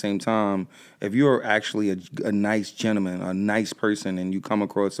 because at the same time, if you're actually a nice gentleman, a nice person, and you come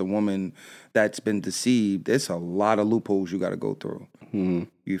across a woman that's been deceived, it's a lot of loopholes you got to go through. Mm-hmm.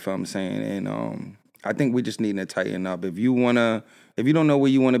 You feel what I'm saying? And I think we just need to tighten up. If you don't know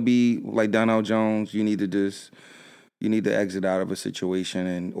where you want to be, like Donald Jones, you need to exit out of a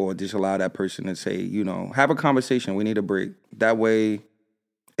situation or just allow that person to say, have a conversation. We need a break. That way,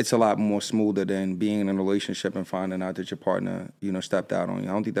 it's a lot more smoother than being in a relationship and finding out that your partner, stepped out on you.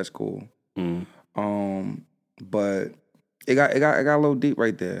 I don't think that's cool. Mm. But it got a little deep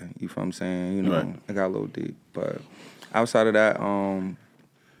right there. You feel what I'm saying? Right. It got a little deep. But outside of that,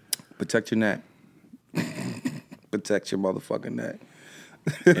 protect your neck. Protect your motherfucking neck.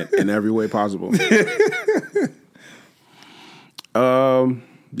 in every way possible.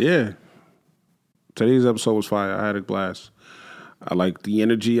 Yeah. Today's episode was fire. I had a blast. I like the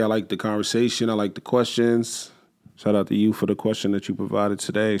energy. I like the conversation. I like the questions. Shout out to you for the question that you provided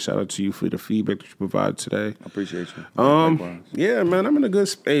today. Shout out to you for the feedback that you provided today. I appreciate you. Yeah, man, I'm in a good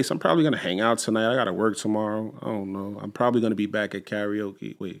space. I'm probably going to hang out tonight. I got to work tomorrow. I don't know. I'm probably going to be back at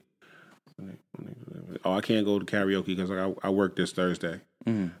karaoke. Wait. Oh, I can't go to karaoke because I work this Thursday.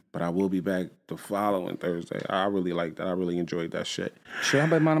 Mm-hmm. But I will be back the following Thursday. I really like that. I really enjoyed that shit. Should I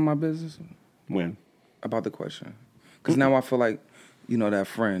be minding my business? When? About the question. Because now I feel like, that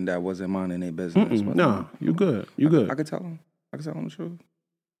friend that wasn't minding their business. No, you good. You good. I could tell him. The truth.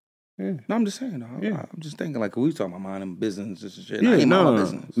 Yeah. No, I'm just saying. Though. Yeah. I'm just thinking, like, we was talking about minding business and shit. Yeah, I ain't my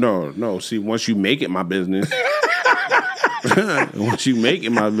business. No. See, once you make it my business, once you make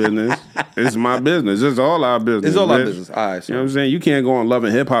it my business, it's my business. It's all our business. It's all our business. All right. So. You know what I'm saying? You can't go on Love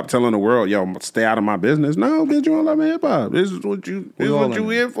and Hip Hop telling the world, yo, stay out of my business. No, bitch, you on Love and Hip Hop. This is what you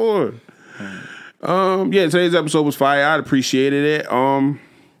here for. Yeah, today's episode was fire. I appreciated it.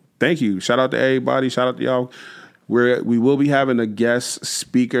 Thank you. Shout out to everybody. Shout out to y'all. We will be having a guest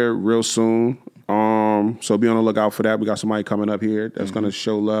speaker real soon. So be on the lookout for that. We got somebody coming up here that's gonna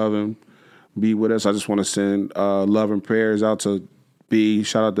show love and be with us. I just want to send love and prayers out to B.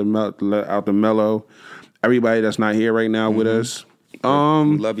 Shout out to Mello. Everybody that's not here right now with us. We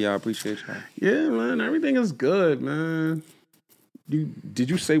love y'all. Appreciate y'all. Yeah, man. Everything is good, man. Did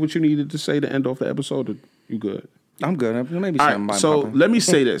you say what you needed to say to end off the episode? Or you good? I'm good. Maybe something. Right, so let me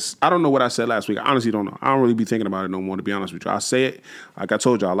say this. I don't know what I said last week. I honestly don't know. I don't really be thinking about it no more, to be honest with you. I say it like I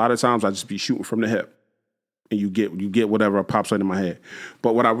told you. A lot of times I just be shooting from the hip, and you get whatever pops right in my head.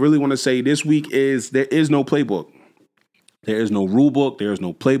 But what I really want to say this week is there is no playbook. There is no rule book. There is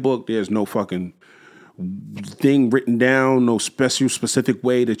no playbook. There is no fucking thing written down. No specific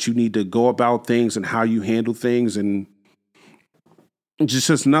way that you need to go about things and how you handle things and.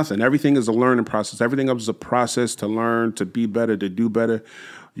 Just nothing. Everything is a learning process. Everything is a process to learn, to be better, to do better.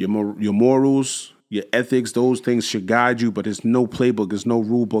 Your morals, your ethics, those things should guide you, but there's no playbook. There's no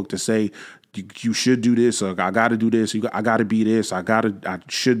rule book to say you should do this or I got to do this. I got to be this. I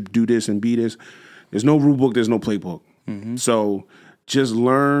should do this and be this. There's no rule book. There's no playbook. Mm-hmm. So just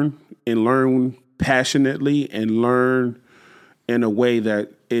learn and learn passionately and learn in a way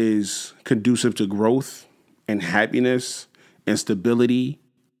that is conducive to growth and happiness and stability.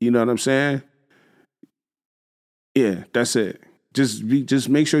 You know what I'm saying? Yeah, that's it. Just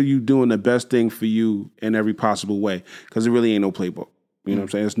make sure you're doing the best thing for you in every possible way, because it really ain't no playbook. You know what I'm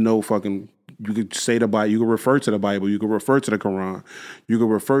saying? It's no fucking. You could say the Bible. You could refer to the Bible. You could refer to the Quran. You could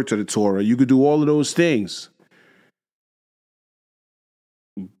refer to the Torah. You could do all of those things,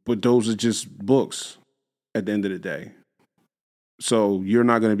 but those are just books at the end of the day. So you're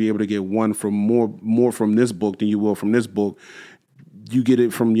not going to be able to get one from more from this book than you will from this book. You get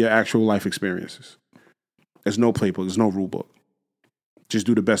it from your actual life experiences. There's no playbook. There's no rule book. Just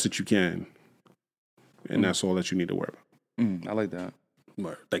do the best that you can. And that's all that you need to worry about. I like that.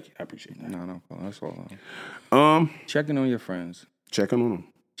 Well, thank you. I appreciate that. No, that's all. Checking on your friends. Checking on them.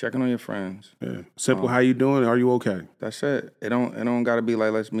 Checking on your friends. Yeah. Simple. How you doing? Are you okay? That's it. It don't got to be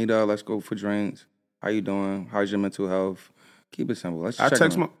like, let's meet up. Let's go for drinks. How you doing? How's your mental health? Keep it simple.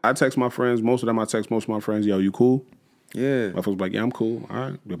 I text my friends. Most of them I text most of my friends. Yo, you cool? Yeah. Motherfuckers like, yeah, I'm cool. All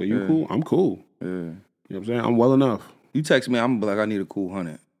right. But you Yeah. cool? I'm cool. Yeah. You know what I'm saying? I'm well enough. You text me, I'm like, I need a cool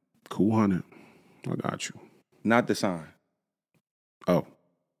 100. Cool 100. I got you. Not the sign. Oh.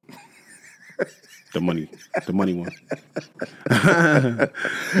 The money one. The money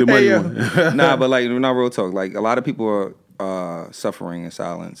one. Nah, but like, not real talk. Like, a lot of people are suffering in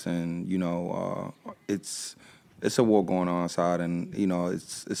silence, and you know, it's a war going on outside, and you know,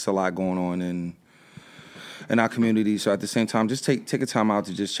 it's a lot going on in our community. So at the same time, just take a time out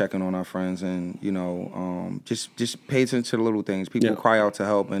to just check in on our friends, and you know, just pay attention to the little things. People cry out to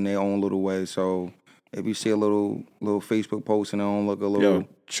help in their own little way. So if you see a little Facebook post and they don't look a little, Yo,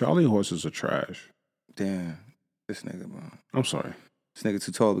 Charlie horses are trash. damn, this nigga, man. I'm sorry. This nigga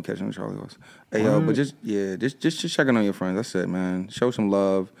too tall to be catching the Charlie horse. Hey, yo, but just checking on your friends. That's it, man. Show some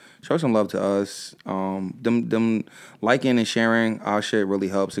love. Show some love to us. Them liking and sharing our shit really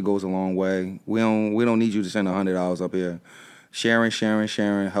helps. It goes a long way. We don't need you to send $100 up here. Sharing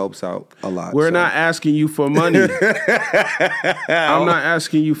helps out a lot. We're not asking you for money. I'm not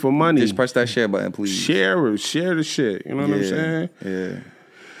asking you for money. Just press that share button, please. Share the shit. You know what I'm saying? Yeah.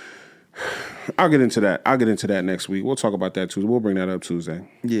 I'll get into that next week. We'll talk about that Tuesday. We'll bring that up Tuesday.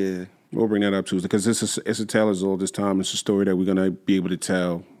 Yeah. We'll bring that up Tuesday because it's a tale as old this time. It's a story that we're gonna be able to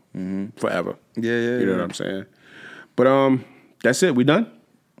tell forever. Yeah. You know what I'm saying? But that's it. We done?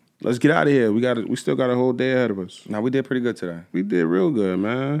 Let's get out of here. We still got a whole day ahead of us. Now, we did pretty good today. We did real good,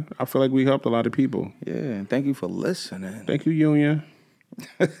 man. I feel like we helped a lot of people. Yeah, and thank you for listening. Thank you, Union.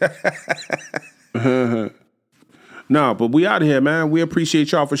 No, but we out of here, man. We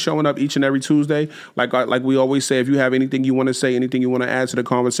appreciate y'all for showing up each and every Tuesday. Like we always say, if you have anything you want to say, anything you want to add to the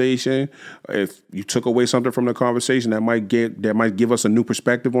conversation, if you took away something from the conversation that might give us a new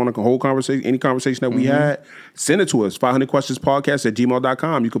perspective on the whole conversation, any conversation that we had, send it to us.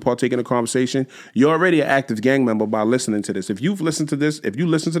 500questionspodcast@gmail.com. You can partake in the conversation. You're already an active gang member by listening to this. If you listen to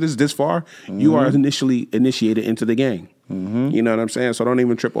this far, you are initially initiated into the gang. You know what I'm saying? So don't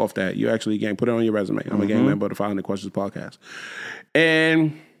even trip off that. You're actually a gang. Put it on your resume. I'm a gang member of the 500 Questions Podcast.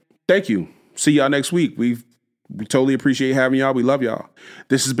 And thank you. See y'all next week. We totally appreciate having y'all. We love y'all.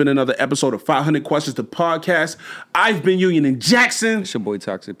 This has been another episode of 500 Questions, the podcast. I've been Union and Jackson. It's your boy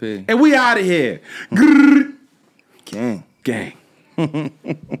Toxic P. And we out of here. Gang. Gang.